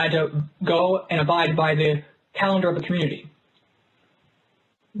 They had to go and abide by the calendar of the community.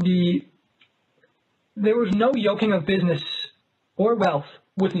 There was no yoking of business or wealth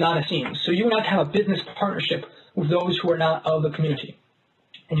with non-Essenes. So you were not to have a business partnership with those who are not of the community.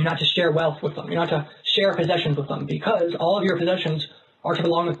 And you're not to share wealth with them. You're not to share possessions with them, because all of your possessions are to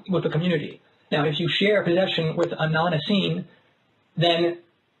belong with the community. Now, if you share a possession with a non-Essene, then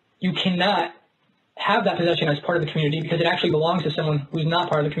you cannot have that possession as part of the community, because it actually belongs to someone who's not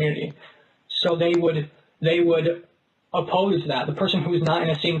part of the community. So they would oppose that. The person who's not an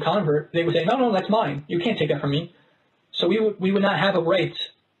Essene convert, they would say, no, that's mine. You can't take that from me. So we would not have a right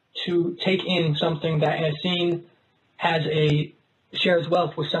to take in something that an Essene shares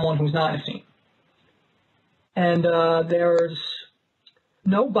wealth with someone who's not an Essene. And there's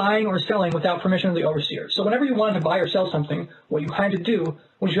no buying or selling without permission of the overseer. So whenever you wanted to buy or sell something, what you had to do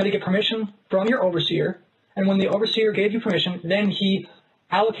was you had to get permission from your overseer, and when the overseer gave you permission, then he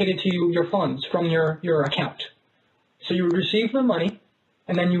allocated to you your funds from your account. So you would receive the money,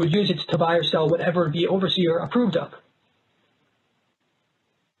 and then you would use it to buy or sell whatever the overseer approved of.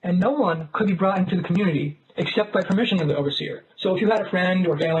 And no one could be brought into the community except by permission of the overseer. So if you had a friend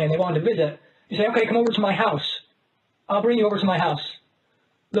or family and they wanted to visit, you say, okay, come over to my house. I'll bring you over to my house.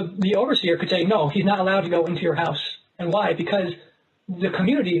 The overseer could say, no, he's not allowed to go into your house. And why? Because the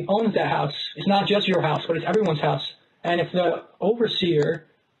community owns that house. It's not just your house, but it's everyone's house. And if the overseer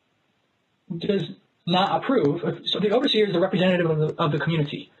does not approve, so the overseer is the representative of the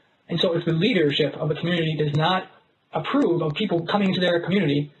community. And so if the leadership of the community does not approve of people coming into their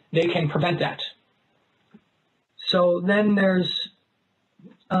community, they can prevent that. So then there's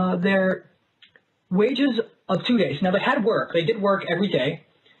their wages of 2 days. Now they had work. They did work every day.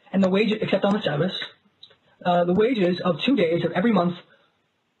 And the wages, except on the Sabbath, the wages of 2 days of every month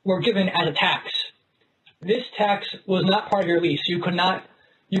were given as a tax. This tax was not part of your lease. You could not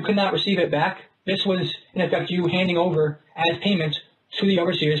receive it back. This was, in effect, you handing over as payment to the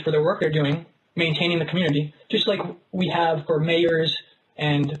overseers for the work they're doing, maintaining the community, just like we have for mayors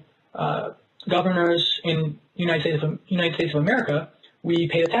and governors in United States of America. We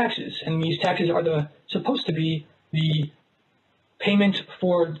pay the taxes, and these taxes are supposed to be the payment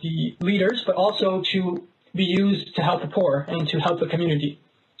for the leaders, but also to be used to help the poor and to help the community.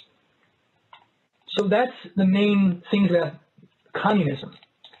 So that's the main thing that communism,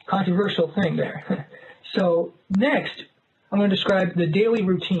 controversial thing there. So next, I'm going to describe the daily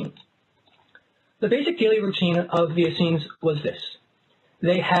routine. The basic daily routine of the Essenes was this.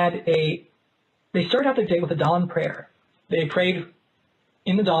 They started out the day with a dawn prayer. They prayed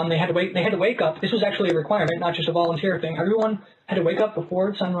in the dawn. They had to wake up. This was actually a requirement, not just a volunteer thing. Everyone had to wake up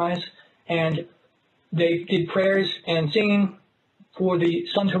before sunrise, and they did prayers and singing for the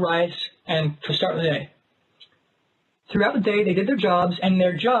sun to rise and to start the day. Throughout the day, they did their jobs, and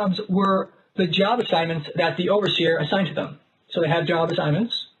their jobs were the job assignments that the overseer assigned to them. So they had job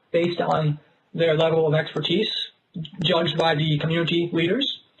assignments based on their level of expertise, judged by the community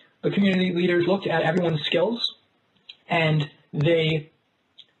leaders. The community leaders looked at everyone's skills, and they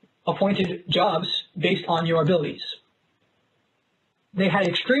appointed jobs based on your abilities. They had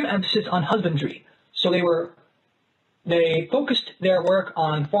extreme emphasis on husbandry, so they focused their work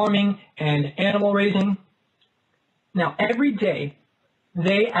on farming and animal raising. Now, every day,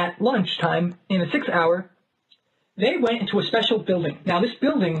 they, at lunchtime, in the 6th hour, they went into a special building. Now, this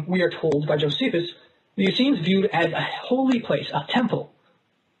building, we are told by Josephus, the Essenes viewed as a holy place, a temple.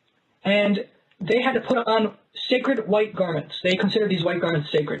 And they had to put on sacred white garments. They considered these white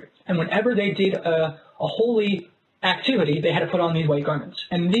garments sacred. And whenever they did a holy activity, they had to put on these white garments.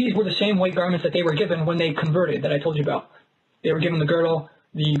 And these were the same white garments that they were given when they converted, that I told you about. They were given the girdle,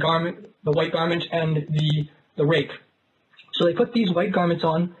 the garment, the white garment, and the rake. So they put these white garments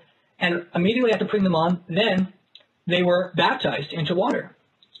on, and immediately after putting them on, then they were baptized into water.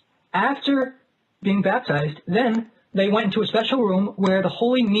 After being baptized, then they went into a special room where a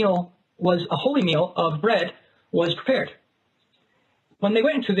holy meal of bread was prepared. When they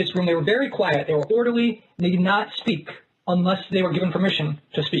went into this room, they were very quiet. They were orderly. They did not speak unless they were given permission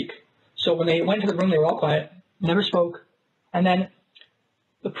to speak. So when they went to the room, they were all quiet, never spoke. And then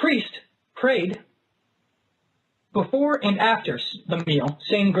the priest prayed before and after the meal,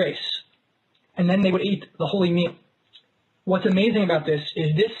 saying grace. And then they would eat the holy meal. What's amazing about this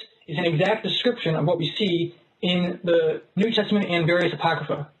is an exact description of what we see in the New Testament and various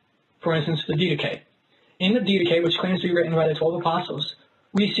Apocrypha. For instance, the Didache. In the Didache, which claims to be written by the 12 apostles,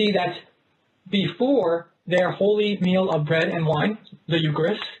 we see that before their holy meal of bread and wine, the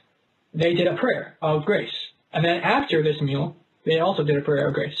Eucharist, they did a prayer of grace. And then after this meal, they also did a prayer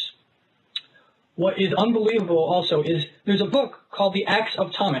of grace. What is unbelievable also is there's a book called the Acts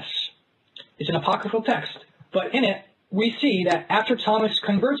of Thomas. It's an apocryphal text, but in it, we see that after Thomas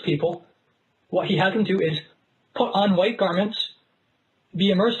converts people, what he has them do is put on white garments, be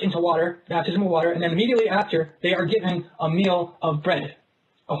immersed into water, baptism of water, and then immediately after, they are given a meal of bread,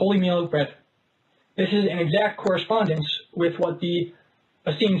 a holy meal of bread. This is an exact correspondence with what the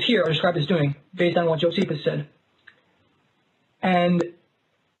Essenes here are described as doing, based on what Josephus said. And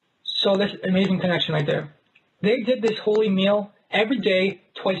so this amazing connection right there. They did this holy meal every day,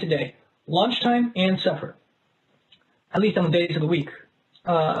 twice a day, lunchtime and supper, at least on the days of the week,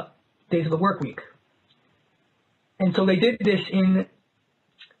 days of the work week. And so they did this in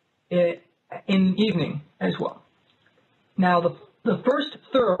evening as well. Now, the first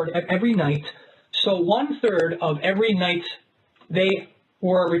third of every night, so 1/3 of every night, they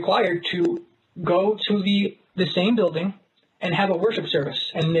were required to go to the same building and have a worship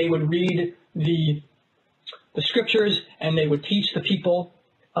service. And they would read the scriptures, and they would teach the people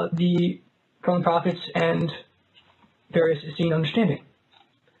from the prophets and various Essene understanding.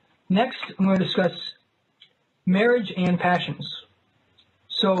 Next, I'm going to discuss marriage and passions.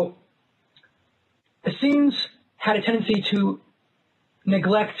 So, Essenes had a tendency to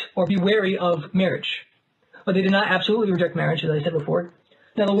neglect or be wary of marriage, but they did not absolutely reject marriage, as I said before.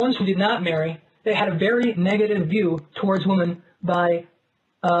 Now, the ones who did not marry, they had a very negative view towards women by,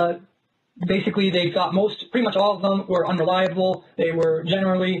 basically they thought pretty much all of them were unreliable, they were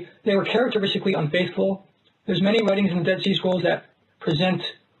characteristically unfaithful. There's many writings in the Dead Sea Scrolls that present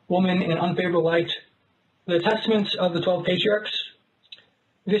women in an unfavorable light. The Testaments of the 12 Patriarchs,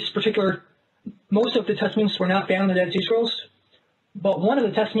 most of the Testaments were not found in the Dead Sea Scrolls, but one of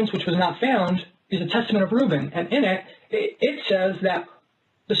the Testaments which was not found is the Testament of Reuben, and in it, it says that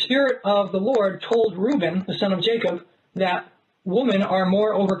the Spirit of the Lord told Reuben, the son of Jacob, that women are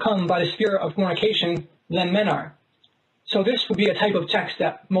more overcome by the spirit of fornication than men are. So this would be a type of text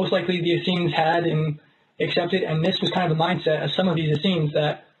that most likely the Essenes had and accepted, and this was kind of the mindset of some of these Essenes,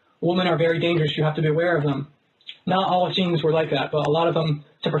 that women are very dangerous, you have to be aware of them. Not all Essenes were like that, but a lot of them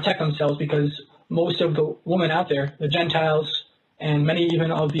to protect themselves, because most of the women out there, the Gentiles, and many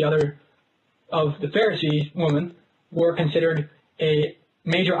even of the Pharisee women, were considered a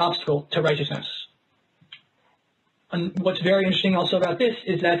major obstacle to righteousness. And what's very interesting also about this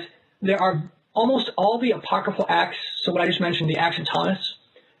is that there are almost all the apocryphal acts, so what I just mentioned, the Acts of Thomas,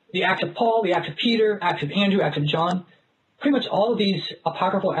 the Acts of Paul, the Acts of Peter, Acts of Andrew, Acts of John, pretty much all of these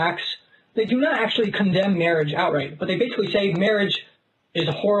apocryphal acts, they do not actually condemn marriage outright, but they basically say marriage is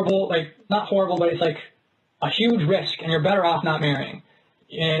a horrible, not horrible, but it's like a huge risk, and you're better off not marrying.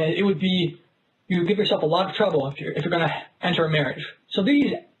 And it would be, you would give yourself a lot of trouble if you're going to enter a marriage. So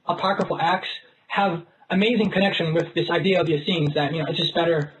these apocryphal acts have amazing connection with this idea of the Essenes that, it's just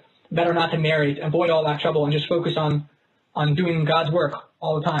better not to marry, avoid all that trouble, and just focus on doing God's work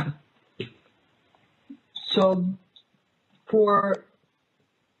all the time. So for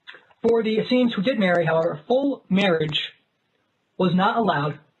the Essenes who did marry, however, full marriage was not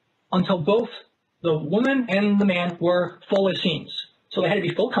allowed until both the woman and the man were full Essenes. So they had to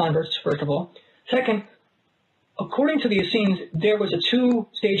be full converts, first of all. Second, according to the Essenes, there was a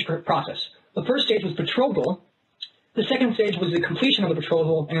two-stage process. The first stage was betrothal. The second stage was the completion of the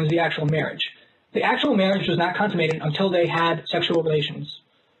betrothal, and it was the actual marriage. The actual marriage was not consummated until they had sexual relations.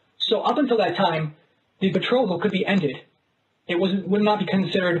 So up until that time, the betrothal could be ended. It would not be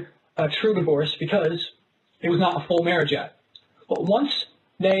considered a true divorce because it was not a full marriage yet. But once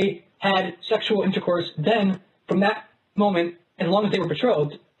they had sexual intercourse, then from that moment, as long as they were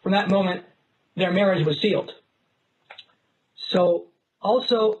betrothed, from that moment, their marriage was sealed. So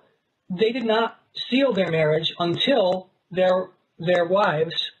also, they did not seal their marriage until their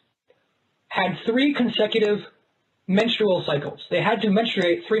wives had 3 consecutive menstrual cycles. They had to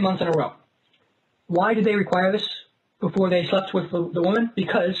menstruate 3 months in a row. Why did they require this before they slept with the woman?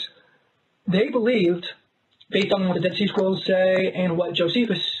 Because they believed, based on what the Dead Sea Scrolls say and what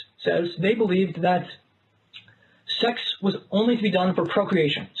Josephus says, they believed that sex was only to be done for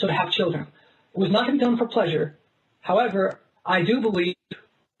procreation, so to have children. It was not to be done for pleasure. However, I do believe, I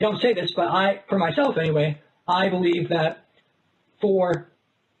don't say this, but for myself anyway, I believe that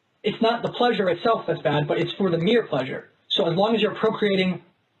it's not the pleasure itself that's bad, but it's for the mere pleasure. So as long as you're procreating,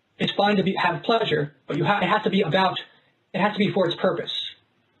 it's fine to have pleasure, but it has to be for its purpose.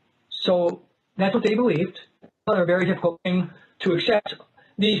 So that's what they believed. Another very difficult thing to accept.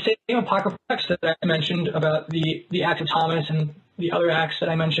 The same apocryphal texts that I mentioned about the Acts of Thomas and the other Acts that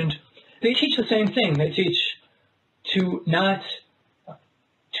I mentioned, they teach the same thing. They teach to not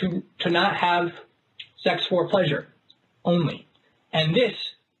have sex for pleasure only. And this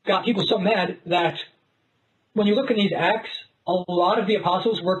got people so mad that when you look in these Acts, a lot of the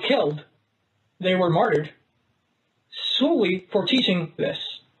apostles were killed. They were martyred solely for teaching this,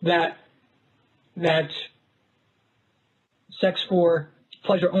 that sex for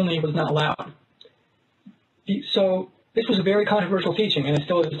pleasure only was not allowed. So this was a very controversial teaching, and it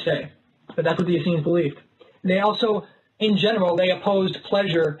still is today. But that's what the Essenes believed. They also, in general, they opposed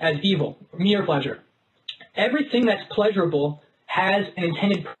pleasure as evil, mere pleasure. Everything that's pleasurable has an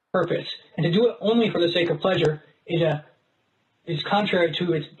intended purpose, and to do it only for the sake of pleasure is contrary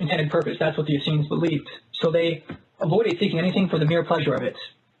to its intended purpose. That's what the Essenes believed. So they avoided seeking anything for the mere pleasure of it.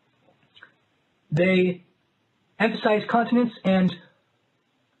 They emphasized continence, and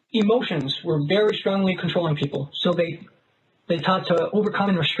emotions were very strongly controlling people. So they taught to overcome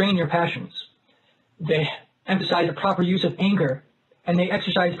and restrain your passions. They emphasized the proper use of anger, and they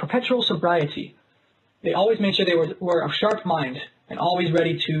exercised perpetual sobriety. They always made sure they were of sharp mind and always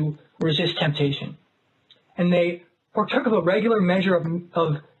ready to resist temptation. And they partook of a regular measure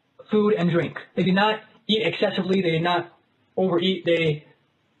of food and drink. They did not eat excessively. They did not overeat. They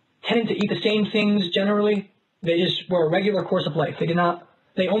tended to eat the same things generally. They just were a regular course of life.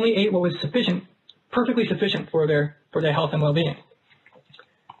 They only ate what was sufficient, perfectly sufficient for their health and well-being.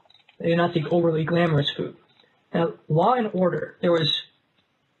 They did not seek overly glamorous food. Now, law and order. There was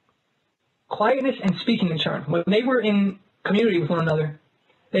quietness and speaking in turn. When they were in community with one another,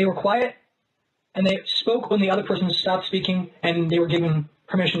 they were quiet and they spoke when the other person stopped speaking, and they were given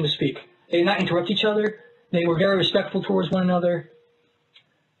permission to speak. They did not interrupt each other. They were very respectful towards one another.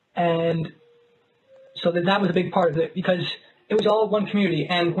 And so that was a big part of it, because it was all one community.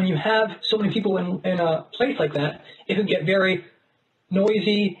 And when you have so many people in a place like that, it could get very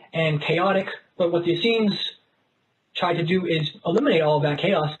noisy and chaotic. But what the Essenes tried to do is eliminate all of that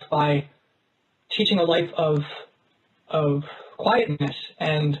chaos by teaching a life of quietness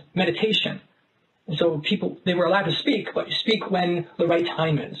and meditation. And so they were allowed to speak, but you speak when the right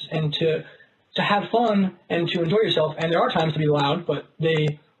time is, and to have fun and to enjoy yourself. And there are times to be loud, but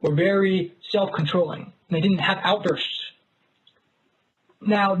they were very self-controlling, and they didn't have outbursts.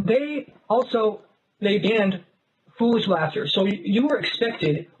 Now, they banned foolish laughter. So you were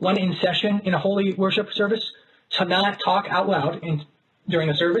expected, when in session in a holy worship service, to not talk out loud during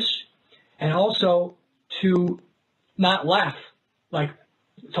the service, and also to not laugh,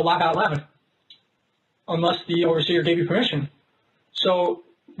 to laugh out loud, unless the overseer gave you permission. So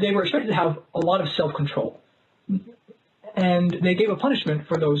they were expected to have a lot of self-control. And they gave a punishment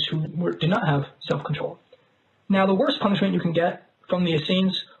for those who did not have self-control. Now, the worst punishment you can get from the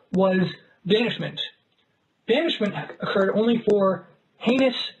Essenes was banishment. Banishment occurred only for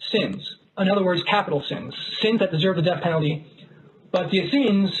heinous sins. In other words, capital sins, sins that deserve the death penalty. But the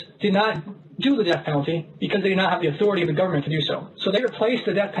Essenes did not do the death penalty because they did not have the authority of the government to do so. So they replaced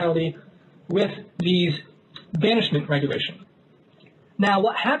the death penalty with these banishment regulations. Now,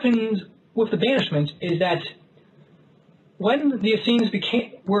 what happened with the banishment is that when the Essenes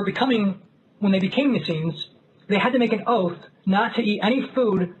became Essenes, they had to make an oath not to eat any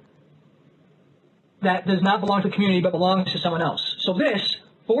food that does not belong to the community but belongs to someone else. So this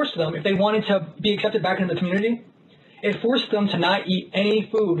forced them, if they wanted to be accepted back into the community, it forced them to not eat any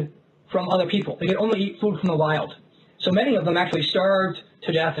food from other people. They could only eat food from the wild. So many of them actually starved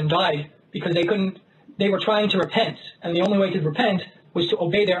to death and died because they were trying to repent, and the only way to repent was to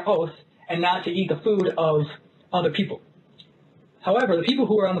obey their oath and not to eat the food of other people. However, the people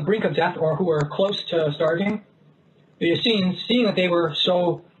who were on the brink of death or who were close to starving, the Essenes, seeing that they were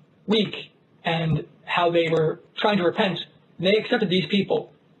so weak and how they were trying to repent, they accepted these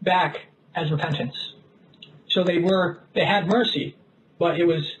people back as repentance. So they had mercy, but it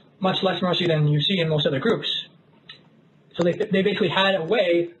was much less mercy than you see in most other groups. So they basically had a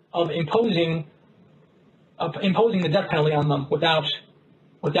way of imposing the death penalty on them without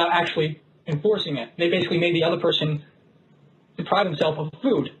actually enforcing it. They basically made the other person deprive himself of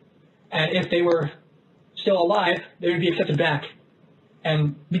food, and if they were still alive, they would be accepted back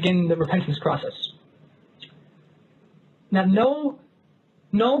and begin the repentance process. Now,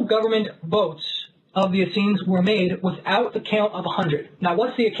 no government votes of the Essenes were made without the count of 100. Now,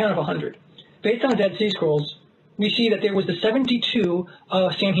 what's the count of 100? Based on Dead Sea Scrolls, we see that there was the 72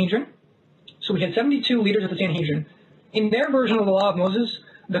 Sanhedrin. So we had 72 leaders of the Sanhedrin. In their version of the Law of Moses,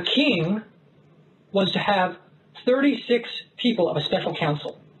 the king was to have 36 people of a special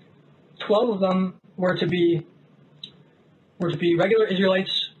council. 12 of them were to be regular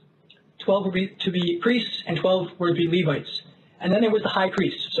Israelites, 12 were to be priests, and 12 were to be Levites. And then there was the high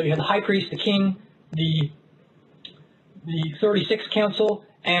priest. So you had the high priest, the king, the 36 council,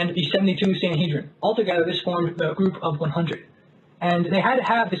 and the 72 Sanhedrin. Altogether, this formed the group of 100. And they had to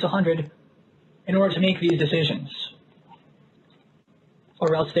have this 100 in order to make these decisions,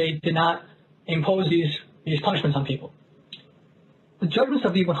 or else they did not impose these punishments on people. The judgments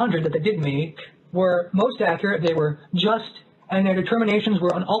of the 100 that they did make were most accurate, they were just, and their determinations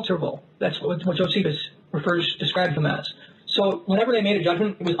were unalterable. That's what Josephus describes them as. So whenever they made a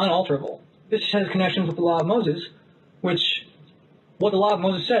judgment, it was unalterable. This has connections with the Law of Moses, which what the Law of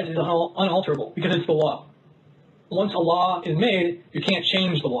Moses says is unalterable because it's the law. Once a law is made, you can't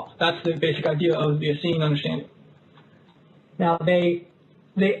change the law. That's the basic idea of the Essene understanding. Now, they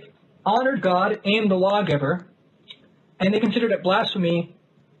honored God and the lawgiver, and they considered it blasphemy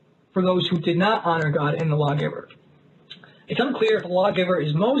for those who did not honor God and the lawgiver. It's unclear if the lawgiver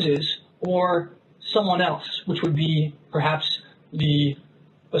is Moses or someone else, which would be perhaps the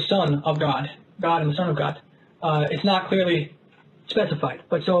Son of God, God and the Son of God. It's not clearly specified,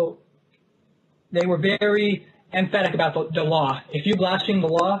 but so they were very emphatic about the law. If you blaspheme the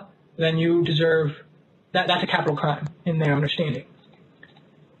law, then you deserve that. That's a capital crime in their understanding.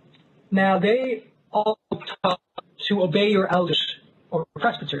 Now, they all taught to obey your elders or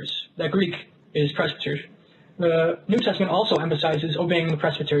presbyters. That Greek is presbyters. The New Testament also emphasizes obeying the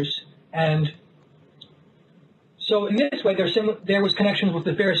presbyters, and so in this way, there was connections with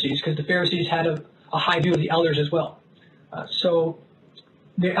the Pharisees, because the Pharisees had a high view of the elders as well. So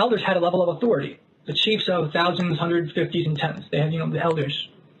the elders had a level of authority. The chiefs of thousands, hundreds, fifties, and tens. They had, the elders.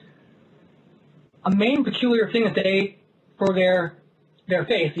 A main peculiar thing that they, for their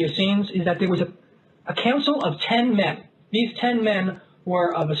faith, the Essenes, is that there was a council of 10 men. These 10 men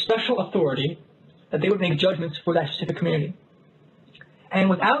were of a special authority that they would make judgments for that specific community. And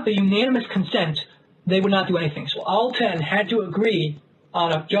without the unanimous consent, they would not do anything. So all 10 had to agree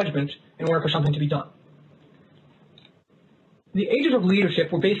on a judgment in order for something to be done. The ages of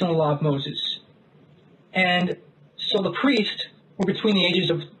leadership were based on the Law of Moses. And so the priests were between the ages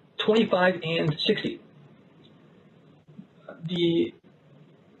of 25 and 60. The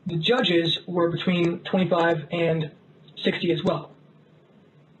judges were between 25 and 60 as well.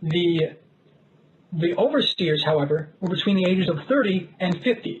 The overseers, however, were between the ages of 30 and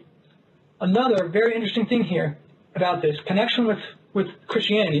 50. Another very interesting thing here about this connection with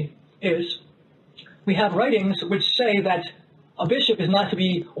Christianity is we have writings which say that a bishop is not to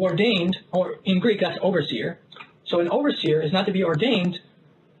be ordained, or in Greek that's overseer. So an overseer is not to be ordained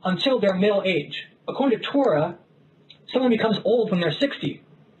until they're middle age. According to Torah, someone becomes old when they're 60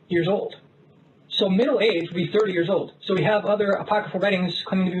 years old. So middle age would be 30 years old. So we have other apocryphal writings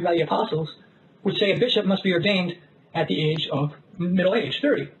claiming to be by the apostles which say a bishop must be ordained at the age of middle age,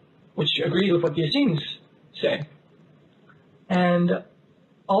 30, which agrees with what the Essenes say. And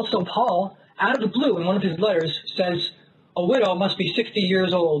also Paul, out of the blue, in one of his letters, says a widow must be 60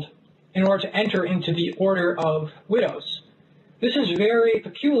 years old in order to enter into the order of widows. This is very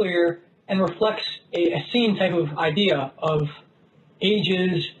peculiar and reflects a Essene type of idea of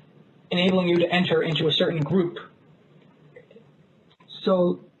ages enabling you to enter into a certain group.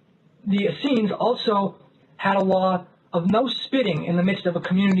 So the Essenes also had a law of no spitting in the midst of a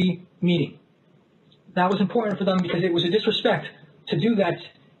community meeting. That was important for them because it was a disrespect to do that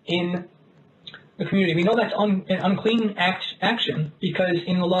in the community. We know that's an unclean action because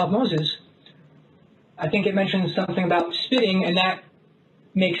in the Law of Moses, I think it mentions something about spitting, and that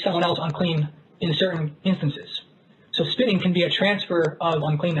makes someone else unclean in certain instances. So spitting can be a transfer of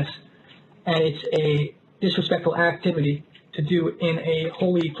uncleanness. and it's a disrespectful activity to do in a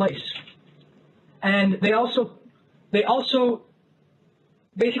holy place. And they also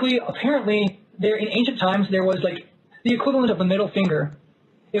basically, apparently, there in ancient times there was like the equivalent of the middle finger.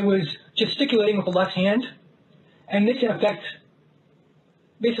 It was gesticulating with the left hand, and this in effect,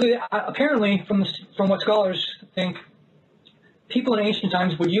 basically, apparently, from what scholars think, people in ancient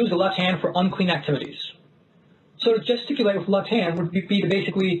times would use the left hand for unclean activities. So to gesticulate with the left hand would be to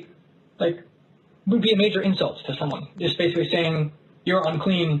basically, would be a major insult to someone. Just basically saying, you're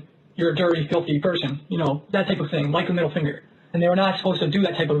unclean, you're a dirty, filthy person, that type of thing, like the middle finger. And they were not supposed to do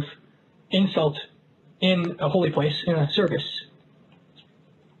that type of insult in a holy place, in a service.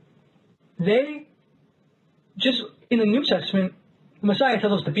 They, just in the New Testament, the Messiah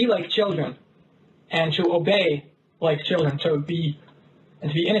tells us to be like children and to obey like children, to be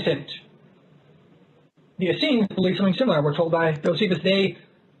innocent. The Essenes believe something similar. We're told by Josephus they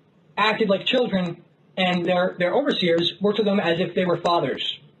acted like children, and their overseers were to them as if they were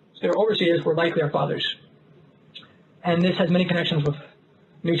fathers. So their overseers were like their fathers. And this has many connections with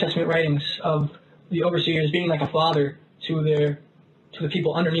New Testament writings of the overseers being like a father to the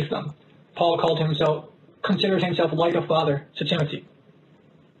people underneath them. Paul considers himself like a father to Timothy.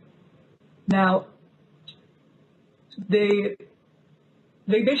 Now, they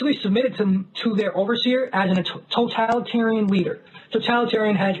basically submitted to their overseer as a totalitarian leader.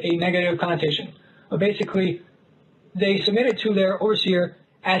 Totalitarian has a negative connotation. But basically, they submitted to their overseer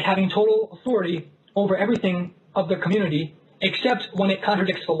as having total authority over everything of the community, except when it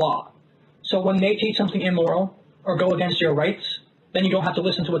contradicts the law. So when they teach something immoral or go against your rights, then you don't have to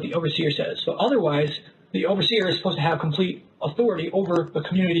listen to what the overseer says. So otherwise, the overseer is supposed to have complete authority over the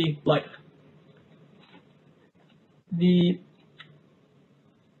community life. The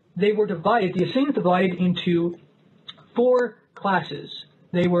Essenes divided into 4 classes.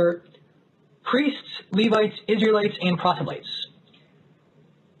 They were priests, Levites, Israelites, and proselytes.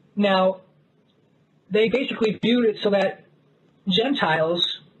 Now, they basically viewed it so that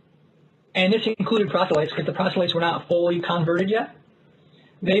Gentiles, and this included proselytes because the proselytes were not fully converted yet,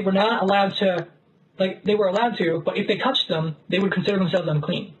 they were not allowed to, they were allowed to, but if they touched them, they would consider themselves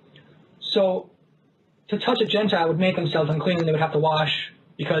unclean. So, to touch a Gentile would make themselves unclean, and they would have to wash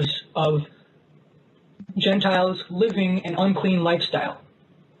because of Gentiles living an unclean lifestyle.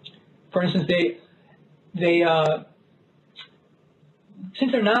 For instance,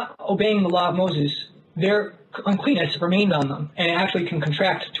 since they're not obeying the law of Moses, their uncleanness remains on them, and it actually can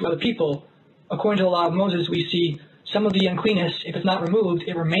contract to other people. According to the law of Moses, we see some of the uncleanness, if it's not removed,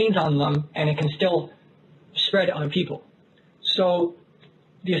 it remains on them, and it can still spread to other people. So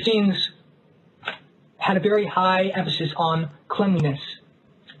the Essenes had a very high emphasis on cleanliness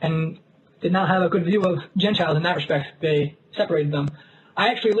and did not have a good view of Gentiles in that respect. They separated them. I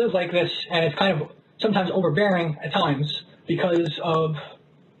actually live like this, and it's kind of sometimes overbearing at times because of,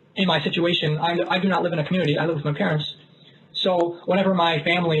 in my situation, I do not live in a community. I live with my parents. So whenever my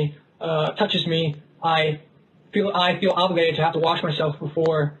family touches me, I feel obligated to have to wash myself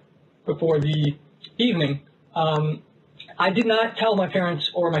before the evening. I did not tell my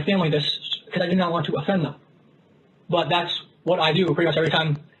parents or my family this because I did not want to offend them. But that's what I do pretty much every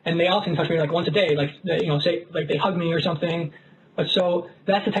time. And they often touch me like once a day, say they hug me or something. But so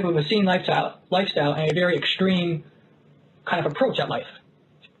that's the type of Essene lifestyle and a very extreme kind of approach at life.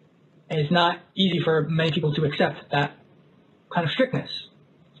 And it's not easy for many people to accept that kind of strictness.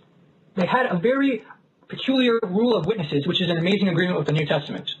 They had a very peculiar rule of witnesses, which is an amazing agreement with the New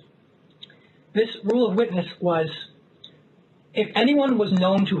Testament. This rule of witness was, if anyone was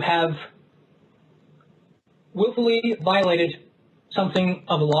known to have willfully violated something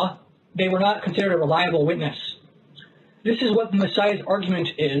of the law, they were not considered a reliable witness. This is what the Messiah's argument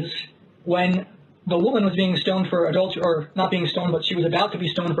is when the woman was being stoned for adultery, or not being stoned, but she was about to be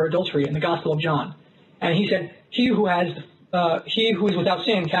stoned for adultery in the Gospel of John. And he said, he who is without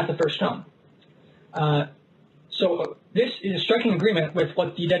sin cast the first stone. So this is a striking agreement with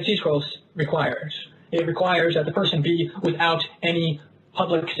what the Dead Sea Scrolls requires. It requires that the person be without any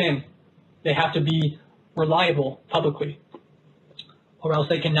public sin. They have to be reliable publicly, or else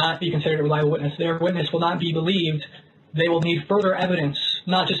they cannot be considered a reliable witness. Their witness will not be believed. They will need further evidence,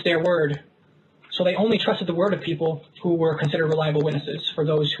 not just their word. So they only trusted the word of people who were considered reliable witnesses. For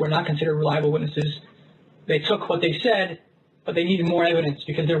those who were not considered reliable witnesses, they took what they said, but they needed more evidence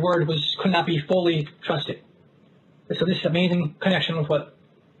because their word could not be fully trusted. So this is an amazing connection with what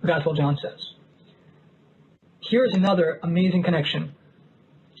the Gospel of John says. Here's another amazing connection.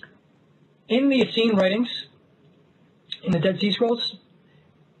 In the Essene writings, in the Dead Sea Scrolls,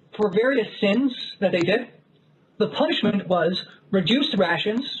 for various sins that they did, the punishment was reduced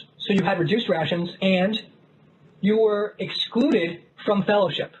rations, so you had reduced rations, and you were excluded from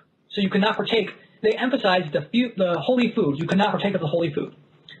fellowship. So you could not partake. They emphasized the holy food. You could not partake of the holy food.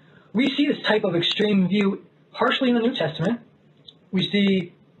 We see this type of extreme view harshly in the New Testament. We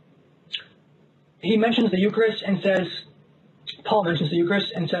see he mentions the Eucharist and says, Paul mentions the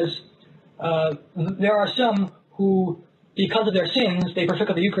Eucharist and says, there are some who, because of their sins, they partook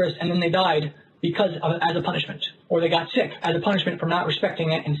of the Eucharist and then they died as a punishment, or they got sick as a punishment for not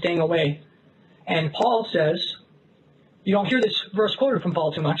respecting it and staying away. And Paul says, you don't hear this verse quoted from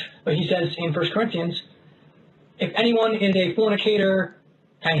Paul too much, but he says in 1 Corinthians, if anyone is a fornicator,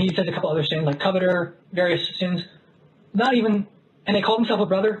 and he says a couple other sins like coveter, various sins, and they call themselves a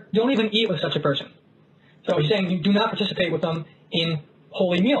brother, don't even eat with such a person. So he's saying you do not participate with them in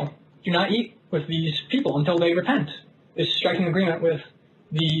holy meal. Do not eat with these people until they repent. This striking agreement with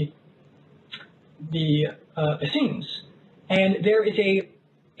the Essenes. And there is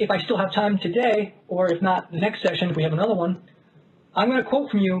if I still have time today, or if not the next session, if we have another one, I'm going to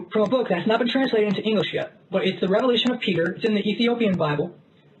quote from you from a book that has not been translated into English yet, but it's the Revelation of Peter. It's in the Ethiopian Bible.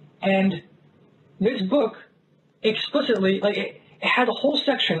 And this book explicitly, it has a whole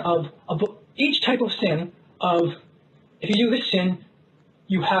section of each type of sin, of if you do this sin,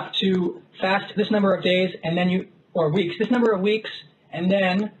 you have to fast this number of days, and then or weeks, this number of weeks, and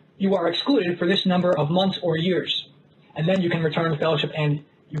then you are excluded for this number of months or years. And then you can return to fellowship and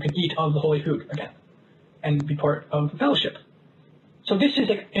you can eat of the holy food again and be part of the fellowship. So this is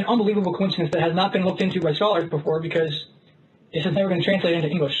an unbelievable coincidence that has not been looked into by scholars before, because this has never been translated into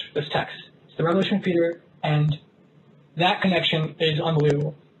English, this text. It's the Revelation of Peter, and that connection is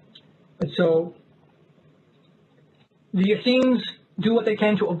unbelievable. And so the Essenes do what they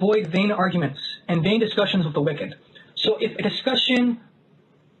can to avoid vain arguments and vain discussions with the wicked. So if a discussion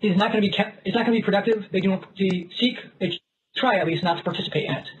is not going to be productive, they try at least not to participate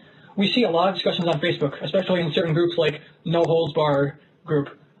in it. We see a lot of discussions on Facebook, especially in certain groups like No Holds Barred group,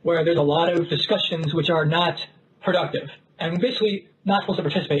 where there's a lot of discussions which are not productive. And we're basically not supposed to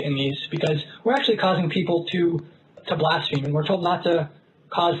participate in these because we're actually causing people to blaspheme, and we're told not to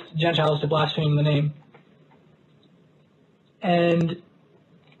cause Gentiles to blaspheme the name. And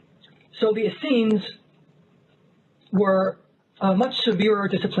so the Essenes were a much severer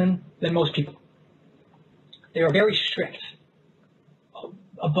discipline than most people. They were very strict,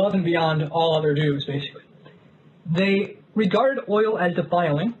 above and beyond all other Jews, basically. They regarded oil as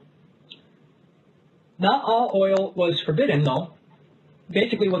defiling. Not all oil was forbidden, though.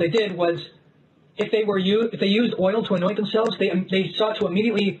 Basically, what they did was, if they used oil to anoint themselves, they sought to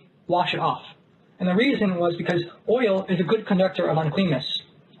immediately wash it off. And the reason was because oil is a good conductor of uncleanness.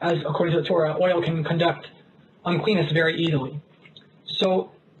 As according to the Torah, oil can conduct uncleanness very easily.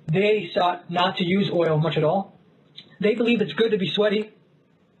 So they sought not to use oil much at all. They believed it's good to be sweaty.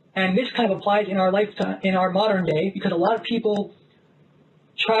 And this kind of applies in our lifetime, in our modern day, because a lot of people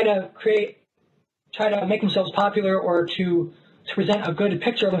try to make themselves popular or to present a good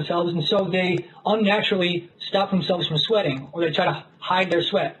picture of themselves, and so they unnaturally stop themselves from sweating, or they try to hide their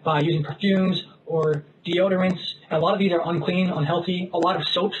sweat by using perfumes or deodorants. And a lot of these are unclean, unhealthy. A lot of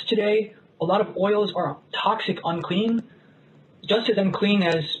soaps today, a lot of oils are toxic, unclean, just as unclean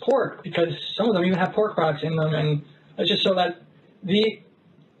as pork, because some of them even have pork products in them. And it's just so that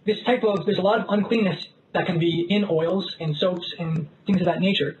there's a lot of uncleanness that can be in oils and soaps and things of that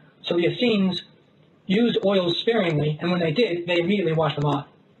nature. So the Essenes used oils sparingly, and when they did, they immediately washed them off.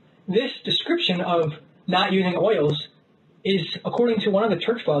 This description of not using oils is, according to one of the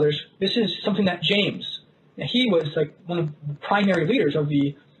church fathers, this is something that James, he was like one of the primary leaders of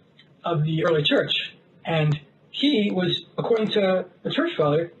the early church, and he was, according to the church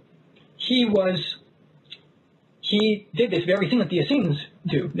father, he did this very thing that the Essenes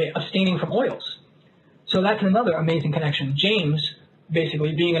do, abstaining from oils. So that's another amazing connection. James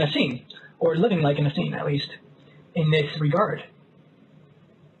basically being an Essene, or living like an Essene, at least, in this regard.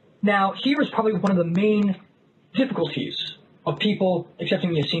 Now, here is probably one of the main difficulties of people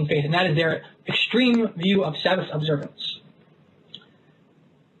accepting the Essene faith, and that is their extreme view of Sabbath observance.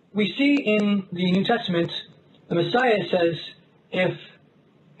 We see in the New Testament, the Messiah says, if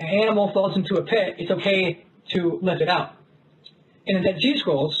an animal falls into a pit, it's okay to lift it out. In the Dead Sea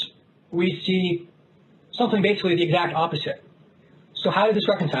Scrolls, we see something basically the exact opposite. So how does this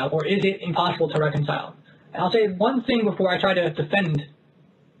reconcile, or is it impossible to reconcile? And I'll say one thing before I try to defend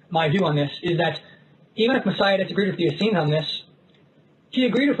my view on this, is that even if Messiah disagreed with the Essenes on this, he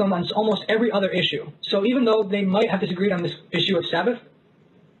agreed with them on almost every other issue. So even though they might have disagreed on this issue of Sabbath,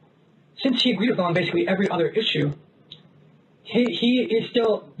 since he agreed with them on basically every other issue, he is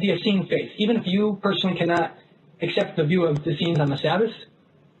still the Essene faith. Even if you personally cannot accept the view of the Essenes on the Sabbath,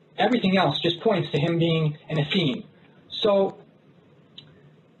 Everything else just points to him being an Essene. So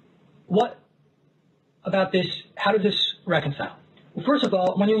what about this? How does this reconcile? Well, first of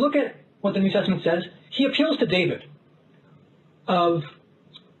all, when you look at what the New Testament says, he appeals to David of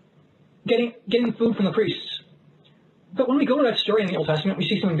getting food from the priests. But when we go to that story in the Old Testament, we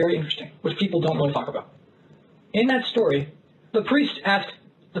see something very interesting, which people don't really talk about. In that story, the priest asks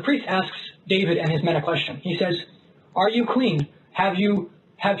David and his men a question. He says, "Are you clean? Have you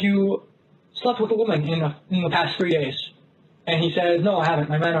slept with a woman in the past 3 days?" And he says, "No, I haven't.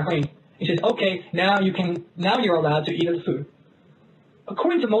 My men are clean." He says, "Okay, now you're allowed to eat of the food."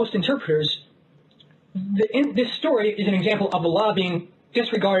 According to most interpreters, this story is an example of the law being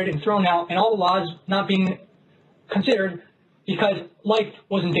disregarded and thrown out, and all the laws not being considered because life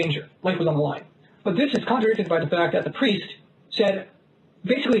was in danger. Life was on the line. But this is contradicted by the fact that the priest said,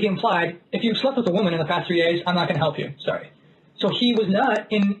 basically he implied, if you slept with a woman in the past 3 days, I'm not going to help you. Sorry. So he was not,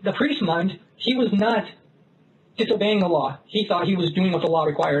 in the priest's mind, he was not disobeying the law. He thought he was doing what the law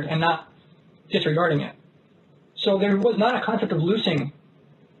required and not disregarding it. So there was not a concept of loosing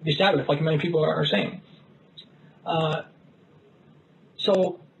the Sabbath, like many people are saying.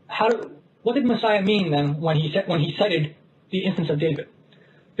 So what did Messiah mean then when he cited the instance of David?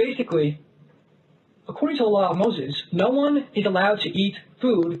 Basically, according to the law of Moses, no one is allowed to eat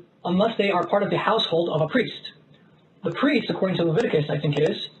food unless they are part of the household of a priest. The priests, according to Leviticus, I think it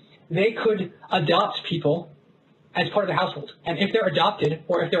is, they could adopt people as part of the household. And if they're adopted,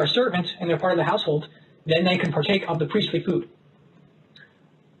 or if they're a servant and they're part of the household, then they can partake of the priestly food.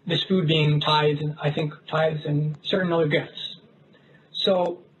 This food being tithes, and certain other gifts.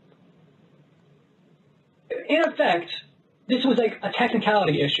 So, in effect, this was like a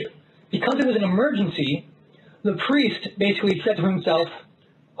technicality issue. Because it was an emergency, the priest basically said to himself,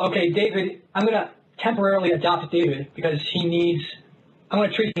 okay, David, I'm going to temporarily adopt David because I'm going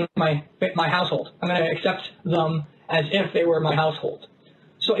to treat him my household. I'm going to accept them as if they were my household.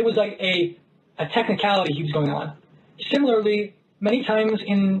 So it was like a technicality he was going on. Similarly, many times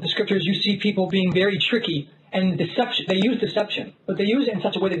in the scriptures you see people being very tricky and deception. They use deception, but they use it in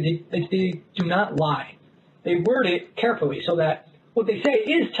such a way that they do not lie. They word it carefully so that what they say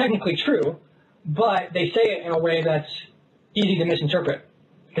is technically true, but they say it in a way that's easy to misinterpret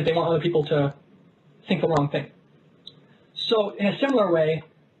because they want other people to think the wrong thing. So in a similar way,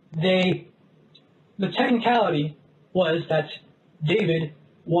 the technicality was that David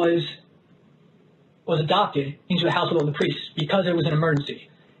was adopted into the household of the priests because it was an emergency.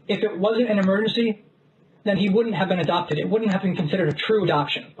 If it wasn't an emergency, then he wouldn't have been adopted. It wouldn't have been considered a true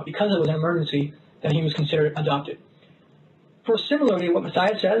adoption. But because it was an emergency, then he was considered adopted. For similarly, what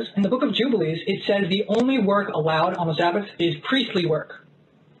Messiah says, in the book of Jubilees, it says the only work allowed on the Sabbath is priestly work.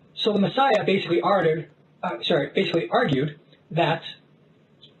 So the Messiah basically argued that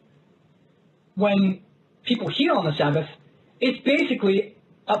when people heal on the Sabbath, it's basically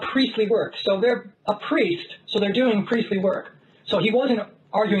a priestly work. So they're a priest, so they're doing priestly work. So he wasn't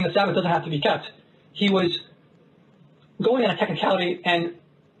arguing the Sabbath doesn't have to be kept. He was going on a technicality and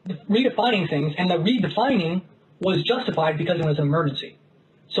redefining things, and the redefining was justified because it was an emergency.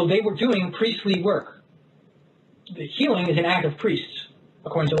 So they were doing priestly work. The healing is an act of priests,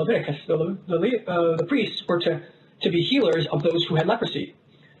 according to Leviticus. The priests were to be healers of those who had leprosy.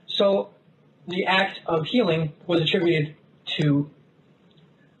 So the act of healing was attributed to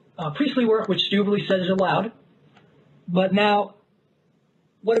priestly work, which Jubilee says is allowed. But now,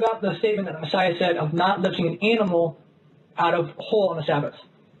 what about the statement that the Messiah said of not lifting an animal out of whole on the Sabbath?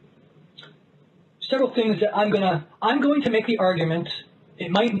 Several things that I'm going to make the argument.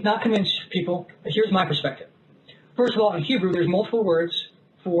 It might not convince people, but here's my perspective. First of all, in Hebrew, there's multiple words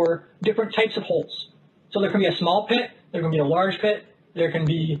for different types of holes. So there can be a small pit, there can be a large pit, there can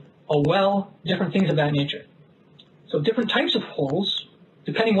be a well, different things of that nature. So different types of holes,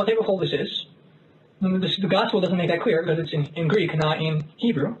 depending what type of hole this is. The gospel doesn't make that clear because it's in Greek, not in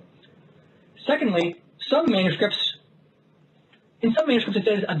Hebrew. Secondly, in some manuscripts it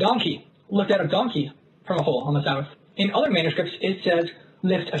says a donkey, lift out a donkey from a hole on the Sabbath. In other manuscripts, it says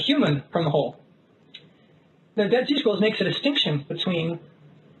lift a human from a hole. The Dead Sea Scrolls makes a distinction between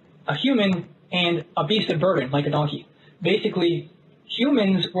a human and a beast of burden, like a donkey. Basically,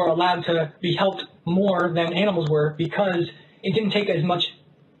 humans were allowed to be helped more than animals were because it didn't take as much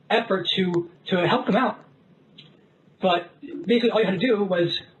effort to help them out. But basically all you had to do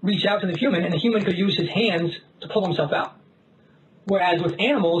was reach out to the human, and the human could use his hands to pull himself out. Whereas with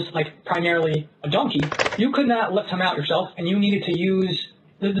animals, like primarily a donkey, you could not lift him out yourself, and you needed to use,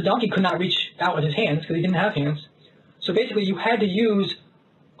 the donkey could not reach out with his hands because he didn't have hands. So basically you had to use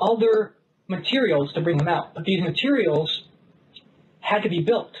other materials to bring him out. But these materials had to be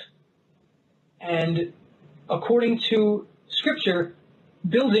built. And according to Scripture,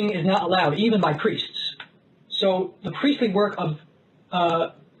 building is not allowed, even by priests. So the priestly work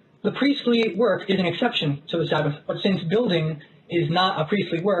is an exception to the Sabbath. But since building is not a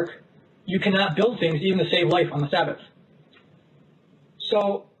priestly work, you cannot build things even to save life on the Sabbath.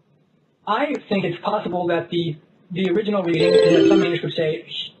 So I think it's possible that the original reading is that some manuscripts say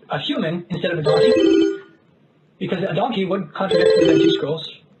a human instead of a donkey, because a donkey would contradict the Dead Sea Scrolls.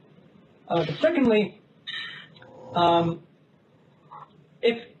 But secondly,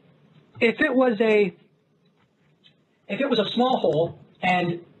 if it was a small hole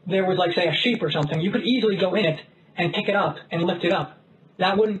and there was, like, say, a sheep or something, you could easily go in it and pick it up and lift it up.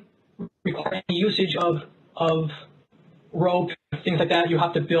 That wouldn't require any usage of rope, things like that. You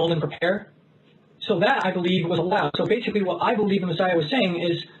have to build and prepare. So that, I believe, was allowed. So basically what I believe the Messiah was saying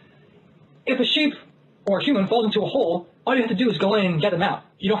is, if a sheep or a human falls into a hole, all you have to do is go in and get them out.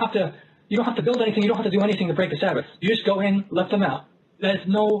 You don't have to build anything. You don't have to do anything to break the Sabbath. You just go in, lift them out. That's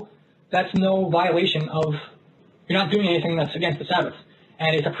no violation of, you're not doing anything that's against the Sabbath.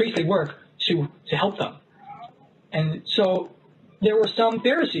 And it's a priestly work to help them. And so there were some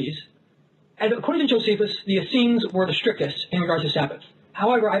Pharisees, and according to Josephus, the Essenes were the strictest in regards to Sabbath.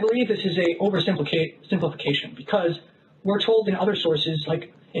 However, I believe this is a oversimplification, because we're told in other sources,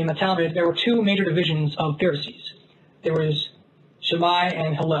 like in the Talmud, there were two major divisions of Pharisees. There was Shammai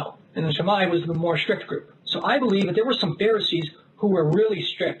and Hillel, and the Shammai was the more strict group. So I believe that there were some Pharisees who were really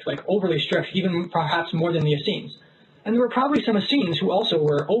strict, like overly strict, even perhaps more than the Essenes. And there were probably some Essenes who also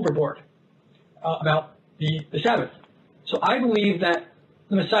were overboard about the Sabbath. So I believe that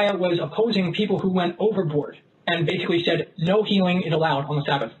the Messiah was opposing people who went overboard and basically said no healing is allowed on the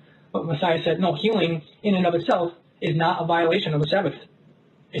Sabbath. But the Messiah said no, healing in and of itself is not a violation of the Sabbath.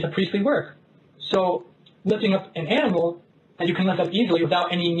 It's a priestly work. So lifting up an animal that you can lift up easily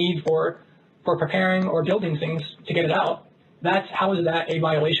without any need for preparing or building things to get it out, how is that a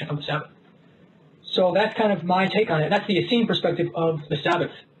violation of the Sabbath? So that's kind of my take on it. That's the Essene perspective of the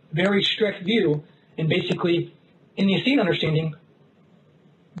Sabbath. Very strict view, and basically, in the Essene understanding,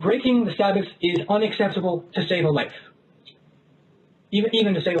 breaking the Sabbath is unacceptable to save a life.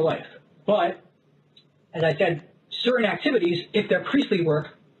 Even to save a life. But, as I said, certain activities, if they're priestly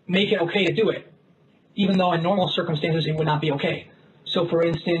work, make it okay to do it, even though in normal circumstances it would not be okay. So, for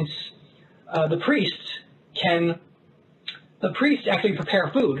instance, the priests actually prepare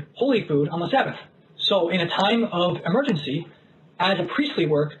food, holy food, on the Sabbath. So in a time of emergency, as a priestly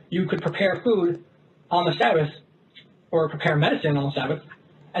work, you could prepare food on the Sabbath, or prepare medicine on the Sabbath,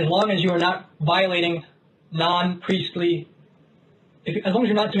 as long as you are not violating as long as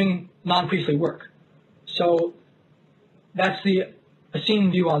you're not doing non-priestly work. So that's the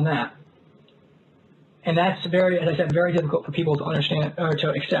Essene view on that. And that's very, as I said, very difficult for people to understand or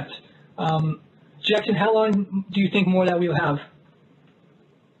to accept. Jackson, how long do you think more that we'll have?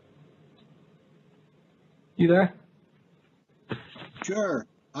 You there? Sure,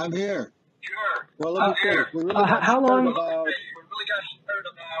 I'm here. Sure. Well, let me finish. We really how long? about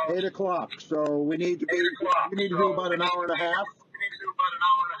 8 o'clock, so we need to do about an hour and a half.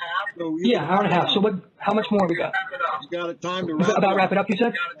 So Yeah, hour and a half. So how much more we got? You got it time to wrap it up. About wrap it up, you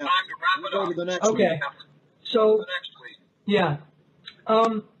said? Yeah. We'll go to the next Okay. one. So, yeah.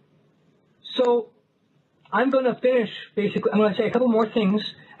 So I'm going to finish, basically, I'm going to say a couple more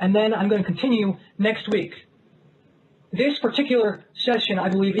things, and then I'm going to continue next week. This particular session, I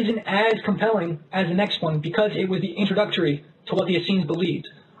believe, isn't as compelling as the next one because it was the introductory to what the Essenes believed.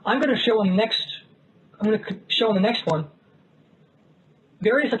 I'm going to show in the next one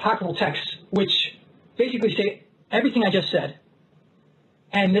various apocryphal texts which basically say everything I just said.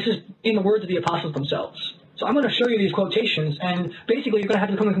 And this is in the words of the apostles themselves. So I'm going to show you these quotations, and basically you're going to have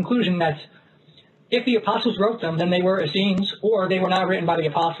to come to the conclusion that if the apostles wrote them, then they were Essenes, or they were not written by the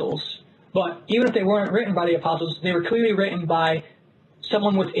apostles. But even if they weren't written by the apostles, they were clearly written by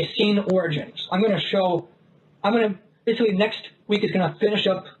someone with Essene origins. Basically next week is going to finish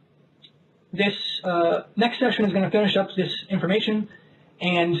up this, next session is going to finish up this information,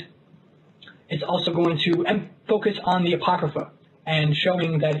 and it's also going to focus on the Apocrypha and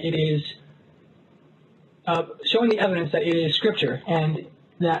showing that it is, showing the evidence that it is Scripture and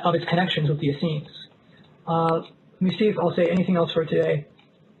that of its connections with the Essenes. Let me see if I'll say anything else for today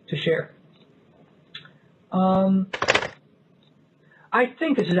to share. I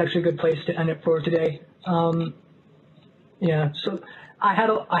think this is actually a good place to end it for today. Yeah, so I had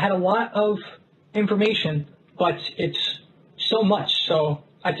a lot of information, but it's so much, so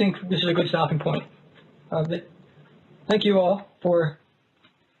I think this is a good stopping point. Thank you all for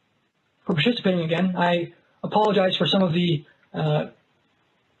participating again. I apologize for some of the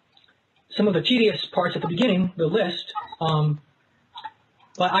some of the tedious parts at the beginning, the list.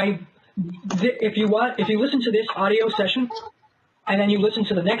 But if you listen to this audio session and then you listen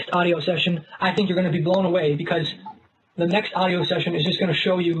to the next audio session, I think you're going to be blown away, because the next audio session is just going to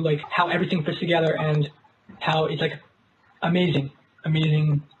show you like how everything fits together and how it's like amazing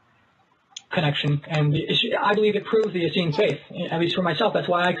connection. And I believe it proves the Essene faith, at least for myself. That's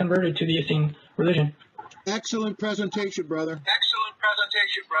why I converted to the Essene religion. Excellent presentation, brother.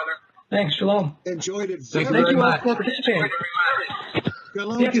 Thanks, shalom. Enjoyed it. Thank you all for participating.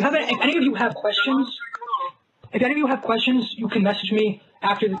 If any of you have questions, you can message me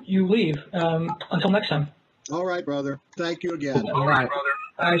after you leave. Until next time. All right, brother. Thank you again. All right,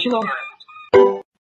 shalom.